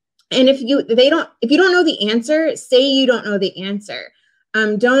 And if you don't know the answer, say you don't know the answer.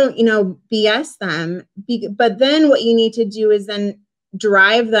 Don't, you know, BS them. But then what you need to do is then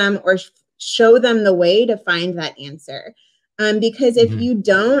drive them or show them the way to find that answer. Because if you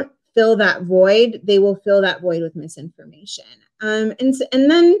don't fill that void, they will fill that void with misinformation. And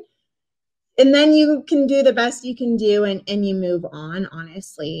then you can do the best you can do and you move on,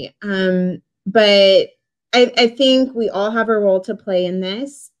 honestly. But I think we all have a role to play in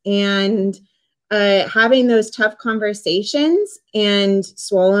this, and having those tough conversations and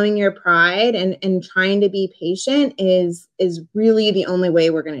swallowing your pride and trying to be patient is really the only way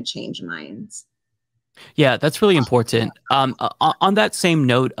we're going to change minds. Yeah, that's really important. On that same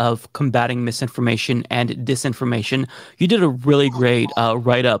note of combating misinformation and disinformation, you did a really great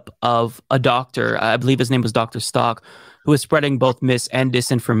write-up of a doctor, I believe his name was Dr. Stock, who is spreading both mis and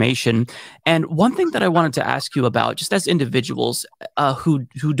disinformation. And one thing that I wanted to ask you about, just as individuals who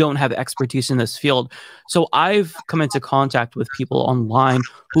don't have expertise in this field. So I've come into contact with people online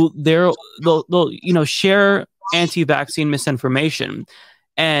who they'll you know, share anti-vaccine misinformation.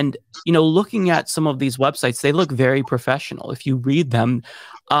 And, you know, looking at some of these websites, they look very professional. If you read them,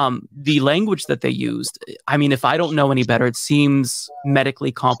 the language that they used, I mean, if I don't know any better, it seems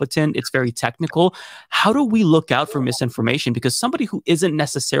medically competent. It's very technical. How do we look out for misinformation? Because somebody who isn't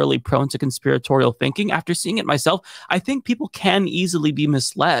necessarily prone to conspiratorial thinking, after seeing it myself, I think people can easily be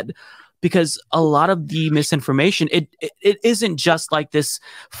misled. Because a lot of the misinformation, it isn't just like this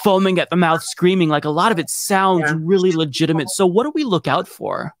foaming at the mouth screaming. Like, a lot of it sounds really legitimate. So what do we look out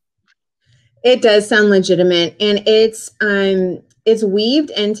for? It does sound legitimate, and it's weaved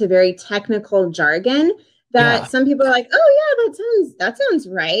into very technical jargon that some people are like, oh yeah, that sounds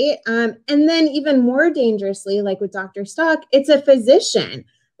right. And then even more dangerously, like with Dr. Stock, it's a physician.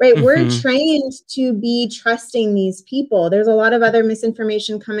 Right. We're trained to be trusting these people. There's a lot of other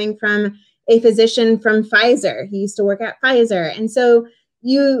misinformation coming from a physician from Pfizer. He used to work at Pfizer. And so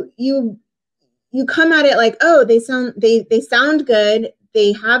you come at it like, oh, they sound good.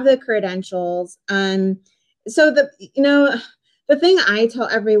 They have the credentials. So the thing I tell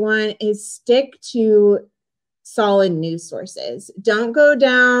everyone is stick to solid news sources. Don't go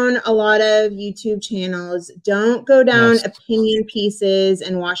down a lot of YouTube channels. Don't go down opinion pieces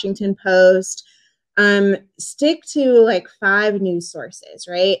and Washington Post. Stick to like 5 news sources,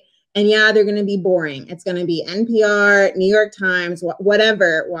 right? And yeah, they're going to be boring. It's going to be NPR, New York Times,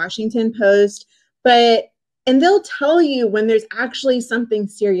 whatever, Washington Post. But And they'll tell you when there's actually something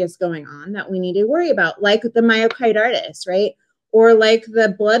serious going on that we need to worry about, like the myocarditis, right? Or like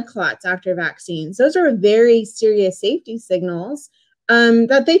the blood clots after vaccines. Those are very serious safety signals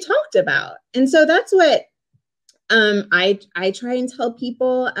that they talked about. And so that's what I try and tell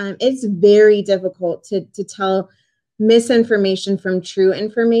people. It's very difficult to tell misinformation from true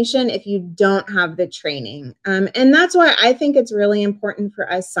information if you don't have the training. And that's why I think it's really important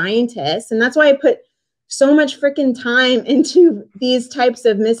for us scientists. And that's why I put so much freaking time into these types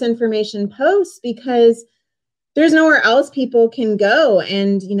of misinformation posts, because there's nowhere else people can go.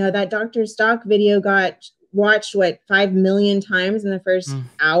 And, you know, that Dr. Stock video got watched, what, 5 million times in the first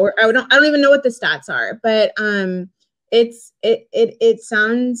hour? I don't even know what the stats are, but it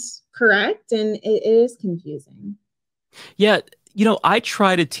sounds correct, and it is confusing. Yeah, you know, I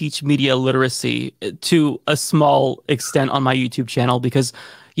try to teach media literacy to a small extent on my YouTube channel because,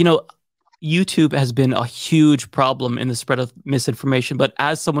 you know, YouTube has been a huge problem in the spread of misinformation. But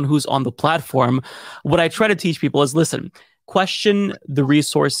as someone who's on the platform, what I try to teach people is, listen, question the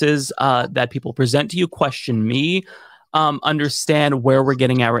resources that people present to you, question me, understand where we're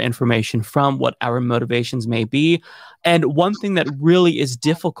getting our information from, what our motivations may be. And one thing that really is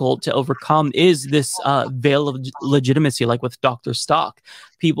difficult to overcome is this veil of legitimacy, like with Dr. Stock.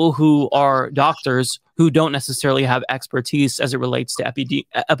 People who are doctors who don't necessarily have expertise as it relates to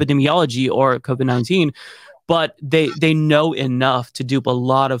epidemiology or COVID-19, but they know enough to dupe a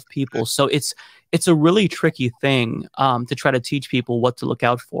lot of people. So it's a really tricky thing to try to teach people what to look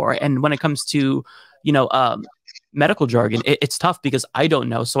out for. And when it comes to, you know, medical jargon, it's tough because I don't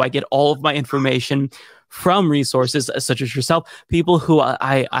know. So I get all of my information from resources such as yourself, people who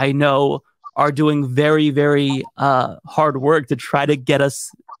I know are doing very, very hard work to try to get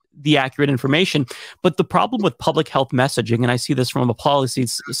us the accurate information. But the problem with public health messaging, and I see this from a policy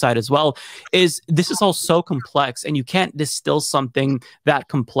side as well, is this is all so complex, and you can't distill something that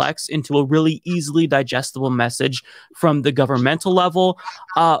complex into a really easily digestible message from the governmental level.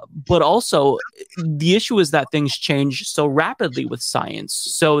 But also, the issue is that things change so rapidly with science.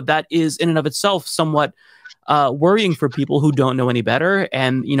 So that is in and of itself somewhat worrying for people who don't know any better.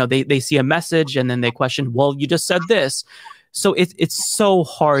 And, you know, they see a message and then they question, well, you just said this. So it's so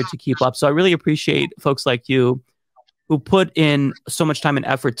hard to keep up. So I really appreciate folks like you who put in so much time and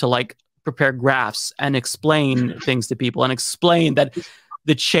effort to like prepare graphs and explain things to people and explain that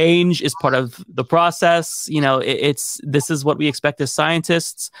the change is part of the process. You know, this is what we expect as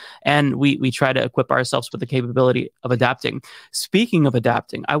scientists, and we try to equip ourselves with the capability of adapting. Speaking of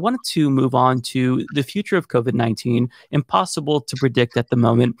adapting, I wanted to move on to the future of COVID-19. Impossible to predict at the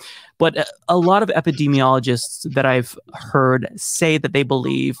moment, but a lot of epidemiologists that I've heard say that they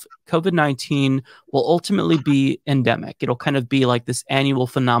believe COVID-19 will ultimately be endemic. It'll kind of be like this annual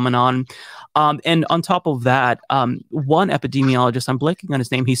phenomenon. And on top of that, one epidemiologist, I'm blanking on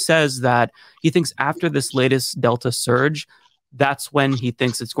his name, he says that he thinks after this latest Delta surge, that's when he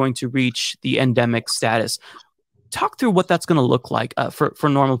thinks it's going to reach the endemic status. Talk through what that's going to look like for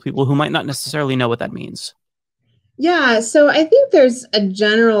normal people who might not necessarily know what that means. Yeah, so I think there's a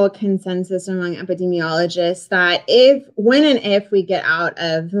general consensus among epidemiologists that when and if we get out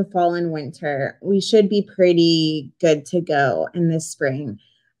of the fall and winter, we should be pretty good to go in this spring.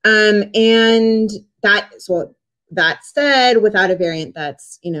 And that said, without a variant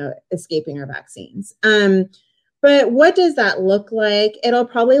that's, you know, escaping our vaccines. But what does that look like? It'll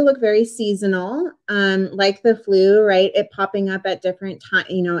probably look very seasonal, like the flu, right? It popping up at different times,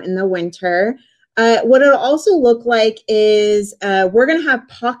 you know, in the winter. What it'll also look like is we're going to have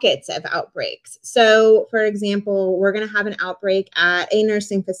pockets of outbreaks. So, for example, we're going to have an outbreak at a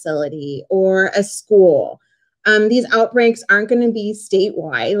nursing facility or a school. These outbreaks aren't going to be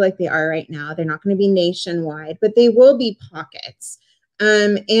statewide like they are right now. They're not going to be nationwide, but they will be pockets.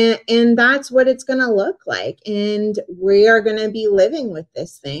 And that's what it's going to look like. And we are going to be living with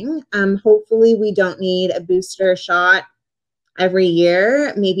this thing. Hopefully we don't need a booster shot every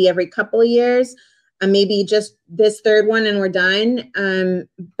year, maybe every couple of years, maybe just this third one and we're done.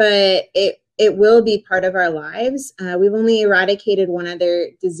 But it will be part of our lives. We've only eradicated one other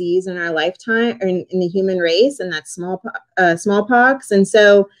disease in our lifetime, or in the human race, and that's smallpox. And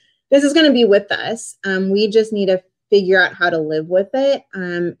so this is going to be with us. We just need to figure out how to live with it,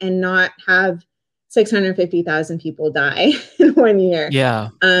 and not have 650,000 people die in 1 year. Yeah.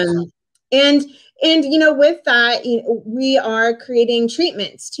 And, you know, with that, you know, we are creating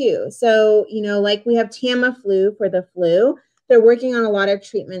treatments too. So, you know, like we have Tamiflu for the flu. They're working on a lot of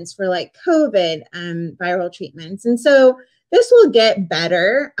treatments for like COVID, viral treatments. And so this will get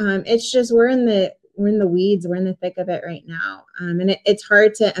better. It's just, we're in the weeds, we're in the thick of it right now. And it's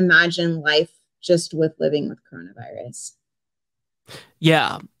hard to imagine life just with living with coronavirus.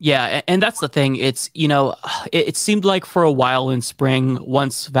 Yeah, yeah, and that's the thing. It's, you know, it seemed like for a while in spring,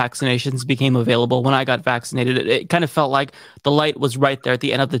 once vaccinations became available, when I got vaccinated, it kind of felt like the light was right there at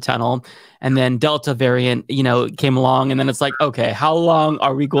the end of the tunnel. And then Delta variant, you know, came along, and then it's like, okay, how long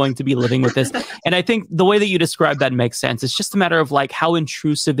are we going to be living with this? And I think the way that you describe that makes sense. It's just a matter of like how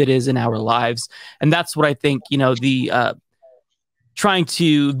intrusive it is in our lives. And that's what I think, you know, the trying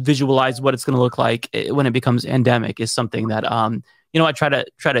to visualize what it's going to look like when it becomes endemic is something that you know, I try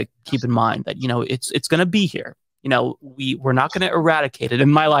to keep in mind that, you know, it's going to be here. You know, we're not going to eradicate it in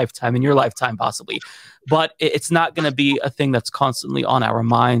my lifetime, in your lifetime, possibly, but it's not going to be a thing that's constantly on our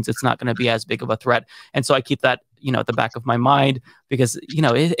minds. It's not going to be as big of a threat. And so I keep that, you know, at the back of my mind, because, you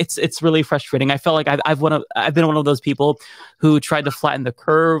know, it's really frustrating. I felt like I've been one of those people who tried to flatten the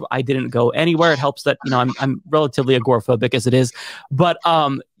curve. I didn't go anywhere. It helps that, you know, I'm relatively agoraphobic as it is, but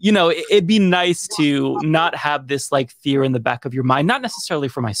you know, it'd be nice to not have this like fear in the back of your mind, not necessarily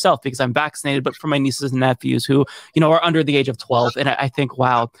for myself because I'm vaccinated, but for my nieces and nephews who, you know, are under the age of 12. And I think,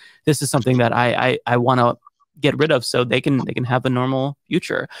 wow, this is something that I want to get rid of so they can have a normal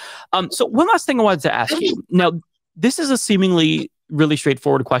future. So one last thing I wanted to ask you. Now, this is a seemingly really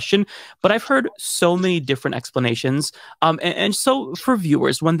straightforward question, but I've heard so many different explanations. And so for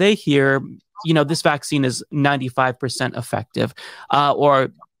viewers, when they hear, you know, this vaccine is 95% effective,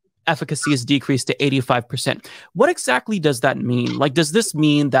 or efficacy is decreased to 85%. What exactly does that mean? Like, does this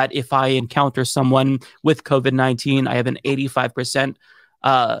mean that if I encounter someone with COVID-19, I have an 85%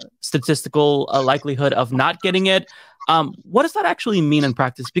 statistical likelihood of not getting it? What does that actually mean in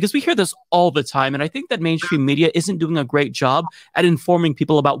practice? Because we hear this all the time, and I think that mainstream media isn't doing a great job at informing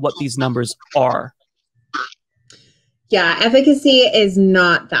people about what these numbers are. Yeah, efficacy is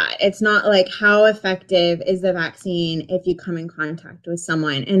not that. It's not like how effective is the vaccine if you come in contact with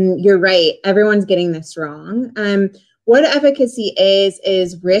someone. And you're right, everyone's getting this wrong. What efficacy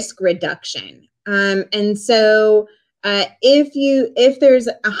is risk reduction. And so if there's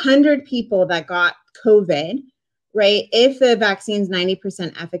 100 people that got COVID, right, if the vaccine's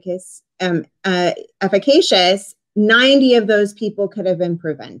 90% efficacious, 90 of those people could have been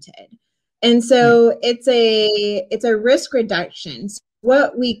prevented. And so it's a risk reduction. So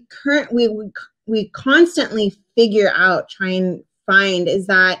what we constantly figure out, try and find, is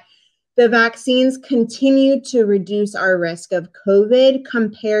that the vaccines continue to reduce our risk of COVID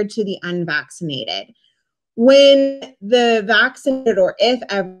compared to the unvaccinated. When the vaccinated, or if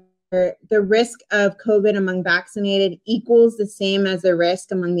ever, the risk of COVID among vaccinated equals the same as the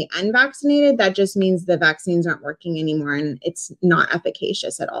risk among the unvaccinated, that just means the vaccines aren't working anymore and it's not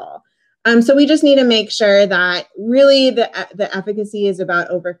efficacious at all. So we just need to make sure that really the efficacy is about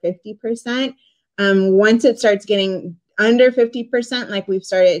over 50%. Once it starts getting under 50%, like we've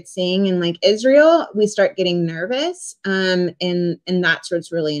started seeing in like Israel, we start getting nervous, and that's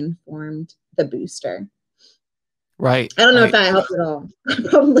what's really informed the booster. Right. I don't know if that helps at all.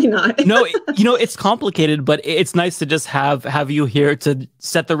 Probably not. No, you know, it's complicated, but it's nice to just have you here to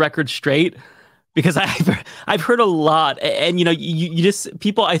set the record straight. Because I've heard a lot, and you know, you just,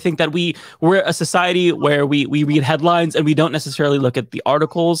 people, I think that we're a society where we read headlines and we don't necessarily look at the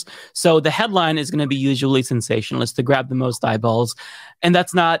articles. So the headline is going to be usually sensationalist to grab the most eyeballs, and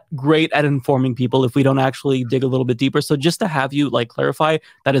that's not great at informing people if we don't actually dig a little bit deeper. So just to have you like clarify,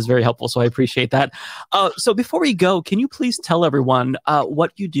 that is very helpful. So I appreciate that. So before we go, can you please tell everyone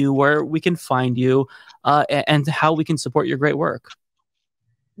what you do, where we can find you, and how we can support your great work?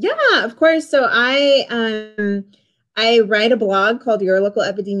 Yeah, of course. So I write a blog called Your Local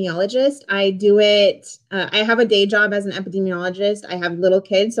Epidemiologist. I do it. I have a day job as an epidemiologist. I have little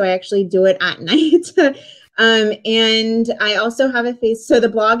kids, so I actually do it at night. And I also have so the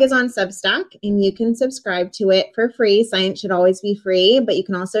blog is on Substack, and you can subscribe to it for free. Science should always be free, but you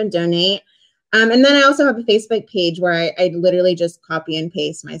can also donate. And then I also have a Facebook page where I literally just copy and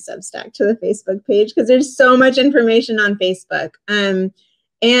paste my Substack to the Facebook page because there's so much information on Facebook.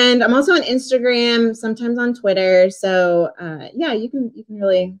 And I'm also on Instagram, sometimes on Twitter. So yeah, you can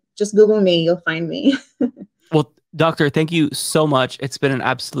really just Google me. You'll find me. Well, Doctor, thank you so much. It's been an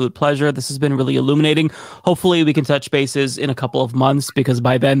absolute pleasure. This has been really illuminating. Hopefully we can touch bases in a couple of months, because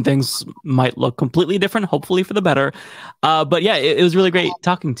by then things might look completely different, hopefully for the better. But yeah, it was really great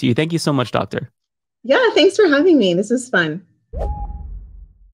talking to you. Thank you so much, Doctor. Yeah, thanks for having me. This was fun.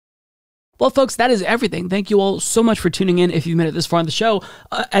 Well, folks, that is everything. Thank you all so much for tuning in. If you've made it this far in the show,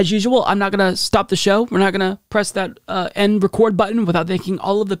 as usual, I'm not going to stop the show. We're not going to press that end record button without thanking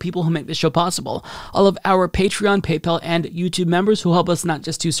all of the people who make this show possible. All of our Patreon, PayPal, and YouTube members who help us not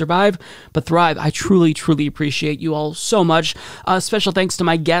just to survive, but thrive. I truly, truly appreciate you all so much. Special thanks to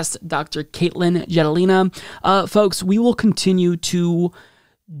my guest, Dr. Caitlin Jetelina. Folks, we will continue to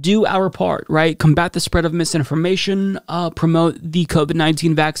do our part, right? Combat the spread of misinformation, promote the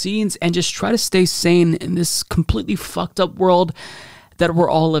COVID-19 vaccines, and just try to stay sane in this completely fucked up world that we're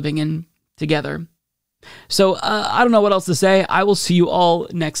all living in together. So I don't know what else to say. I will see you all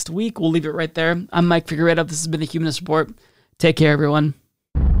next week. We'll leave it right there. I'm Mike Figueredo. This has been the Humanist Report. Take care, everyone.